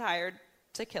was hired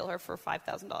to kill her for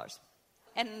 $5,000.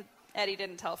 And Eddie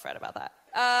didn't tell Fred about that.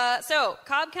 So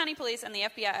Cobb County Police and the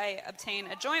FBI obtain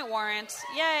a joint warrant.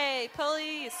 Yay,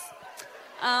 police!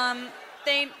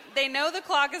 They know the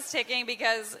clock is ticking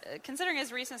because considering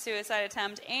his recent suicide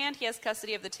attempt and he has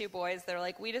custody of the two boys, they're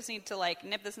like, we just need to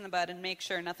nip this in the bud and make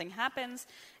sure nothing happens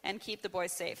and keep the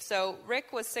boys safe. So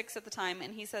Rick was 6 at the time,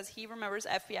 and he says he remembers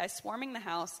FBI swarming the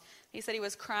house. He said he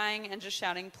was crying and just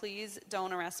shouting, please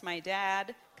don't arrest my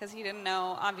dad, because he didn't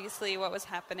know, obviously, what was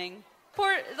happening.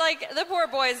 The poor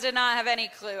boys did not have any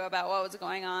clue about what was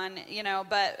going on,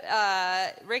 but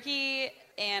Ricky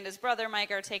and his brother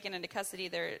Mike are taken into custody.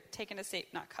 They're taken to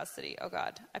not custody. Oh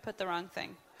God, I put the wrong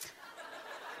thing.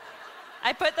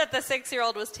 I put that the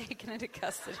 6-year-old was taken into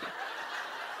custody.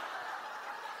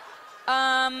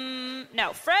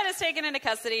 No, Fred is taken into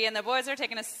custody and the boys are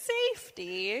taken to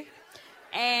safety,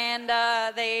 and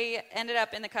they ended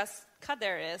up in the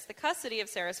custody of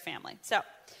Sarah's family. So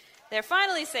they're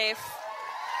finally safe.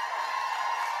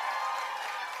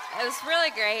 It was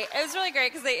really great. It was really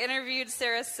great because they interviewed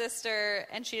Sarah's sister,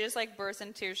 and she just burst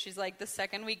into tears. She's like, the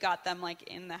second we got them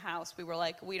in the house, we were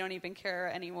like, we don't even care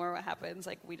anymore what happens.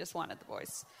 We just wanted the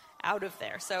boys out of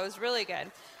there. So it was really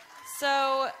good.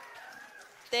 So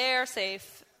they're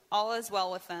safe. All is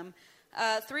well with them.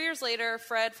 3 years later,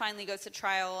 Fred finally goes to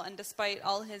trial, and despite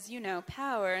all his,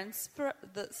 power and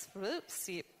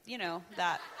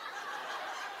that.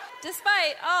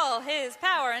 Despite all his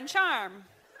power and charm.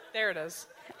 There it is.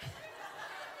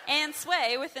 And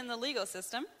sway within the legal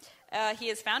system, he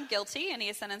is found guilty, and he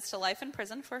is sentenced to life in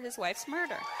prison for his wife's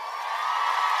murder.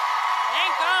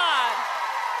 Thank God.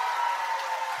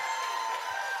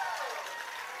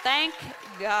 Thank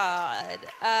God.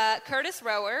 Curtis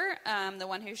Rower, the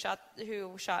one who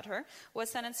shot her, was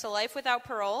sentenced to life without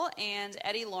parole, and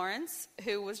Eddie Lawrence,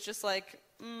 who was just like,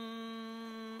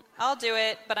 I'll do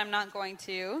it, but I'm not going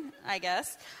to, I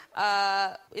guess,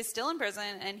 is still in prison,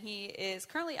 and he is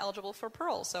currently eligible for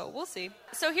parole, so we'll see.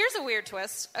 So here's a weird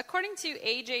twist. According to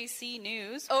AJC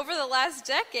News, over the last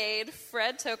decade,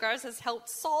 Fred Tokars has helped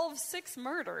solve 6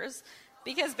 murders,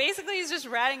 because basically he's just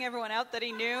ratting everyone out that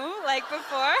he knew,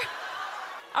 before.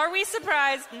 Are we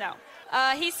surprised? No.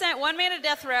 He sent one man to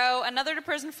death row, another to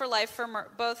prison for life for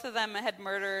both of them had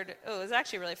murdered. Oh, it was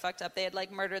actually really fucked up. They had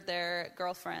murdered their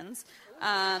girlfriends,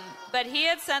 but he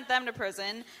had sent them to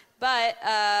prison. But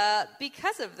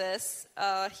because of this,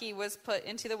 he was put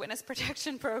into the witness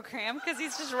protection program because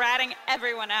he's just ratting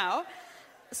everyone out.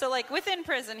 So within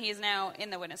prison, he's now in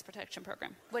the witness protection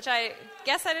program, which I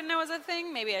guess I didn't know was a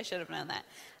thing. Maybe I should have known that.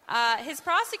 His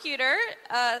prosecutor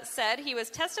said he was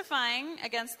testifying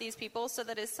against these people so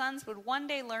that his sons would one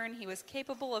day learn he was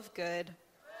capable of good.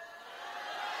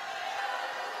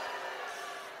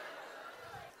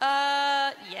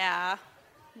 Yeah.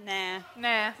 Nah.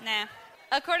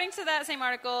 According to that same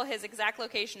article, his exact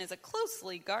location is a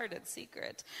closely guarded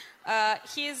secret.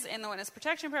 He's in the Witness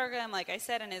Protection Program, like I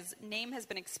said, and his name has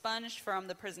been expunged from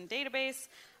the prison database.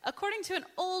 According to an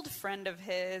old friend of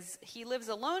his, he lives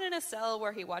alone in a cell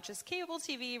where he watches cable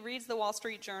TV, reads the Wall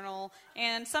Street Journal,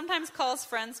 and sometimes calls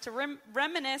friends to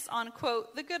reminisce on,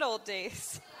 quote, the good old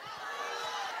days.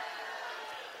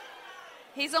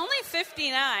 He's only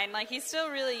 59, like he's still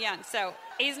really young. So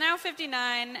he's now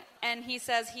 59, and he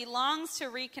says he longs to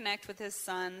reconnect with his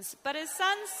sons, but his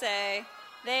sons say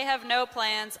they have no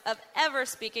plans of ever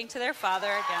speaking to their father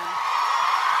again.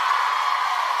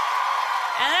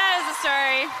 And that is the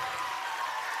story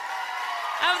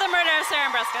of the murder of Sarah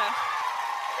Ambresco.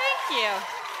 Thank you.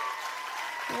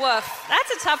 Woof.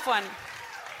 That's a tough one.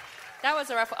 That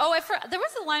was a rough one. Oh, there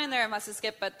was a line in there I must have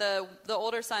skipped, but the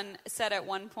older son said at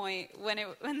one point when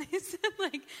they said,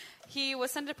 like, he was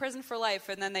sent to prison for life,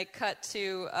 and then they cut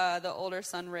to the older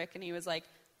son, Rick, and he was like,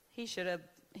 he should have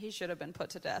been put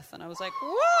to death. And I was like,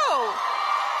 whoa!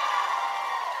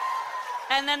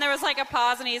 And then there was like a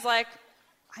pause, and he's like,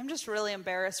 I'm just really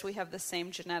embarrassed we have the same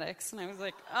genetics. And I was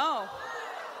like, oh,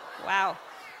 wow.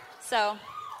 So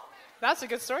that's a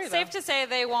good story, though. Safe to say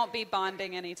they won't be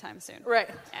bonding anytime soon. Right.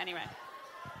 Anyway.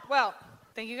 Well,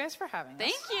 thank you guys for having us.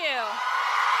 Thank you.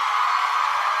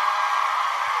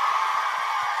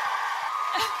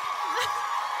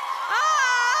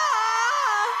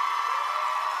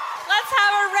 Let's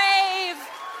have a rave.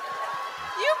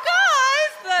 You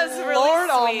guys, that's really Lord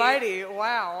sweet. Almighty,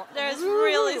 wow. That's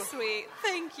really sweet.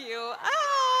 Thank you. Oh,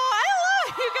 I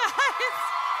love you guys.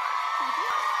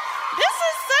 This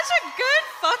is such a good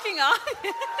fucking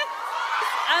audience.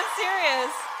 I'm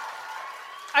serious.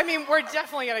 I mean, we're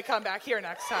definitely going to come back here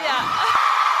next time. Yeah.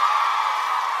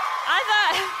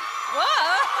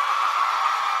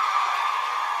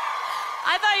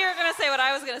 I thought you were going to say what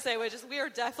I was going to say, which is we are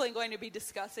definitely going to be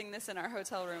discussing this in our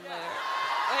hotel room later.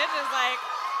 Which is, like,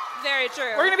 very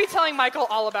true. We're going to be telling Michael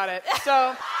all about it.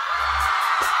 So,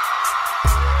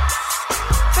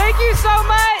 thank you so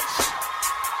much.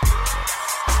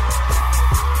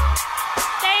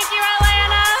 Thank you,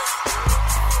 Atlanta.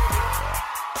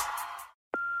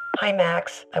 Hi,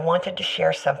 Max. I wanted to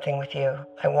share something with you.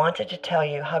 I wanted to tell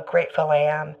you how grateful I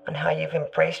am and how you've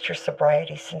embraced your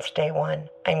sobriety since day one.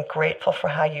 I'm grateful for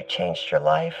how you changed your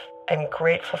life. I'm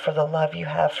grateful for the love you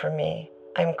have for me.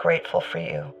 I'm grateful for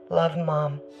you. Love,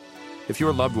 Mom. If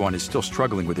your loved one is still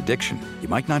struggling with addiction, you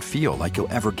might not feel like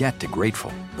you'll ever get to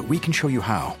grateful, but we can show you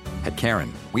how. At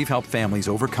Caron, we've helped families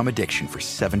overcome addiction for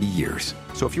 70 years.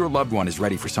 So if your loved one is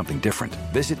ready for something different,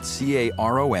 visit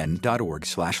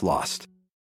caron.org/lost.